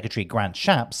 Defence Secretary Grant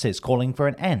Shapps is calling for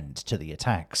an end to the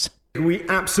attacks. We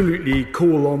absolutely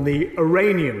call on the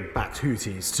Iranian-backed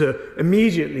Houthis to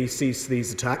immediately cease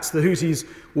these attacks. The Houthis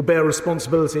will bear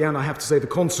responsibility and, I have to say, the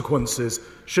consequences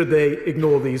should they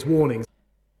ignore these warnings.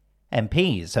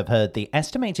 MPs have heard the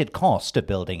estimated cost of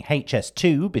building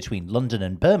HS2 between London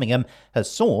and Birmingham has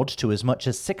soared to as much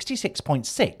as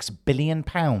 £66.6 billion.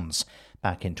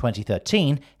 Back in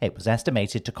 2013, it was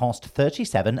estimated to cost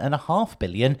 £37.5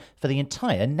 billion for the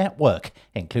entire network,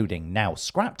 including now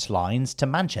scrapped lines to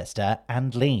Manchester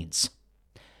and Leeds.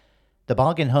 The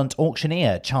bargain hunt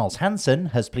auctioneer Charles Hanson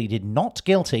has pleaded not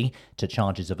guilty to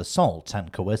charges of assault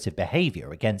and coercive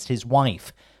behaviour against his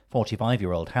wife.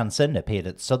 45-year-old Hanson appeared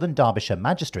at Southern Derbyshire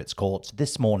Magistrates Court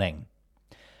this morning.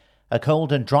 A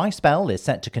cold and dry spell is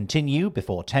set to continue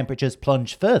before temperatures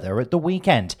plunge further at the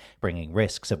weekend, bringing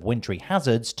risks of wintry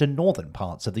hazards to northern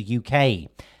parts of the UK.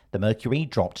 The mercury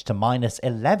dropped to minus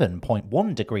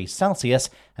 11.1 degrees Celsius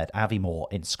at Aviemore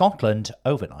in Scotland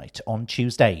overnight on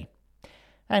Tuesday.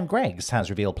 And Greggs has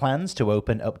revealed plans to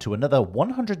open up to another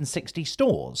 160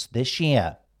 stores this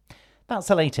year. That's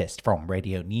the latest from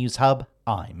Radio News Hub.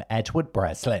 I'm Edward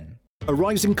Breslin. Are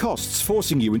rising costs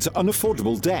forcing you into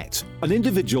unaffordable debt? An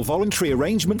individual voluntary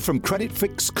arrangement from Credit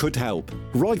Fix could help.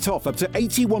 Write off up to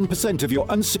 81% of your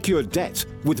unsecured debt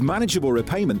with manageable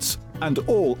repayments and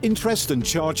all interest and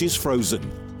charges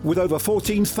frozen. With over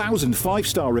 14,000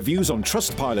 five-star reviews on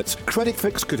Trustpilot, Credit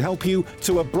Fix could help you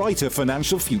to a brighter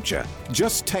financial future.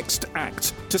 Just text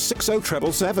ACT to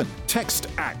 60777. Text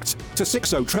ACT to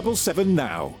 60777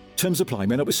 now. Terms apply.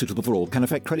 May not be suitable for all. Can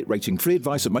affect credit rating. Free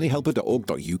advice at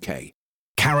moneyhelper.org.uk.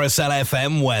 Carousel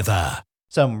FM weather.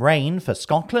 Some rain for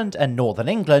Scotland and northern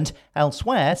England,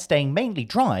 elsewhere staying mainly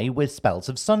dry with spells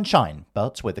of sunshine,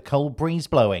 but with a cold breeze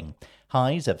blowing.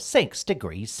 Highs of 6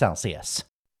 degrees Celsius.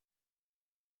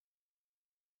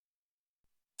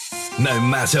 No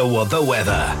matter what the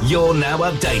weather, you're now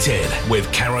updated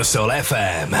with Carousel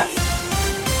FM.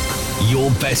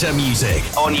 Your better music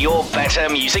on your better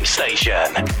music station.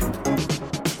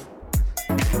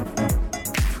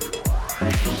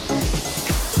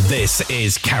 This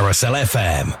is Carousel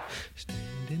FM.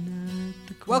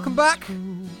 Welcome back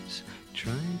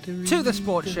to the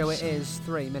sports show. It is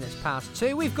 3 minutes past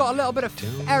 2. We've got a little bit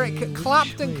of Eric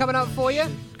Clapton coming up for you.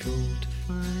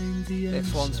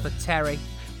 This one's for Terry.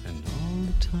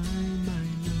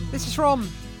 This is from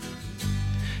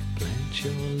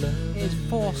his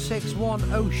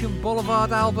 461 Ocean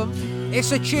Boulevard album.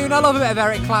 It's a tune. I love a bit of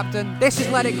Eric Clapton. This is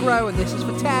Let It Grow, and this is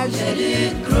for Tez. Let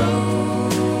it grow.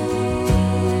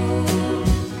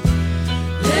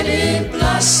 Let it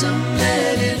blossom,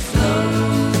 let it flow.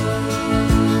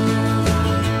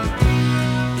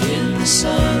 In the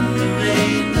sun, the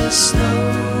rain, the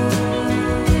snow.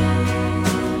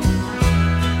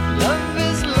 Love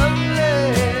is lovely.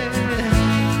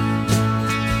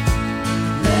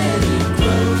 Let it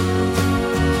grow.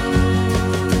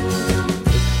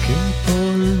 Looking for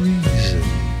a reason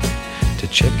to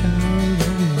check out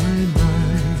on my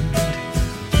mind.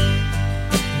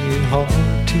 It's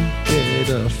hard to get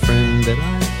a friend that I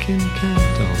can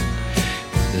count on.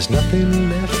 There's nothing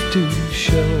left to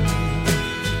show.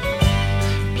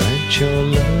 Plant your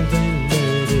love and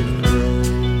let it grow.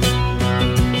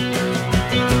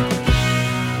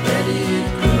 Let it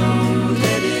grow,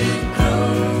 let it grow.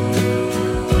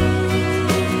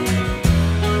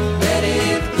 Let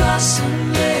it blossom,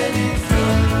 let it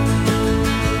flow.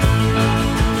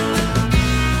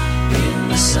 In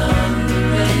the sun, the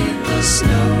rain, the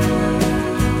snow.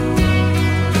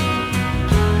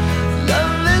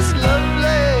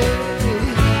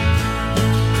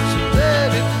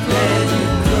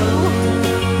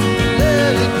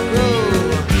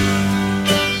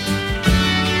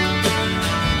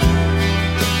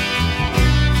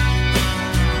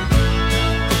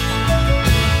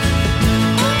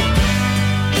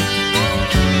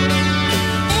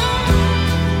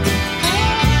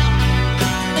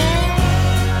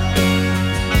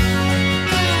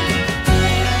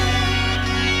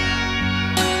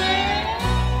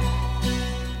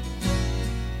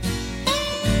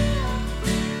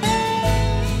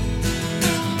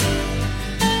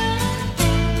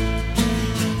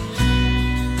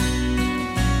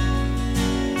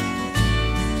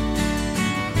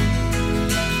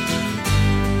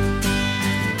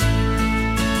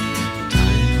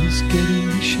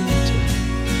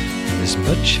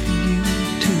 much for you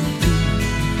to do.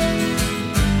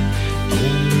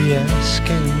 Only ask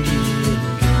and you will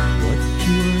get what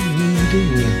you are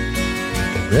needing.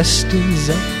 The rest is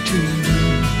up to you.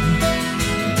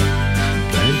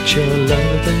 Plant your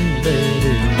love and let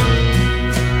it grow.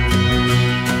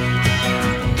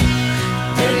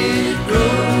 Let it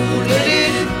grow, let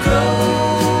it grow.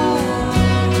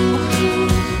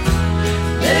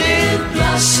 Let it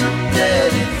blossom,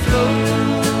 let it flow.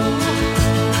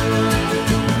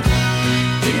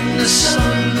 In the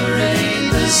sun, the rain,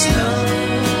 the snow.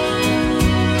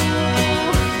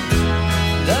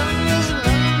 Love is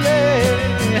lovely.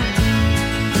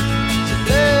 So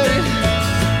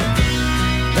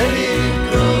let it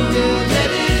grow,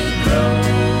 let it grow.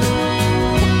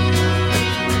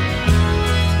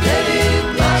 Let it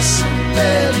blossom,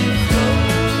 let it flow.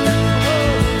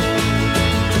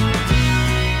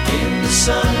 In the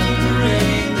sun, the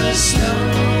rain, the snow.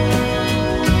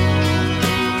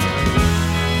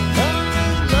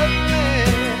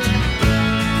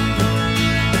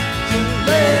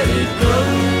 Let it grow.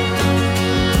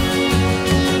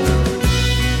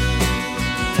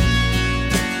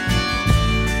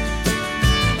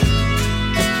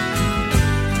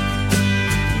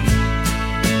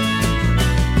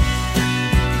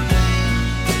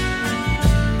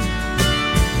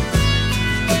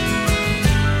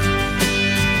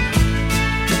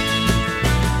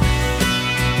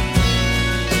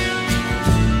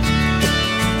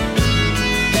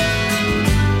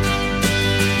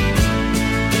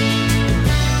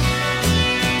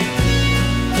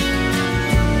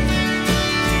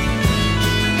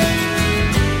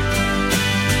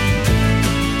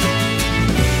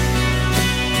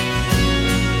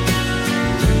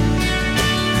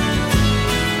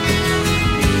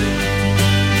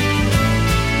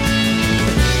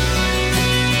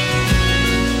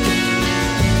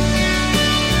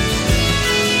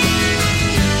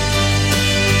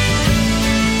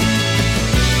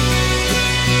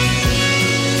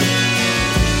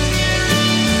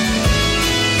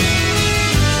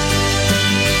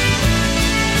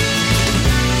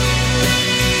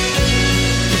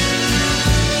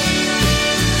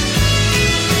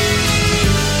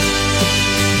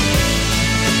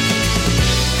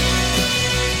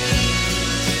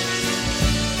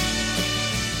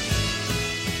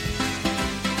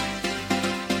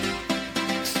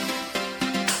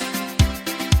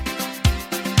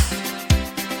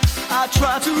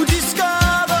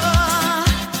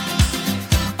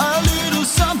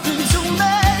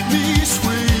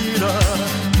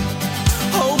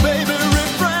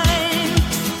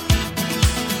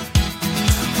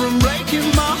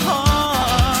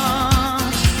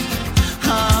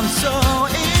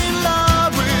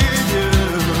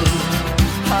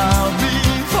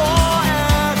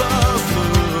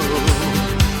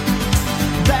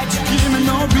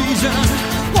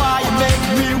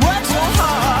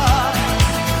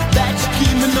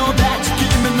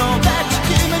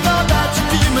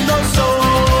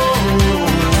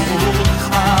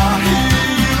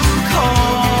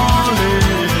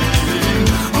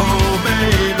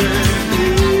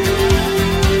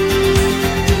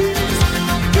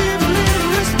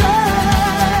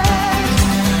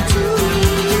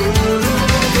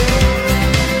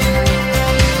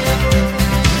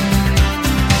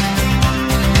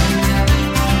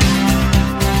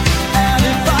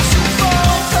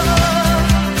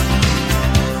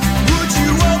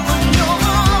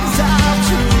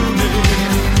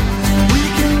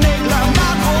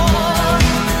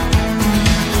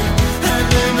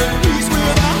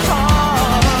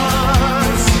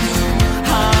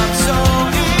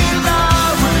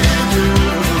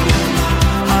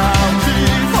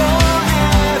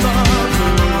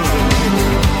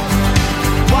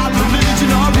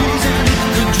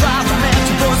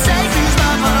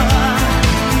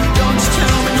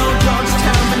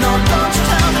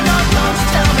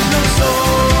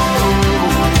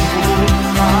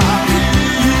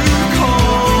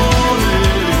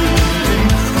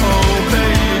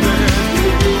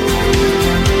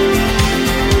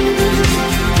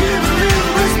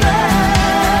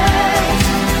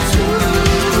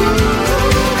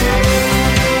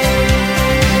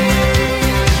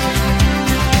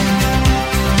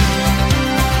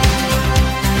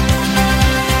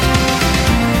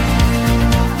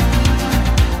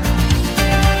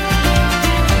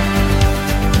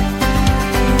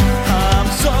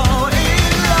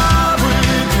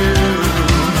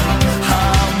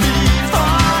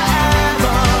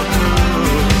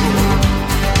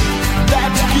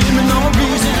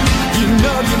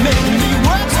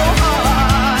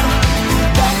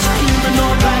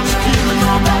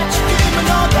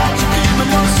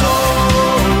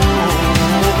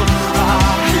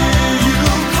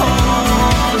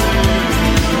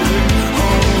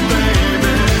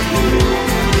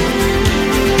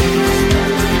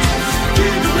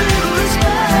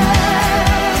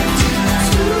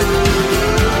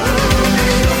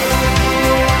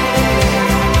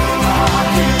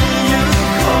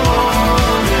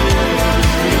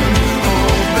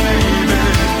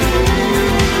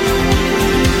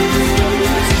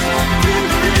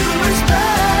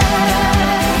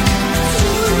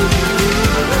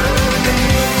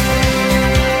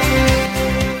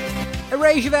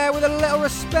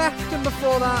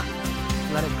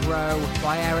 Row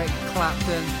by Eric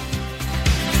Clapton.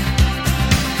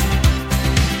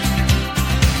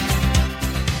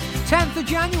 "10th of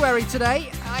January today.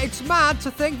 It's mad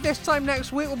to think this time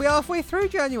next week we'll be halfway through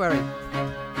January.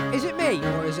 Is it me,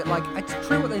 or is it like, it's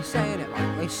true what they're saying it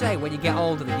like? They say when you get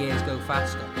older the years go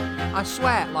faster. I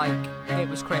swear, like, it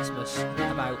was Christmas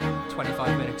about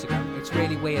 25 minutes ago. It's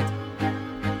really weird.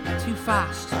 Too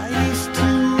fast. I used to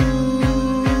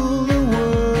rule the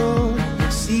world.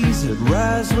 Seas would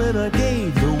rise when I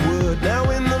gave the word. Now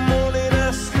in the morning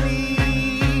I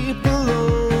sleep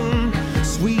alone.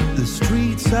 Sweep the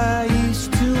streets I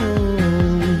used to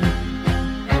own.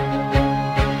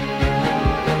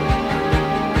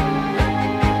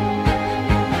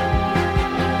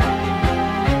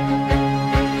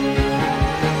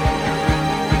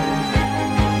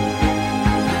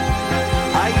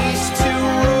 I used to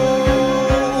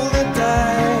roll the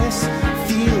dice,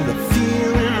 feel the fear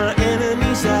in my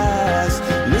enemy's eyes.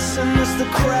 Listen as the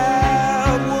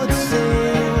crowd would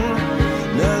sing.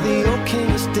 Now the old king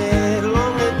is dead,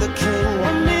 long live the king.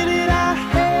 One minute I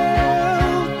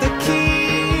held the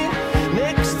key.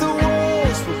 Next the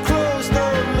walls were closed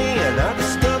on me, and I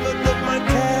discovered that my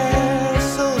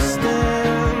castle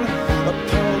stand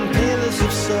upon pillars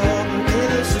of salt and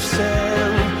pillars of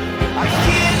sand. I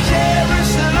hear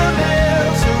Jerusalem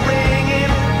bells are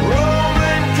ringing,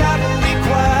 Roman cavalry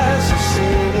choirs are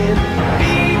singing.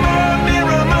 Be my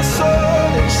mirror, my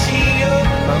sword and shield,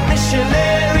 my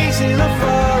missionaries in a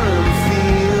foreign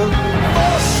field.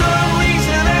 For some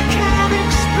reason I can't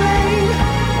explain,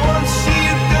 once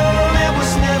you've gone there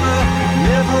was never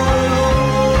an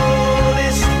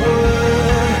honest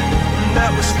word. And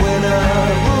that was when I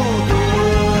ruled the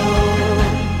world.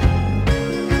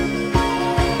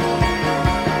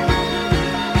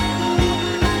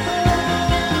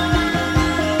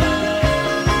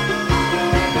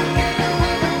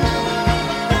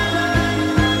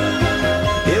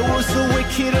 It was the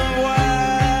wicked and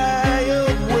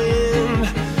wild wind,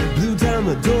 blew down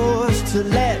the doors to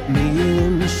let me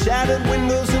in. Shattered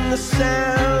windows and the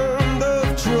sound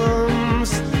of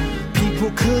drums.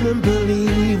 People couldn't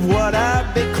believe what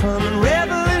I'd become. And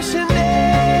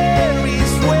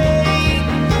revolutionaries wait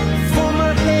for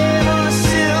my head on a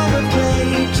silver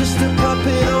plate, just a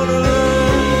puppet on a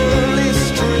lonely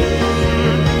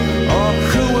string. Oh,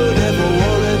 who would ever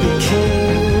wanna be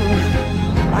king?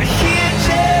 I hear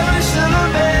Jerusalem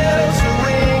bells are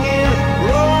ringing,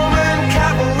 Roman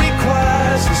cavalry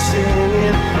choirs are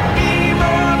singing. Be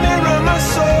my mirror, my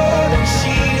sword and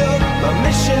shield, my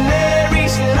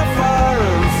missionaries in a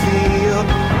foreign field.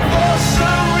 For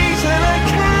some reason I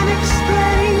can't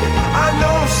explain, I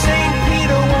know St.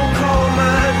 Peter won't call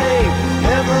my name,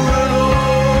 never an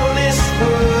honest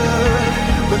word.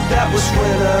 But that was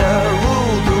when I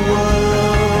ruled the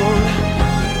world.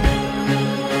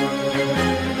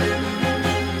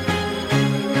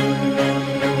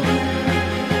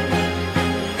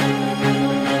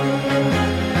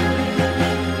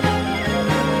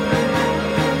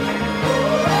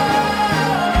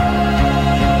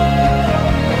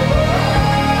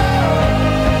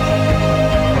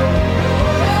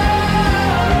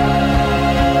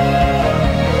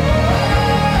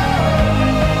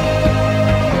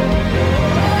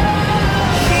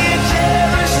 Hear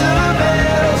Jerusalem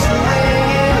bells are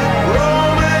ringing,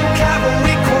 Roman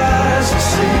cavalry choirs are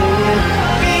singing.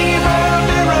 Be my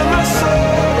mirror, my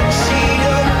sword and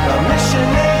shield, my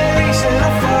missionaries in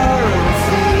a foreign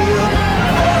field.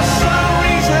 For some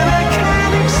reason I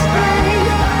can't explain,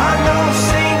 I know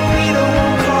St. Peter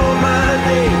won't call my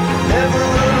name, never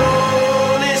an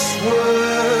honest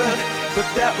word. But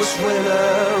that was when I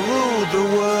ruled the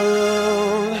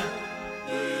world.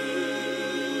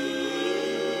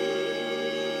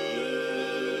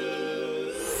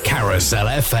 Carousel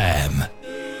FM.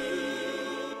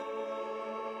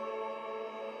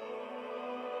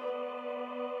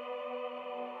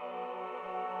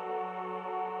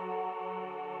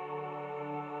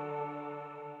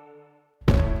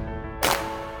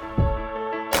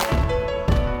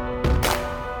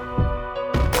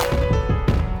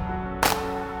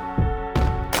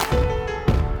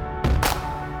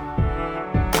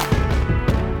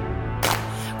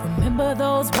 Remember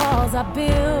those walls I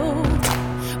built?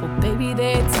 Well, baby,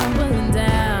 they're tumbling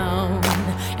down.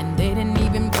 And they didn't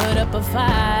even put up a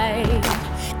fight.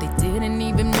 They didn't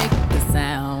even make the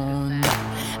sound.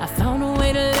 I found a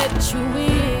way to let you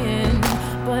in,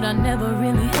 but I never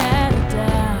really had a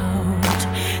doubt.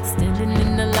 Standing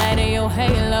in the light of your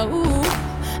halo,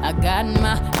 I got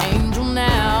my angel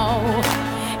now.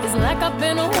 It's like I've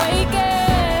been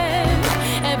awakened.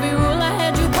 Every rule I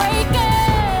had you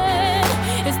breaking.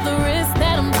 It's the risk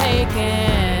that I'm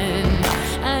taking.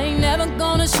 I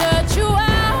gonna shut you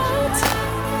out.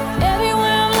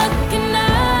 Everywhere I'm looking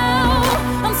now,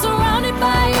 I'm surrounded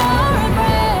by your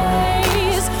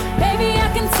embrace. Baby, I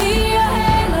can see your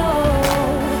halo.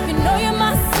 You know you're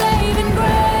my saving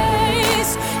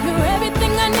grace. You're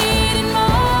everything I need and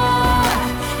more.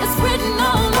 It's written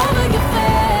all over your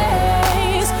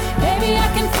face. Baby, I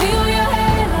can feel your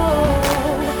halo.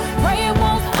 Pray it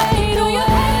won't fade. Oh, your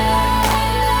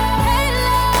halo, halo.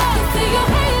 I see your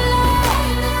halo,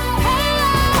 halo.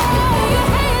 Your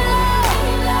halo,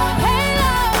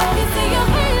 halo. You see your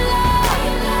halo,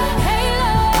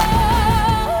 halo.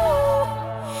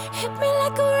 Hit me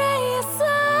like a ray of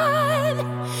sun,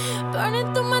 burning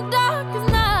through my darkest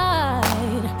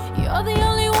night. You're the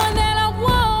only one that I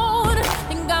want.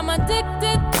 Think I'm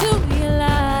addicted to your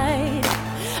light.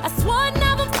 I swore I'd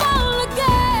never fall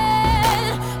again,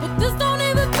 but this don't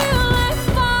even feel like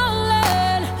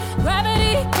falling.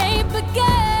 Gravity can't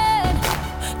begin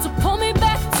to pull me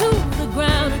back to the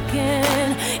ground again.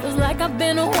 It's like I've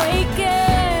been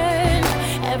awakened.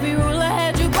 Every rule I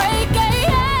had you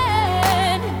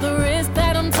breaking, the risk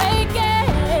that I'm taking.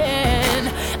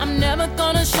 I'm never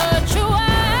gonna shut you out.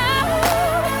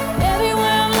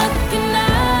 Everywhere I'm looking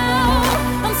now,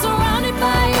 I'm surrounded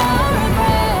by your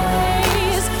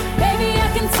embrace. Baby, I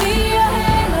can see your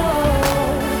halo.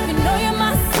 You know you're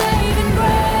my saving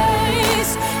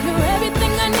grace. You're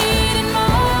everything I need and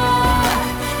more.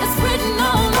 It's written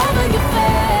all over your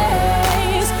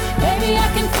face. Baby, I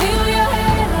can feel your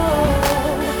halo.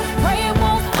 Pray it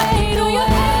won't fade. Oh, your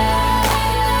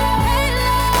halo,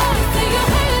 halo. I see your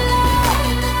halo,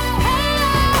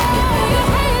 halo. Your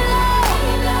halo,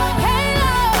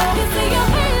 halo. You see your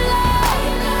halo,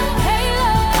 halo.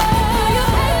 Your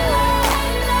halo,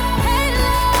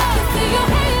 halo. You see your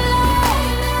halo, halo.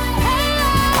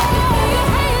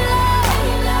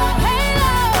 Your halo, halo.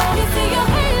 You see your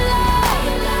halo,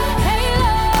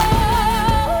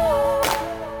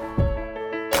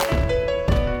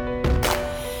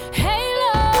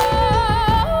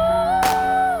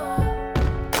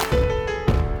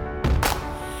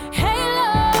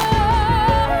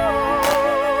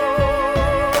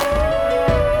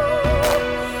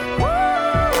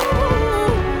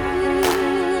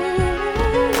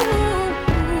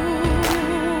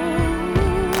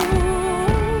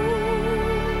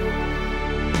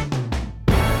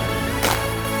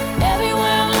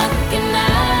 Everywhere I'm looking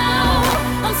now,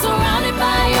 I'm surrounded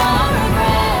by your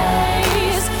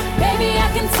embrace. Baby, I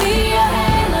can see your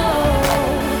halo.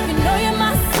 You know you're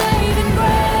my saving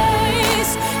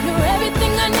grace. You're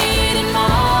everything I need and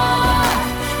more.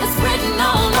 It's written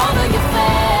all over your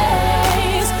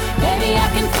face. Baby, I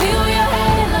can feel your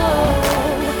halo.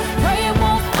 Pray it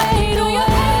won't fade. Oh, your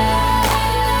halo,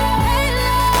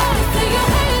 halo. I see your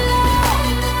halo,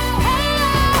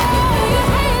 halo. Your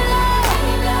halo,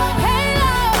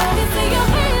 halo. You see your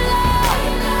halo,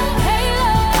 halo.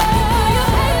 Your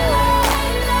halo,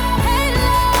 halo.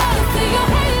 You see your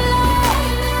halo, halo.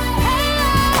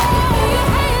 Your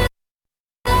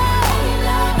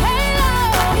halo, halo.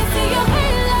 You see your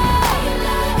halo,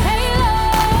 halo.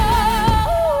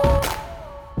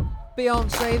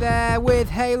 Beyonce there with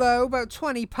Halo, about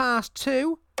 20 past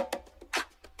 2.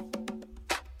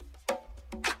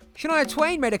 Shania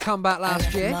Twain made a comeback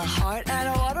last year, My heart out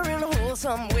of water in a hole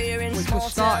somewhere in which small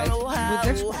was started town, with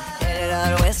this one. Headed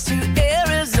out west to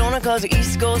Arizona, cause the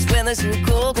East Coast weather's too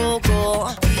cold, cold,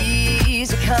 cold.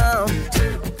 Easy come,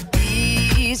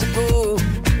 easy go.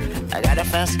 I got a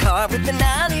fast car with the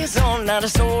 90s on, not a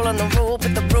soul on the road,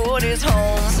 but the road is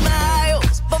home.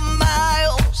 Smiles for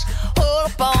miles, hold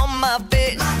up on my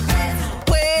face.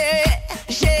 Where,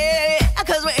 yeah,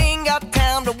 cause we ain't got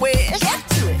time to waste. Get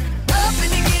to it. Up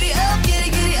and you get it up, get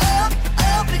it up,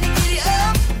 up and you get it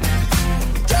up.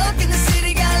 Drunk in the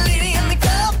city, got a lady in the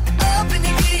cup, up and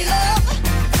you get it up.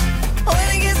 When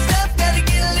you get stuff, gotta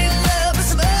get a little love, but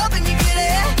some up and you get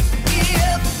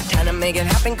up. Time to make it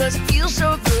happen cause it feels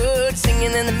so good.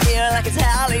 Singing in the mirror like it's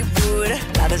Hollywood.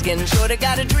 Life is getting shorter,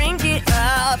 gotta drink it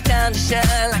up. Time to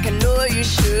shine like I know you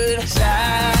should.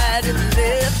 Slide to the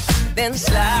left, then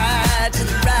slide to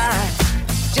the right.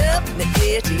 Jump in the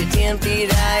air till you're 10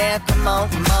 feet high. Come on,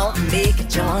 make it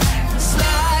join.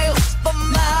 Smiles for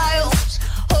miles,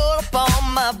 hold up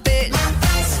on my bitch.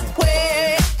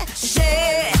 Where,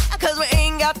 yeah, cause we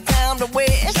ain't got time to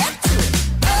waste. Get to it.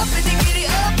 Up and you get it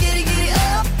up, get it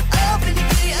up, up and you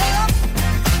get it up.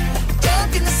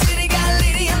 Drunk in the city, got a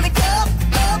lady in the cup,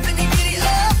 up and you get it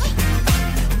up.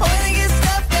 When you get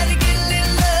stuff, gotta get a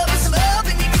little love, with some up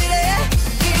and you get it up.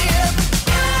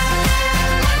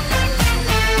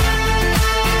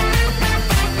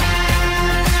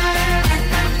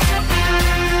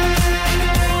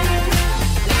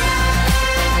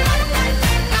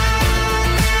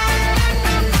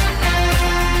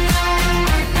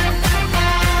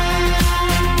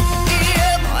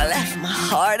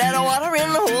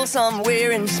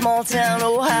 small town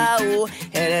Ohio.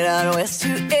 Headed out west to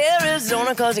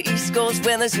Arizona, cause the East Coast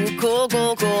weather's too cool,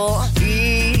 cool, cool.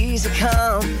 Easy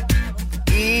come,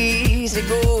 easy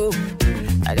go.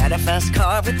 I got a fast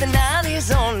car with the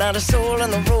 90s on. Not a soul on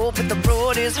the road, but the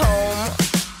road is home.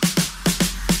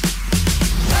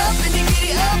 Up and you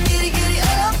giddy up, giddy, giddy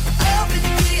up. Up and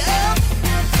you giddy up.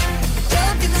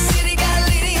 Jump in the city, got a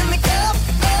lady in the cup.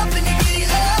 Up and you giddy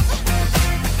up.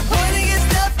 When it gets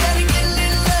tough, gotta get a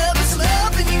little love. It's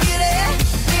up and you giddy up,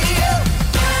 giddy up.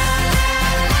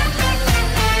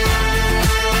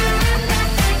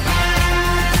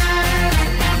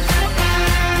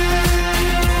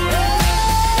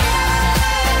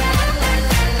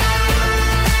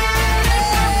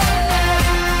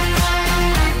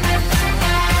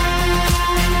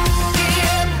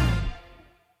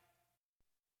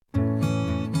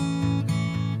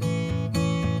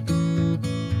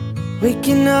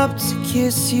 Waking up to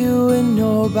kiss you and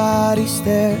nobody's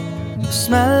there. The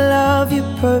smell of your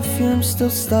perfume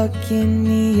still stuck in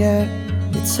the air.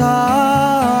 It's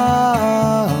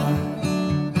hard.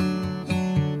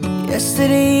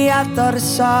 Yesterday I thought I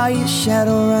saw your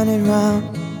shadow running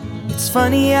round. It's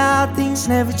funny how things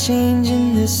never change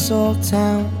in this old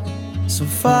town. So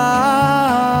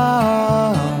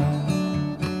far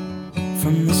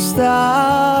from the stars.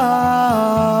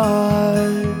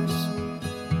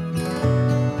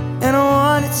 And I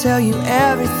wanna tell you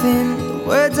everything, the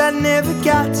words I never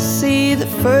got to see the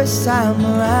first time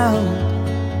around.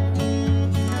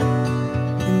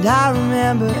 And I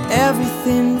remember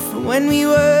everything from when we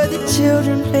were the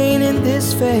children playing in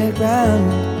this fairground.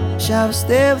 Wish I was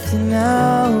there with you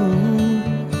now.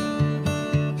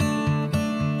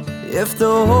 If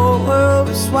the whole world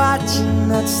was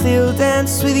watching, I'd still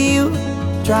dance with you.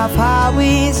 Drive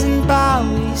highways and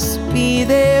byways, be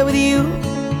there with you.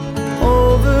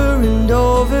 Over and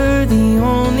over, the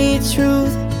only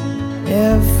truth.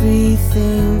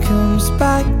 Everything comes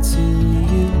back to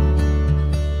you.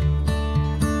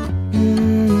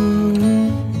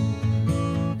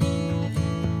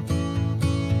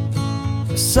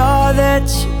 I saw that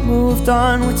you moved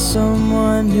on with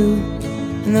someone new.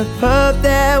 In the pub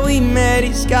that we met,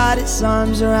 he's got his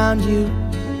arms around you.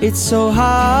 It's so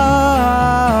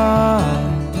hard,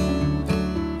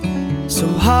 so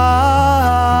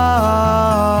hard.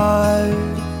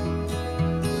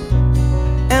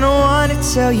 And I wanna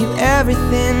tell you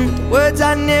everything, the words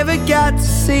I never got to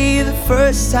see the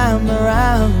first time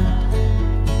around.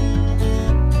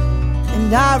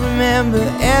 And I remember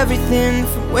everything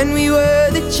from when we were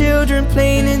the children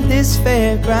playing in this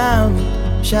fairground.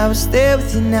 Wish I was there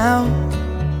with you now.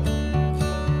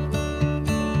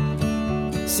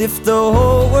 As if the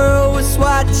whole world was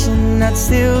watching, I'd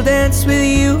still dance with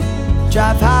you.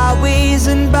 Drive highways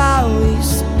and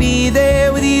byways, be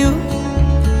there with you.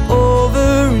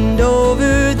 Over and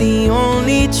over, the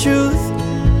only truth.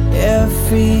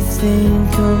 Everything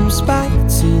comes back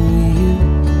to you.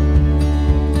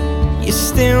 You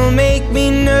still make me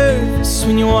nervous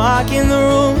when you walk in the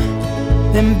room.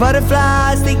 Them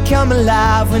butterflies, they come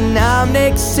alive when I'm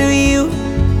next to you.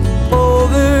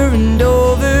 Over and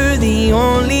over, the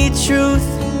only truth.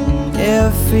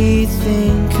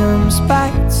 Everything comes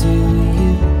back to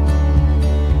you.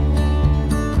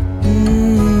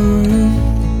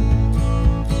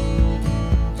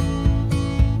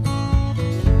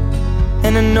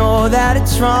 And I know that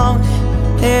it's wrong,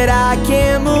 that I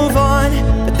can't move on,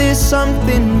 but there's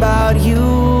something about you.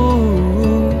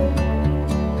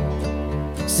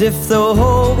 As if the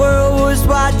whole world was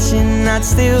watching, I'd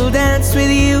still dance with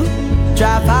you.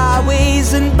 Drive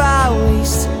highways and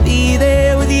byways, be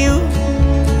there with you.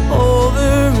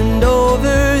 Over and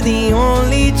over, the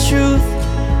only truth.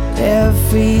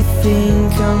 Everything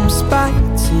comes back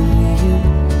to you.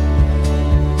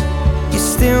 You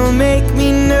still make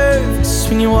me nervous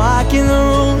when you walk in the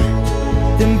room.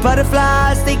 Them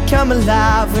butterflies, they come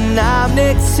alive when I'm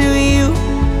next to you.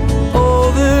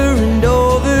 Over and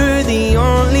over, the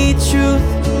only truth.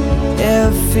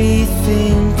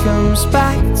 Everything comes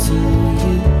back to you.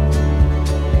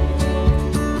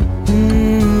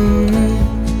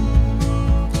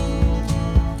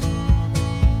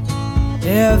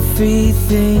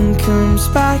 Everything comes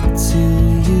back to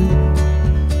you.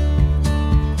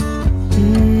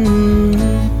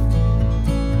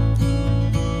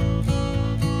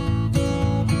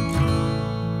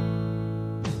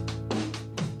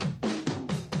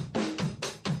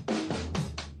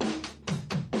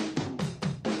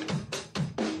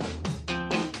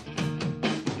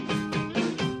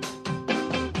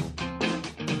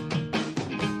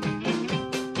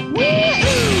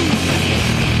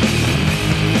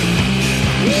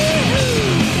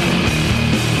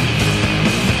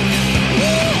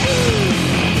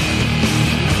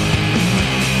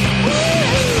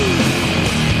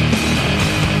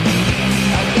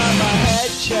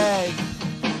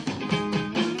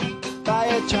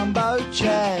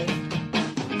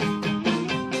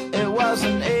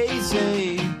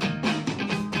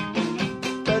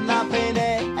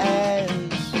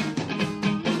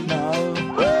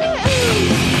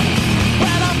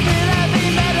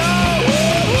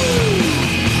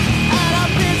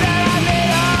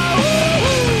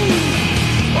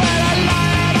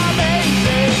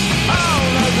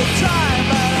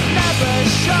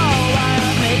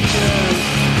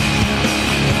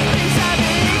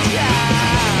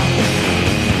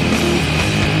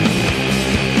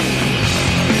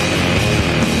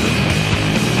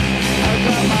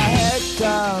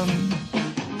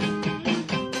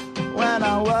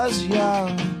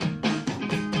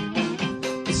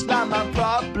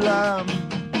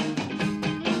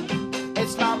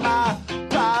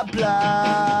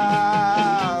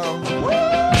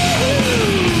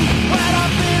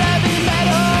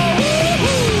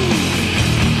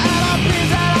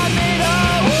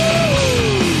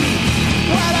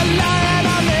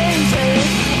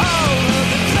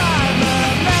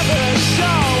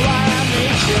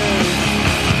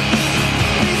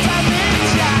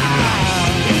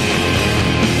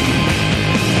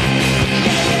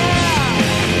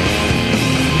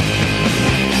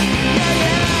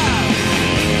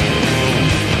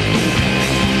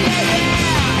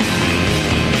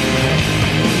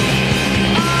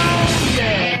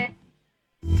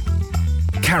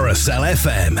 Carousel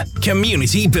FM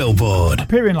Community Billboard.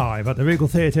 Appearing live at the Regal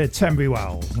Theatre, Tenbury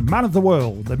Wells, Man of the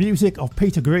World, the music of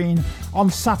Peter Green, on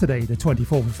Saturday the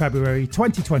 24th of February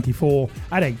 2024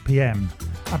 at 8 p.m.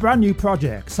 A brand new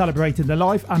project celebrating the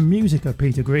life and music of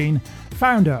Peter Green,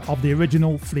 founder of the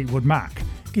original Fleetwood Mac.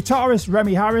 Guitarist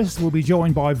Remy Harris will be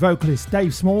joined by vocalist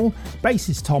Dave Small,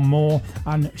 bassist Tom Moore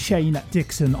and Shane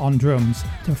Dixon on drums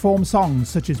to perform songs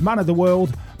such as Man of the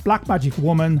World, Black Magic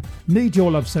Woman, Need Your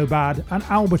Love So Bad and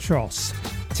Albatross.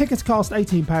 Tickets cost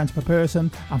 £18 per person,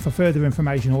 and for further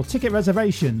information or ticket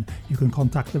reservation you can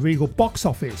contact the Regal box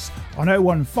office on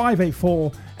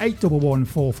 01584 811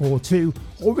 442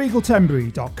 or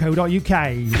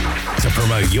regaltenbury.co.uk. To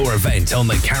promote your event on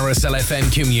the Carousel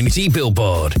FM Community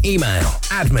Billboard, email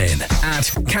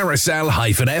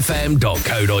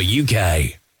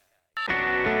admin@carousel-fm.co.uk.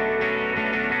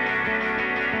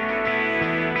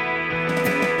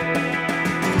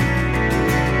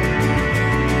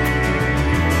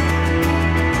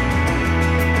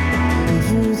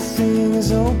 Everything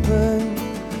is open,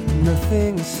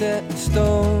 nothing is set in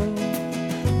stone.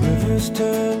 Rivers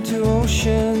turn to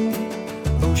ocean,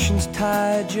 oceans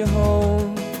tide you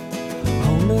home.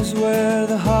 Home is where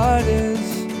the heart is,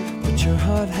 but your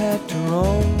heart had to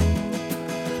roam.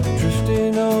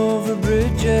 Drifting over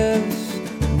bridges,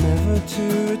 never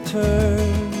to return.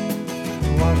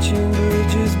 Watching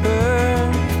bridges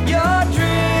burn, your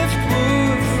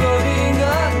driftwood floating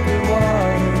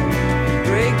underwater,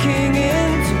 breaking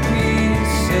into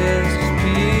pieces,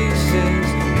 pieces,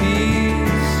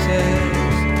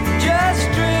 pieces. Just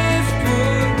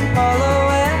driftwood, hollow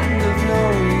and of no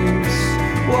use.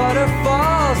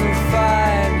 Waterfalls will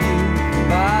find you,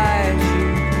 bind you,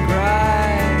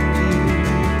 grind you.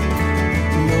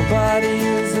 Nobody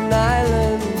is an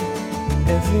island,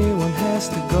 everyone has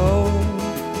to go.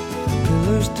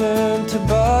 Pillars turn to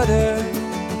butter,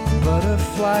 butter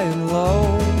flying low.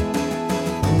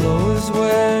 Low is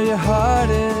where your heart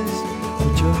is,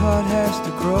 but your heart has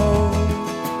to grow.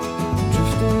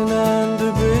 Drifting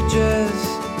under bridges,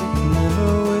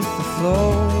 never with the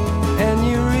flow. And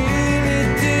you really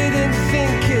didn't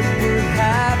think it would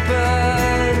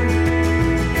happen,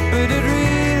 but it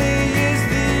really is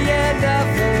the end of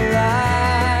the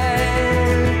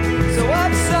line. So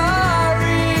I'm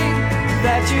sorry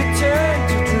that you turned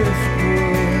to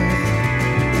driftwood,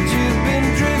 but you've been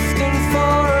drifting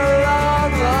for a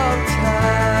long, long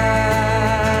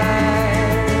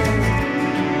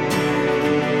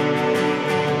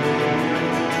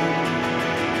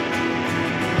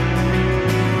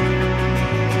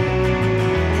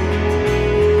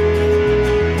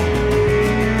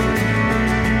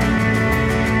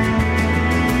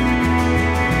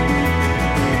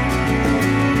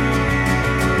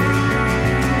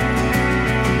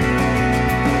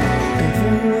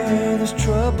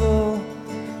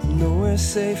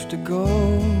safe to go.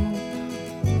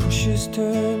 Pushes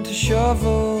turn to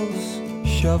shovels,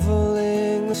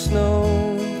 shoveling the snow.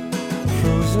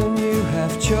 Frozen, you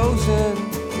have chosen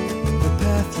the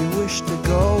path you wish to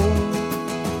go.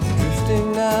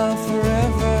 Drifting now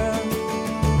forever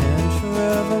and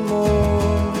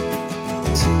forevermore,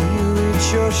 till you reach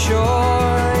your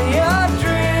shore. Your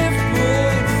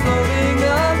driftwood floating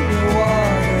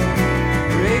underwater,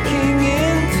 breaking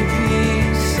into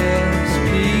pieces,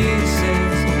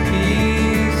 pieces,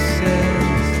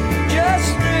 pieces. Just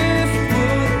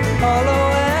driftwood, hollow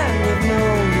and of no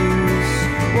use.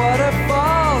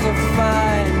 Waterfalls will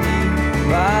find you,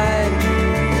 bind you,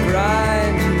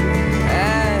 grind you,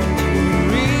 and you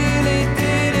really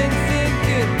didn't think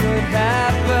it would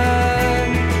happen,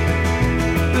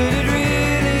 but it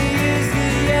really is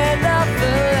the end of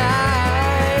the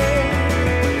line.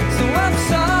 So I'm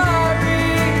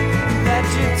sorry that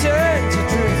you turned to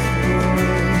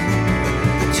driftwood,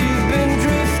 but you've been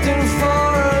drifting for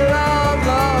a long,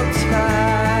 long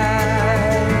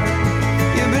time.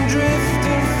 You've been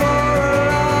drifting for a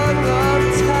long, long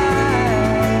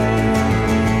time.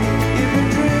 You've been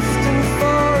drifting for a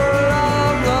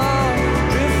long, long,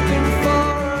 drifting for a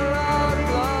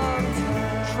long, long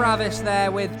time. Travis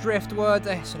there with Driftwood.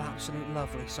 It's an absolute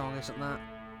lovely song, isn't that?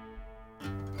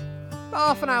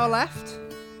 Half an hour left.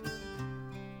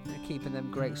 They're keeping them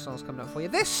great songs coming up for you.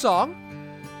 This song,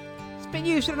 it's been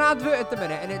used in an advert at the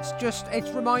minute, and it's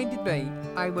reminded me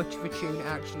how much of a tune it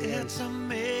actually is. It's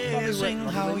amazing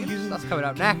how you That's coming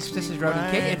up next. This is Ronan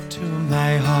Keating. right to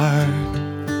my heart.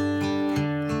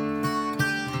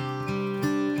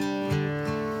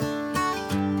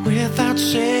 Without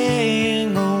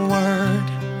saying a word,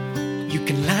 you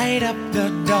can light up the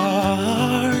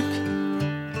dark.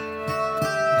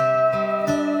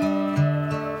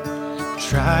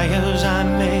 Try as I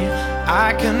may,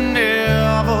 I can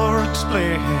never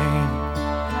explain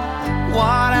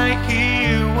what I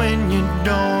hear when you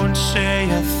don't say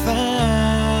a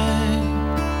thing.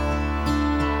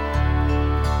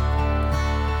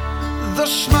 The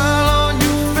smile on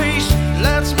your face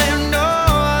lets me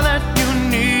know that you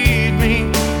need me.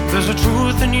 There's a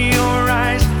truth in your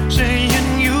eyes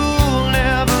saying you'll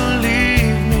never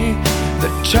leave me. The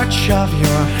touch of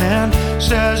your hand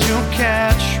says you'll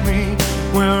catch me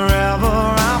wherever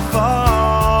I fall.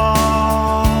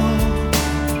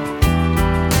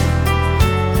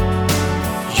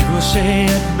 You say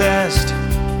it best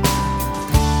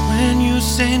when you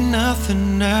say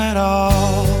nothing at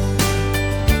all.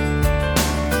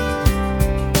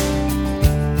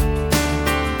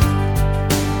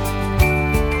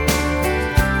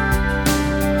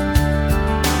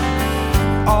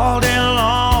 All day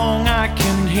long I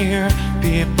can hear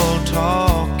people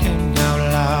talking out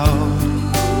loud.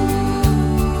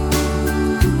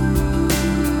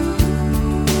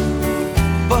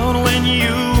 But when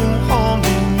you hold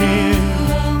me near,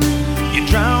 you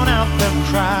drown out the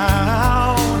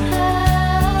crowd.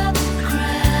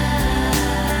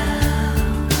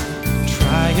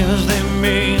 Try as they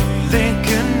may, they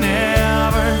can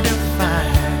never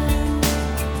define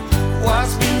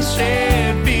what's been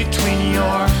said between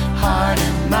your heart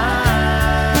and mine.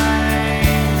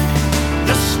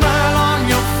 The smile on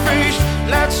your face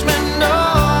lets me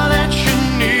know that you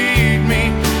need me.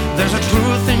 There's a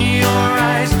truth in your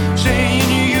eyes saying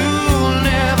you'll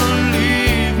never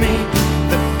leave me.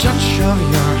 The touch of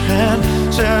your hand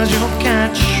says you'll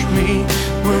catch me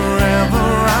wherever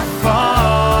I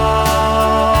fall.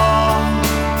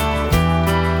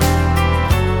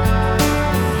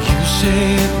 You say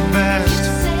it best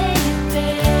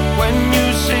when you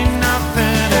say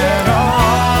nothing at all.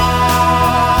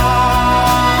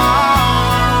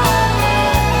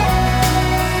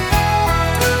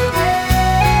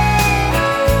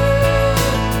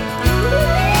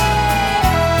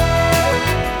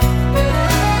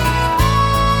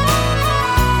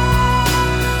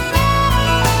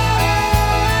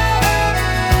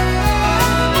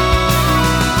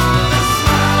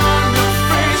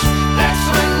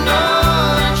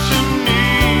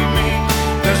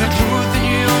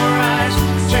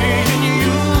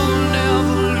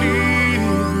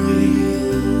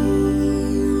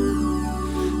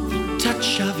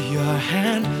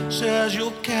 Says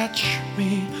you'll catch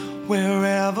me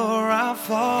wherever I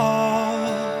fall.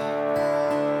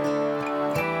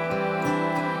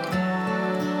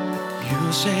 You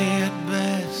say it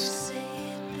best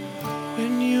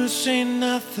when you say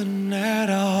nothing at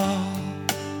all.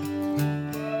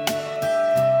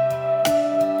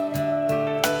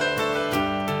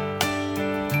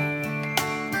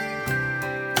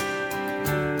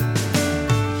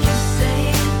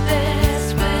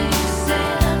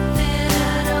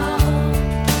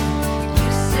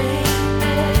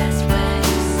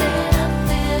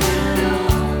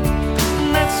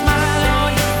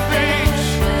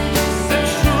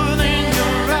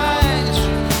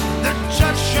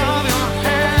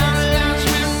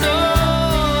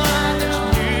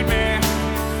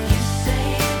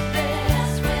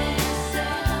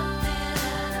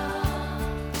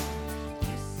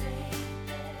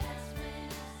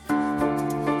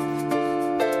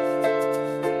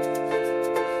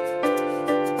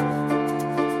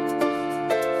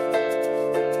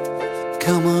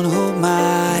 Come and hold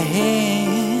my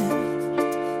hand.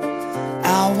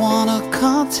 I wanna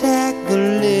contact the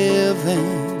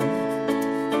living.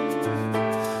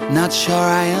 Not sure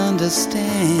I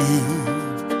understand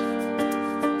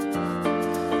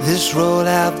this road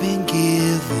I've been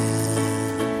given.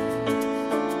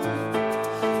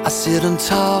 I sit and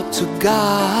talk to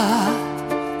God,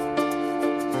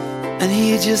 and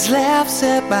He just laughs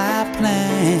at my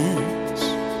plans.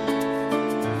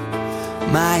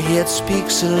 My head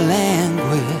speaks a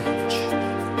language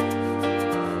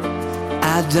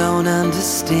I don't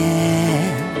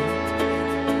understand.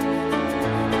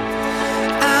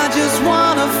 I just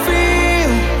wanna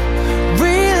feel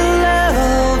real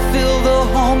love, feel the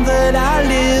home that I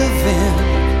live in.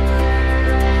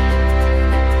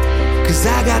 'Cause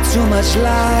I got too much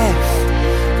life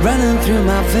running through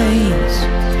my veins,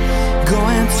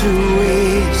 going to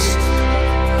waste.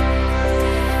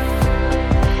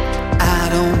 I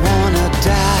don't wanna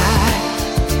die,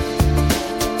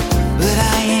 but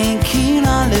I ain't keen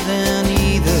on living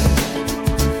either.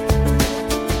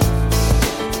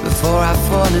 Before I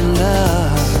fall in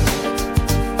love,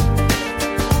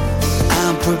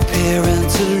 I'm preparing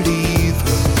to leave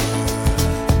her.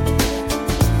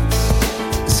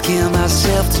 Scare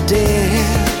myself to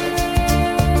death.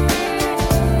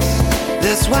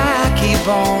 That's why I keep keep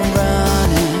on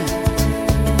running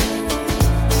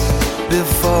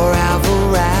before I've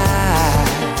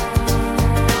arrived.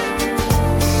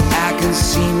 I can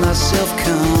see myself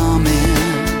coming.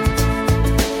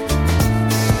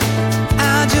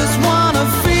 I just wanna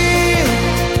feel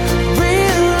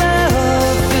real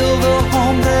love, feel the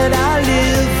home that I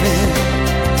live in.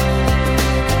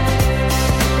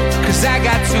 'Cause I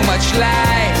got too much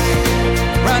life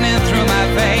running through my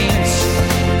veins,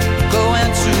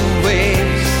 going to waste.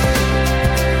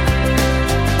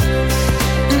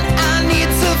 And I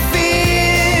need to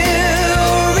feel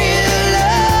real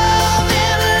love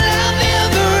and love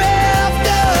ever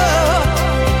after.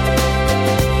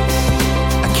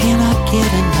 I cannot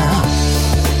get enough.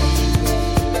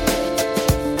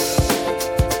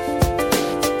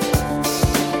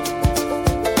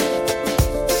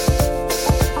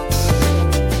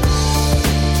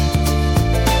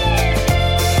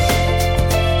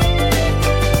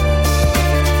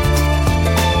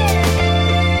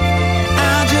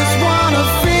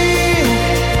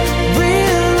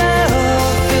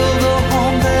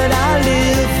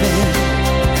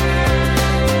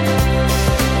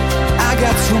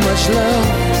 Too much love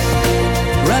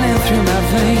running through my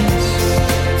veins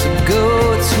to go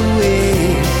to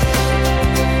waste.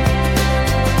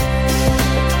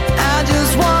 I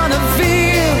just wanna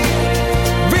feel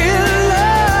real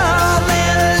love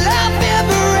and love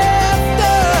ever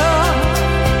after.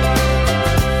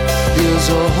 There's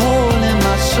a hole in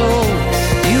my soul,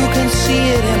 you can see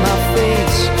it in my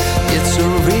face. It's a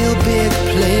real big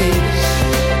place.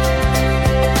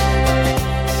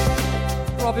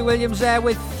 Robbie Williams there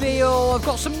with Feel. I've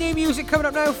got some new music coming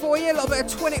up now for you. A little bit of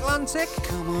Twin Atlantic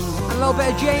and a little bit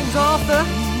of James Arthur.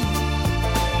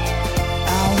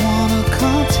 I wanna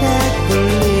contact the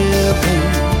living.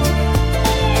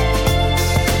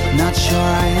 Not sure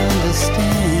I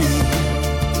understand.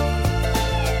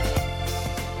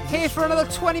 Here for another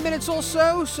 20 minutes or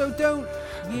so don't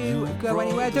you go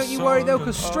anywhere. Don't you worry though,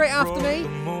 because straight after me,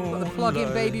 we've got the Plug-In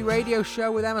Baby radio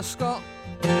show with Emma Scott.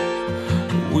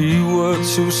 We were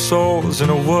two souls in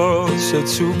a world set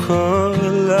to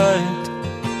collide.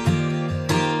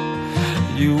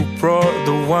 You brought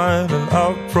the wine and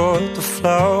I brought the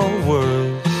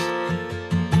flowers.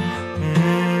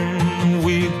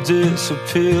 We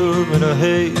disappear in a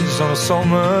haze on a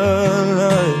summer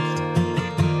night.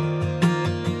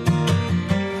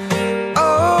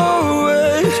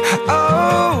 Always,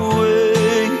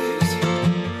 always,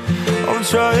 I'm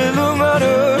trying no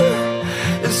matter.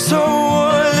 It's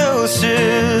someone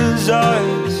else's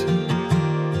eyes.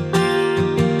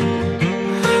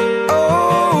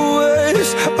 Always,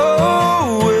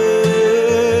 always,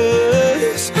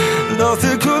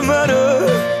 nothing could matter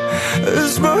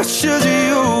as much as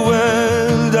you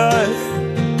and I.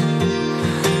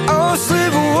 I'll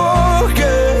sleepwalking.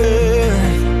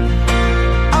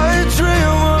 I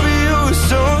dream of you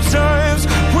sometimes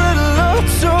when I'm not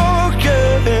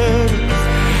talking.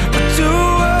 But do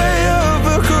I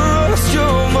ever cross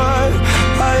your mind?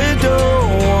 I don't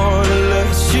wanna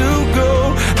let you go,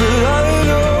 but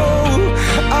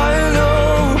I know,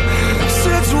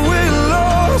 since we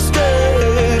lost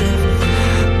it,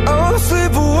 I'm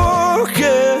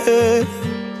sleepwalking.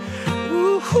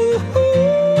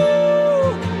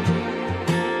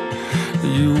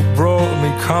 You brought me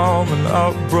calm and I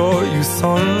brought you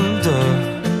thunder.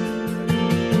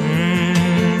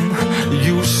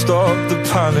 You stopped the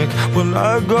panic when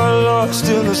I got lost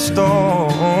in the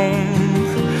storm.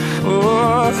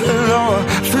 Oh, now I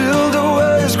feel the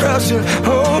waves crashing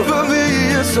over me.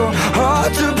 It's so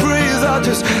hard to breathe. I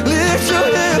just lift your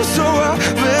hand, so I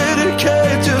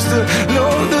medicate just to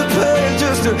know the pain,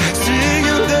 just to see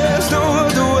you. There's no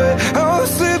other way. I'm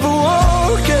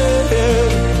sleepwalking.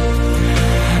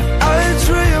 I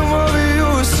dream of you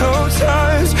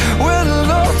sometimes when I'm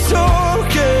not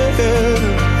talking.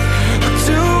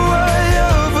 Do I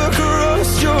ever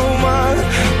cross your mind?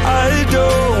 I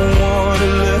don't wanna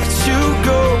let you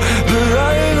go, but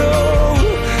I know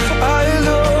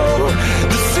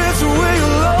that since we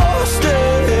lost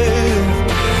it,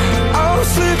 I'm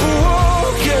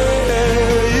sleepwalking.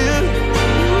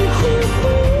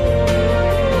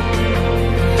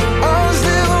 I'm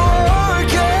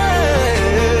sleepwalking.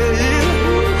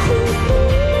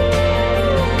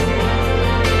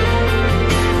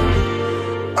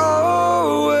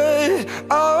 Always,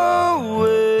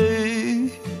 always,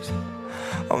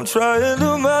 I'm trying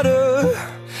to matter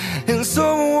in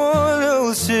someone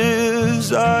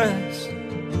else's eyes.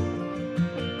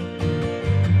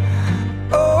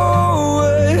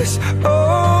 Always,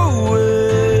 always,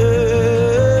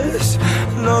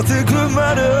 nothing could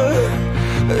matter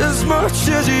as much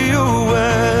as you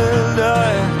and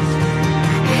I.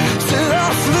 Till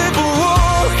I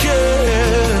sleepwalking,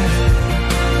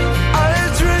 I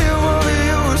dream of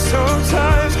you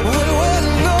sometimes when we're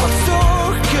not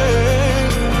talking.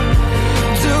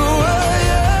 Do I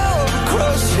ever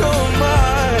cross your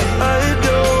mind? I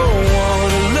don't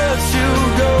wanna let you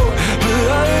go, but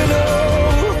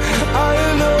I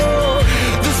know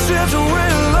that since we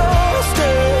lost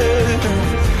it,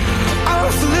 I'm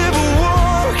sleepwalking.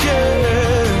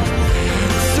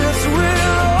 Since we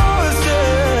lost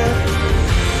it,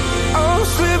 I'm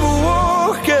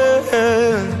sleepwalking.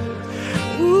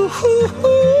 Ooh,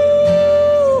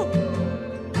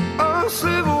 I'm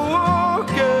sleepwalking.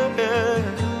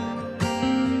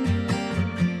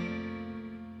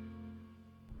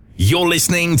 You're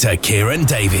listening to Kieran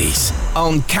Davies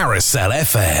on Carousel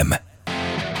FM.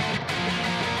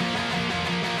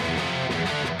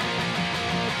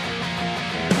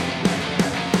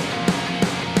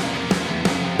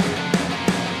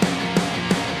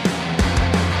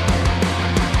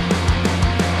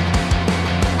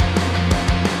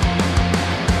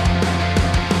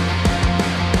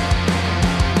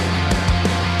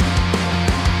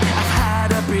 I've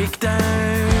had a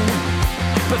breakdown,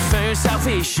 but found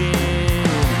salvation.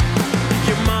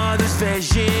 Your mother's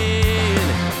vision,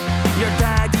 your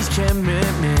daddy's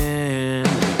commitment.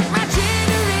 My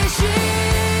generations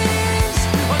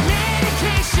on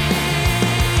medication.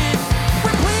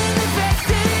 We're playing the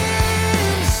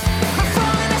victims. I'm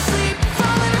falling asleep,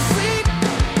 falling asleep.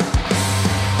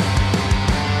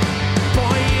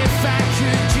 Boy, if I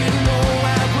could, you know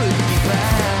I would be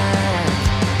back.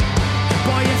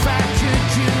 Boy, if I could,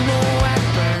 you know I'd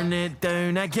burn it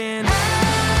down again.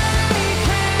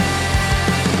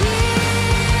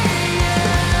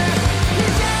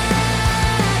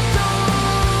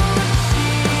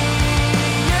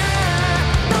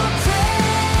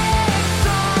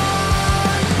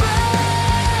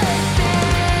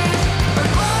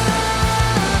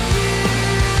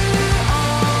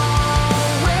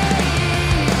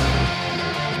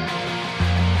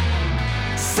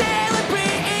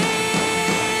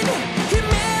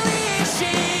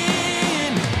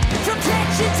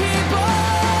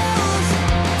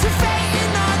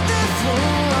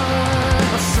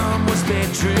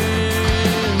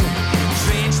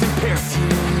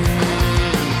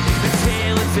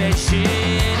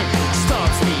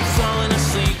 Stops me falling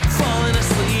asleep, falling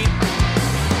asleep.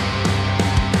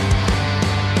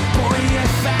 Boy,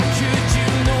 if I could, you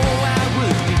know I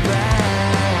would be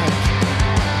back.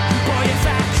 Boy, if I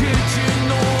could, you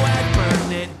know I'd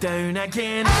burn it down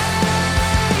again.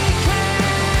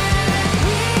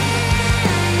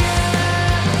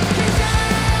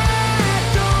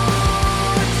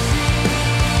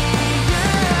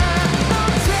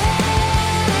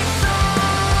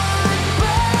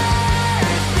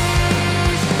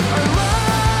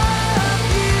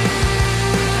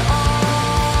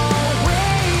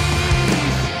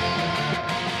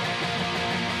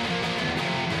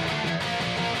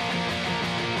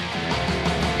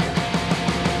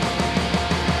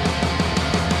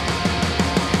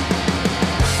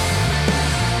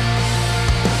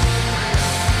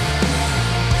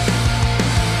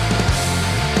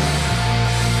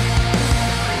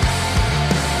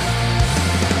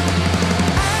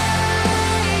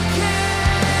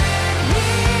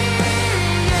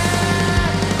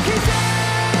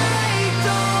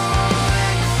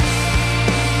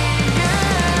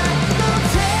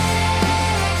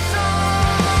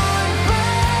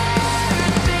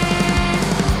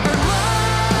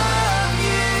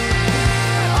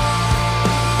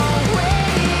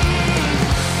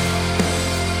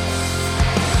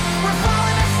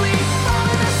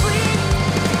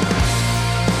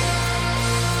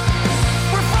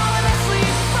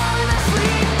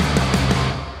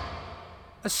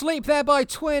 Asleep there by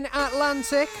Twin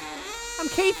Atlantic. I'm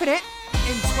keeping it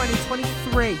in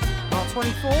 2023. Not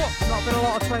 24. Not been a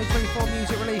lot of 2024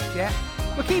 music released yet.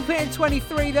 We're keeping it in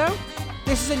 23 though.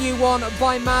 This is a new one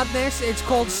by Madness. It's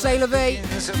called Sail of 8.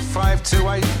 5 to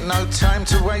 8, no time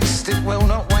to waste, it will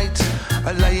not wait.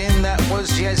 A lay-in that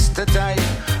was yesterday.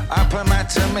 Up a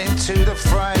atom into the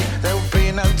fray. There'll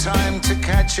be no time to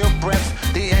catch your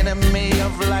breath. The enemy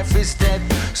of life is dead.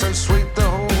 So sweep the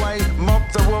hallway,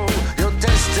 mop the wall. Your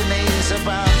destiny's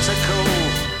about to call.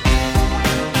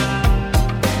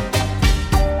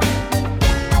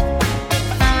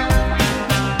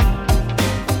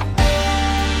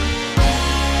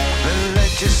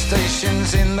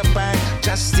 Stations in the bag,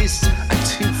 justice, a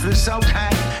toothless old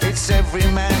hag. It's every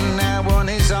man now on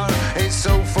his own. It's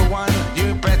all for one,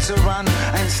 you better run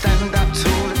and stand up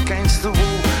tall against the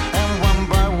wall. And one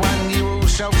by one you all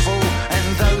shall fall.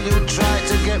 And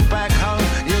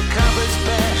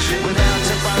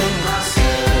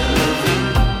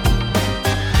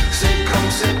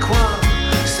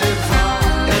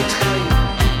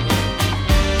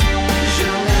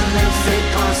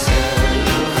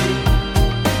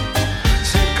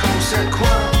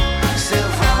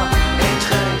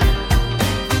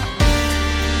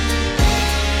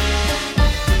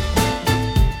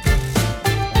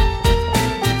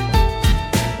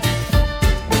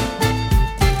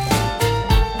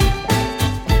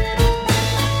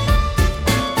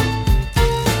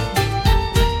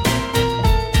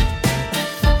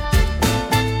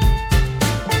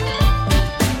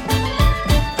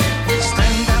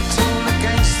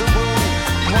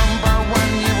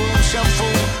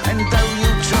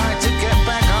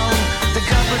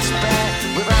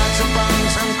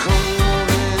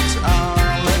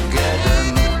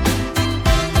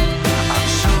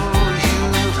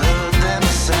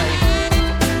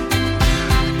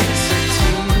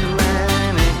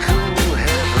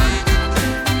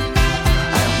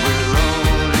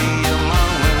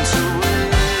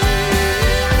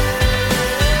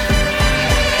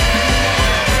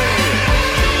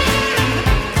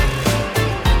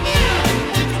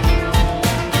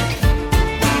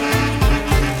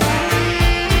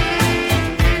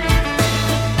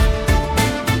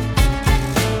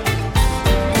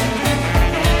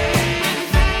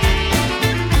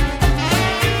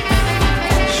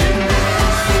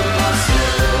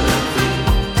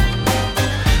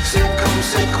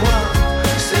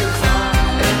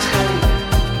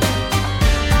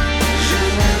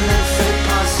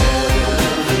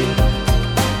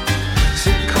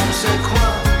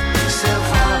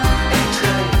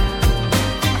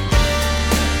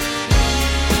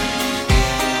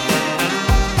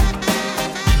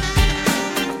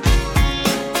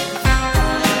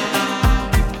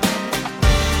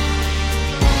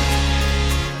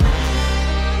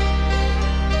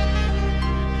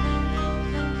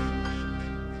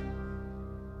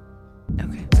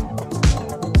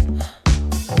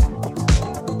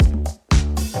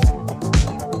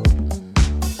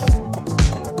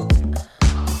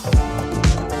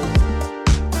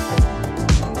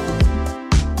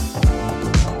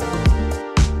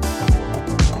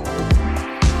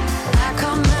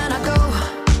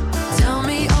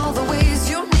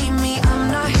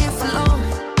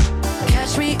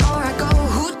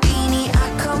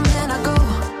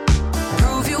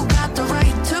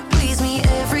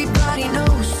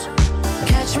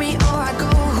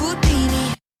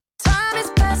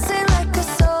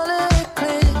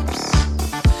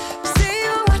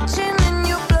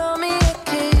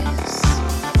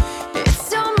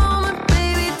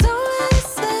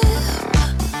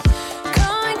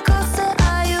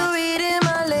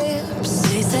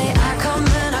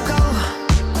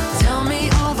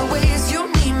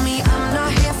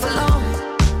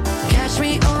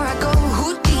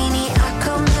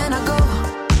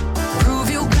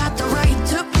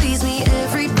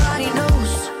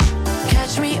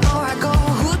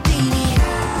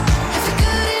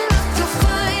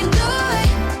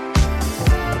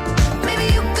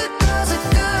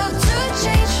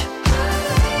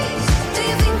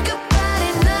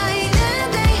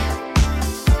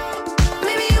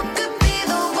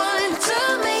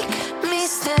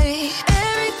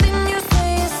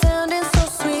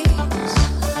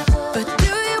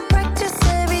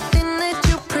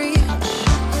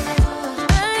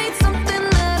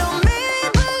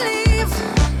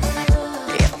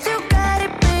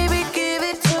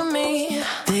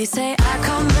say I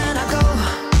come and I go.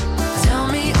 Tell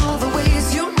me all the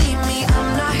ways you need me. I'm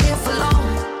not here for long.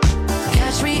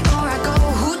 Catch me or I go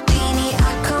Houdini.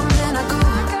 I come and I go.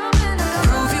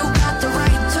 Prove you got the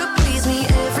right to please me.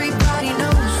 Everybody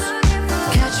knows.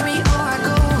 Catch me or I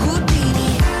go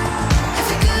Houdini. If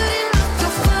you're good enough,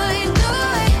 you'll find a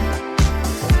way.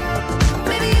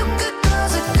 Maybe you could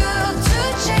cause a girl to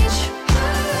change.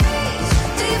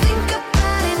 Do you think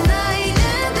about it night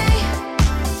and day?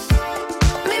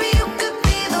 Maybe you could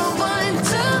be the one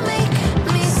to make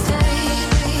me stay.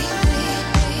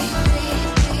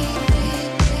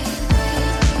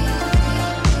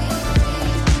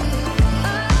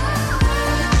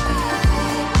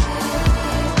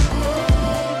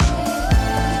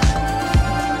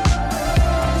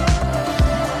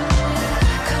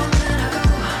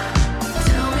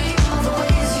 Tell me all the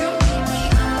ways you need me.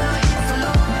 I'm not here for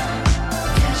long.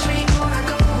 Catch me or I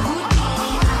go Houdini.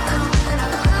 I come and I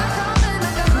go.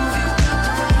 Prove you got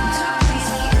the right to please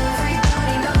me.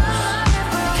 Everybody knows.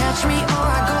 Catch me or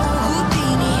I go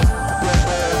Houdini.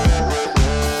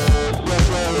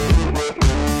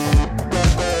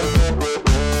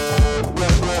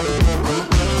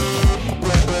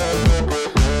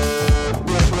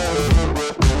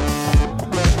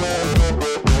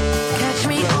 Catch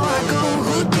me or I go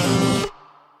Houdini.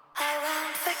 I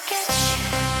won't forget you.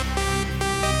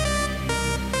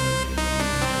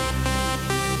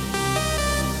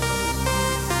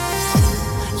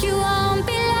 You won't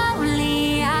be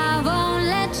lonely, I won't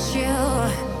let you.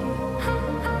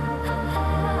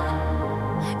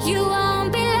 You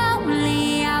won't be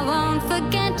lonely, I won't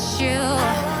forget you.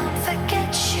 I won't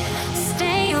forget you.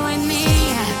 Stay with me,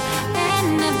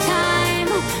 end of time.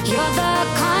 You're the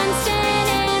constant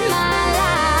in my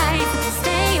life.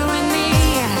 Stay with me,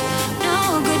 no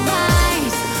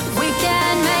goodbyes. We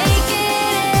can make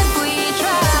it if we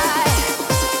try.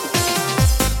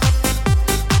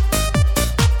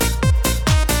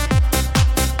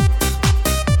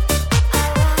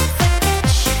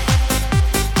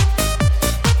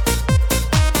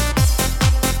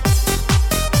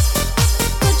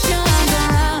 Put your arms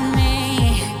around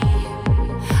me.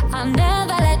 I'll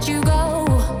never let you go.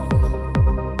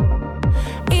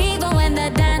 Even when the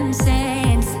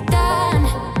dancing's done,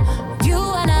 you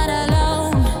are not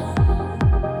alone.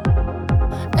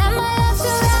 Let my love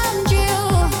surround you.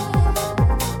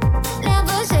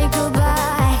 Never say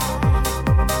goodbye.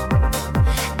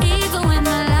 Even when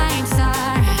the lights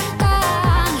are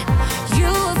gone, you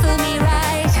will feel me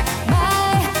right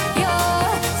by your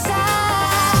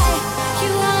side.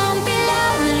 You won't be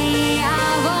lonely, I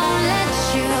won't let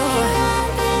you.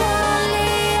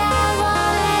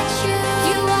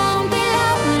 You won't be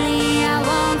lonely, I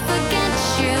won't forget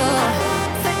you.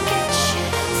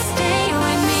 Stay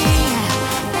with me,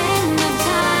 end of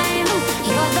time.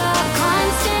 You're the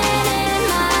constant in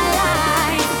my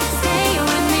life. Stay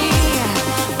with me,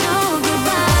 no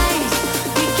goodbyes.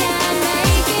 We can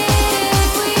make it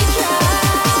if we try.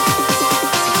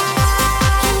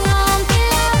 You won't be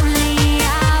lonely, I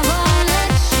won't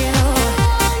let you.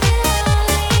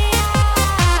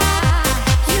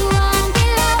 You won't be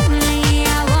lonely, I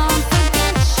won't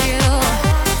forget you.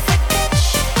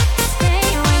 Stay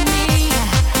with me,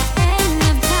 end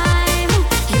of time.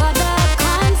 You're the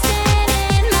constant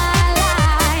in my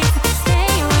life.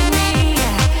 Stay with me,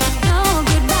 no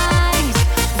goodbyes.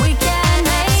 We can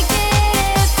make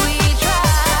it if we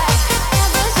try.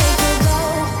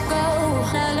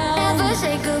 Never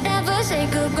say go, never say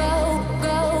go, go.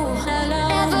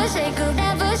 Never say go,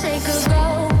 never say go, go.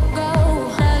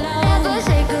 Never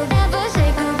say go,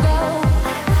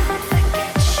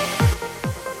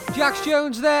 Jax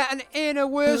Jones there and Inner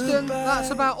Wisdom. That's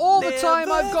about all the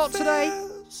time I've got today.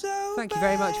 Thank you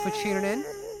very much for tuning in.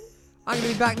 I'm going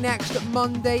to be back next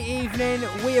Monday evening.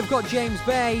 We have got James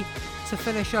Bay to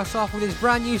finish us off with his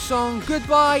brand new song,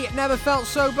 Goodbye, It Never Felt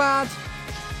So Bad.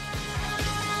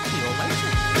 See you all later.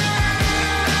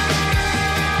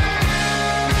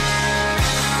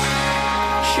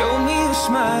 Show me a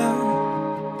smile.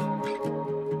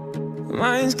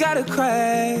 Mine's got a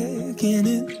crack in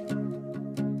it.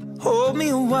 Hold me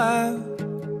a while,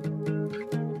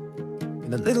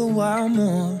 and a little while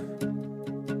more.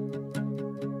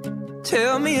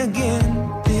 Tell me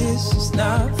again, this is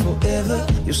not forever.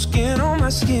 Your skin on my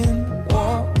skin,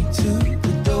 walk me to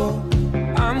the door.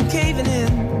 I'm caving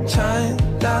in, trying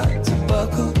not to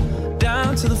buckle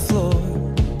down to the floor.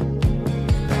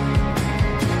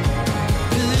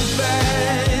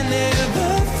 Goodbye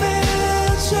never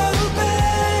felt so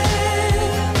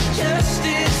bad. Just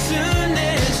as soon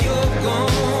as you're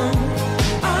gone,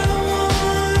 I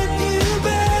want you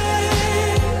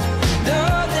back.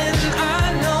 Darling, I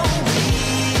know we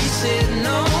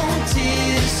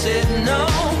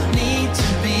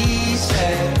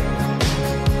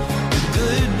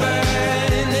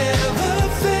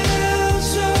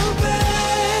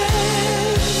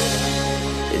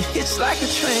it hits like a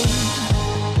train.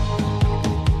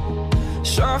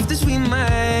 Soft as we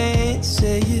might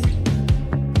say it,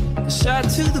 a shot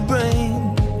to the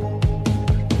brain.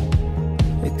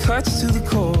 It cuts to the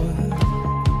core.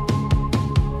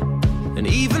 And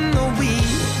even though we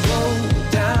go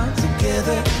down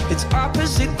together, it's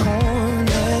opposite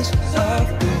corners of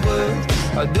the world.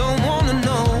 I don't wanna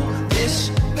know this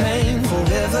pain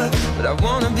forever, but I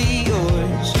wanna be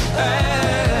yours.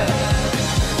 And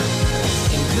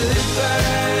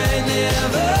goodbye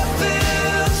never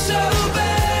felt so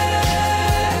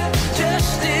bad.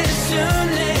 Just as soon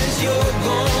as you're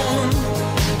gone,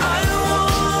 I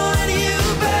want you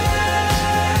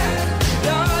back,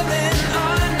 darling.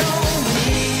 I know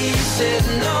we said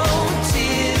no,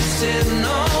 tears said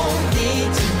no need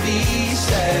to be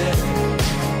sad.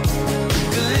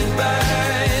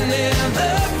 Goodbye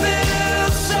never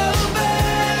felt so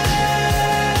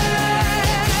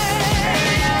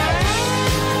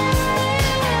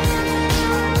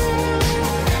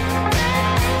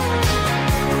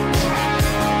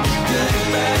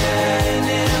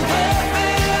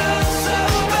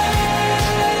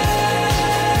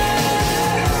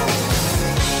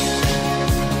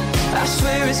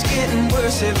it's getting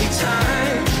worse every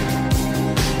time.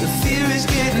 The fear is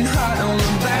getting hot on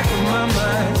the back of my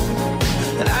mind,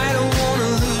 and I don't wanna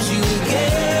lose you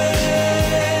again.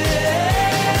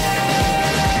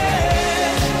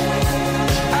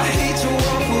 I hate to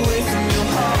walk away from your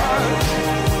heart.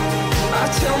 I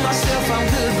tell myself I'm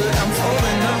good, but I'm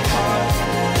falling apart.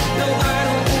 No, I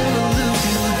don't wanna lose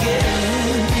you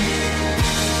again.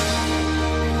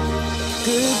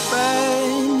 Goodbye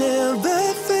never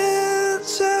felt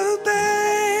so bad.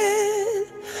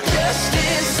 Just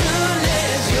as soon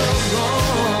as you're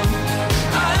gone,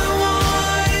 I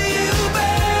want you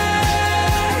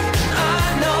back. I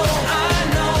know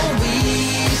we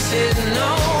said no,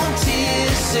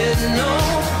 tears said no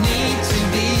need to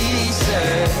be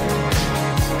said.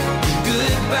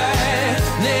 Goodbye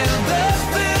never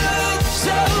felt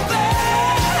so bad.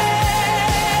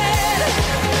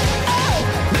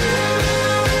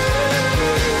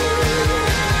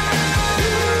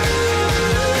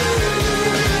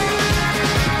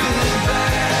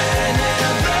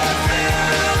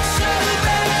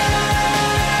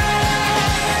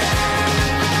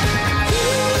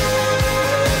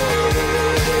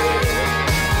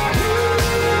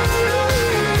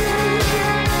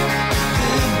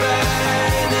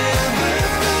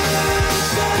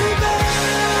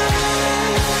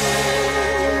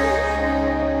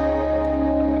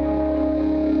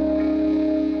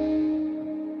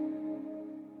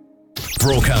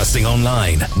 Broadcasting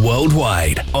online,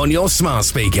 worldwide, on your smart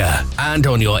speaker and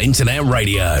on your internet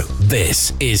radio.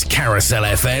 This is Carousel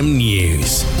FM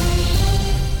News.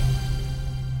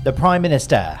 The Prime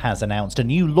Minister has announced a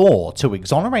new law to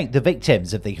exonerate the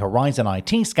victims of the Horizon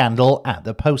IT scandal at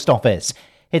the Post Office.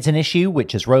 It's an issue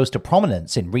which has rose to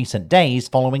prominence in recent days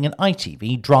following an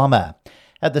ITV drama.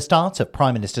 At the start of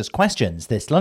Prime Minister's questions this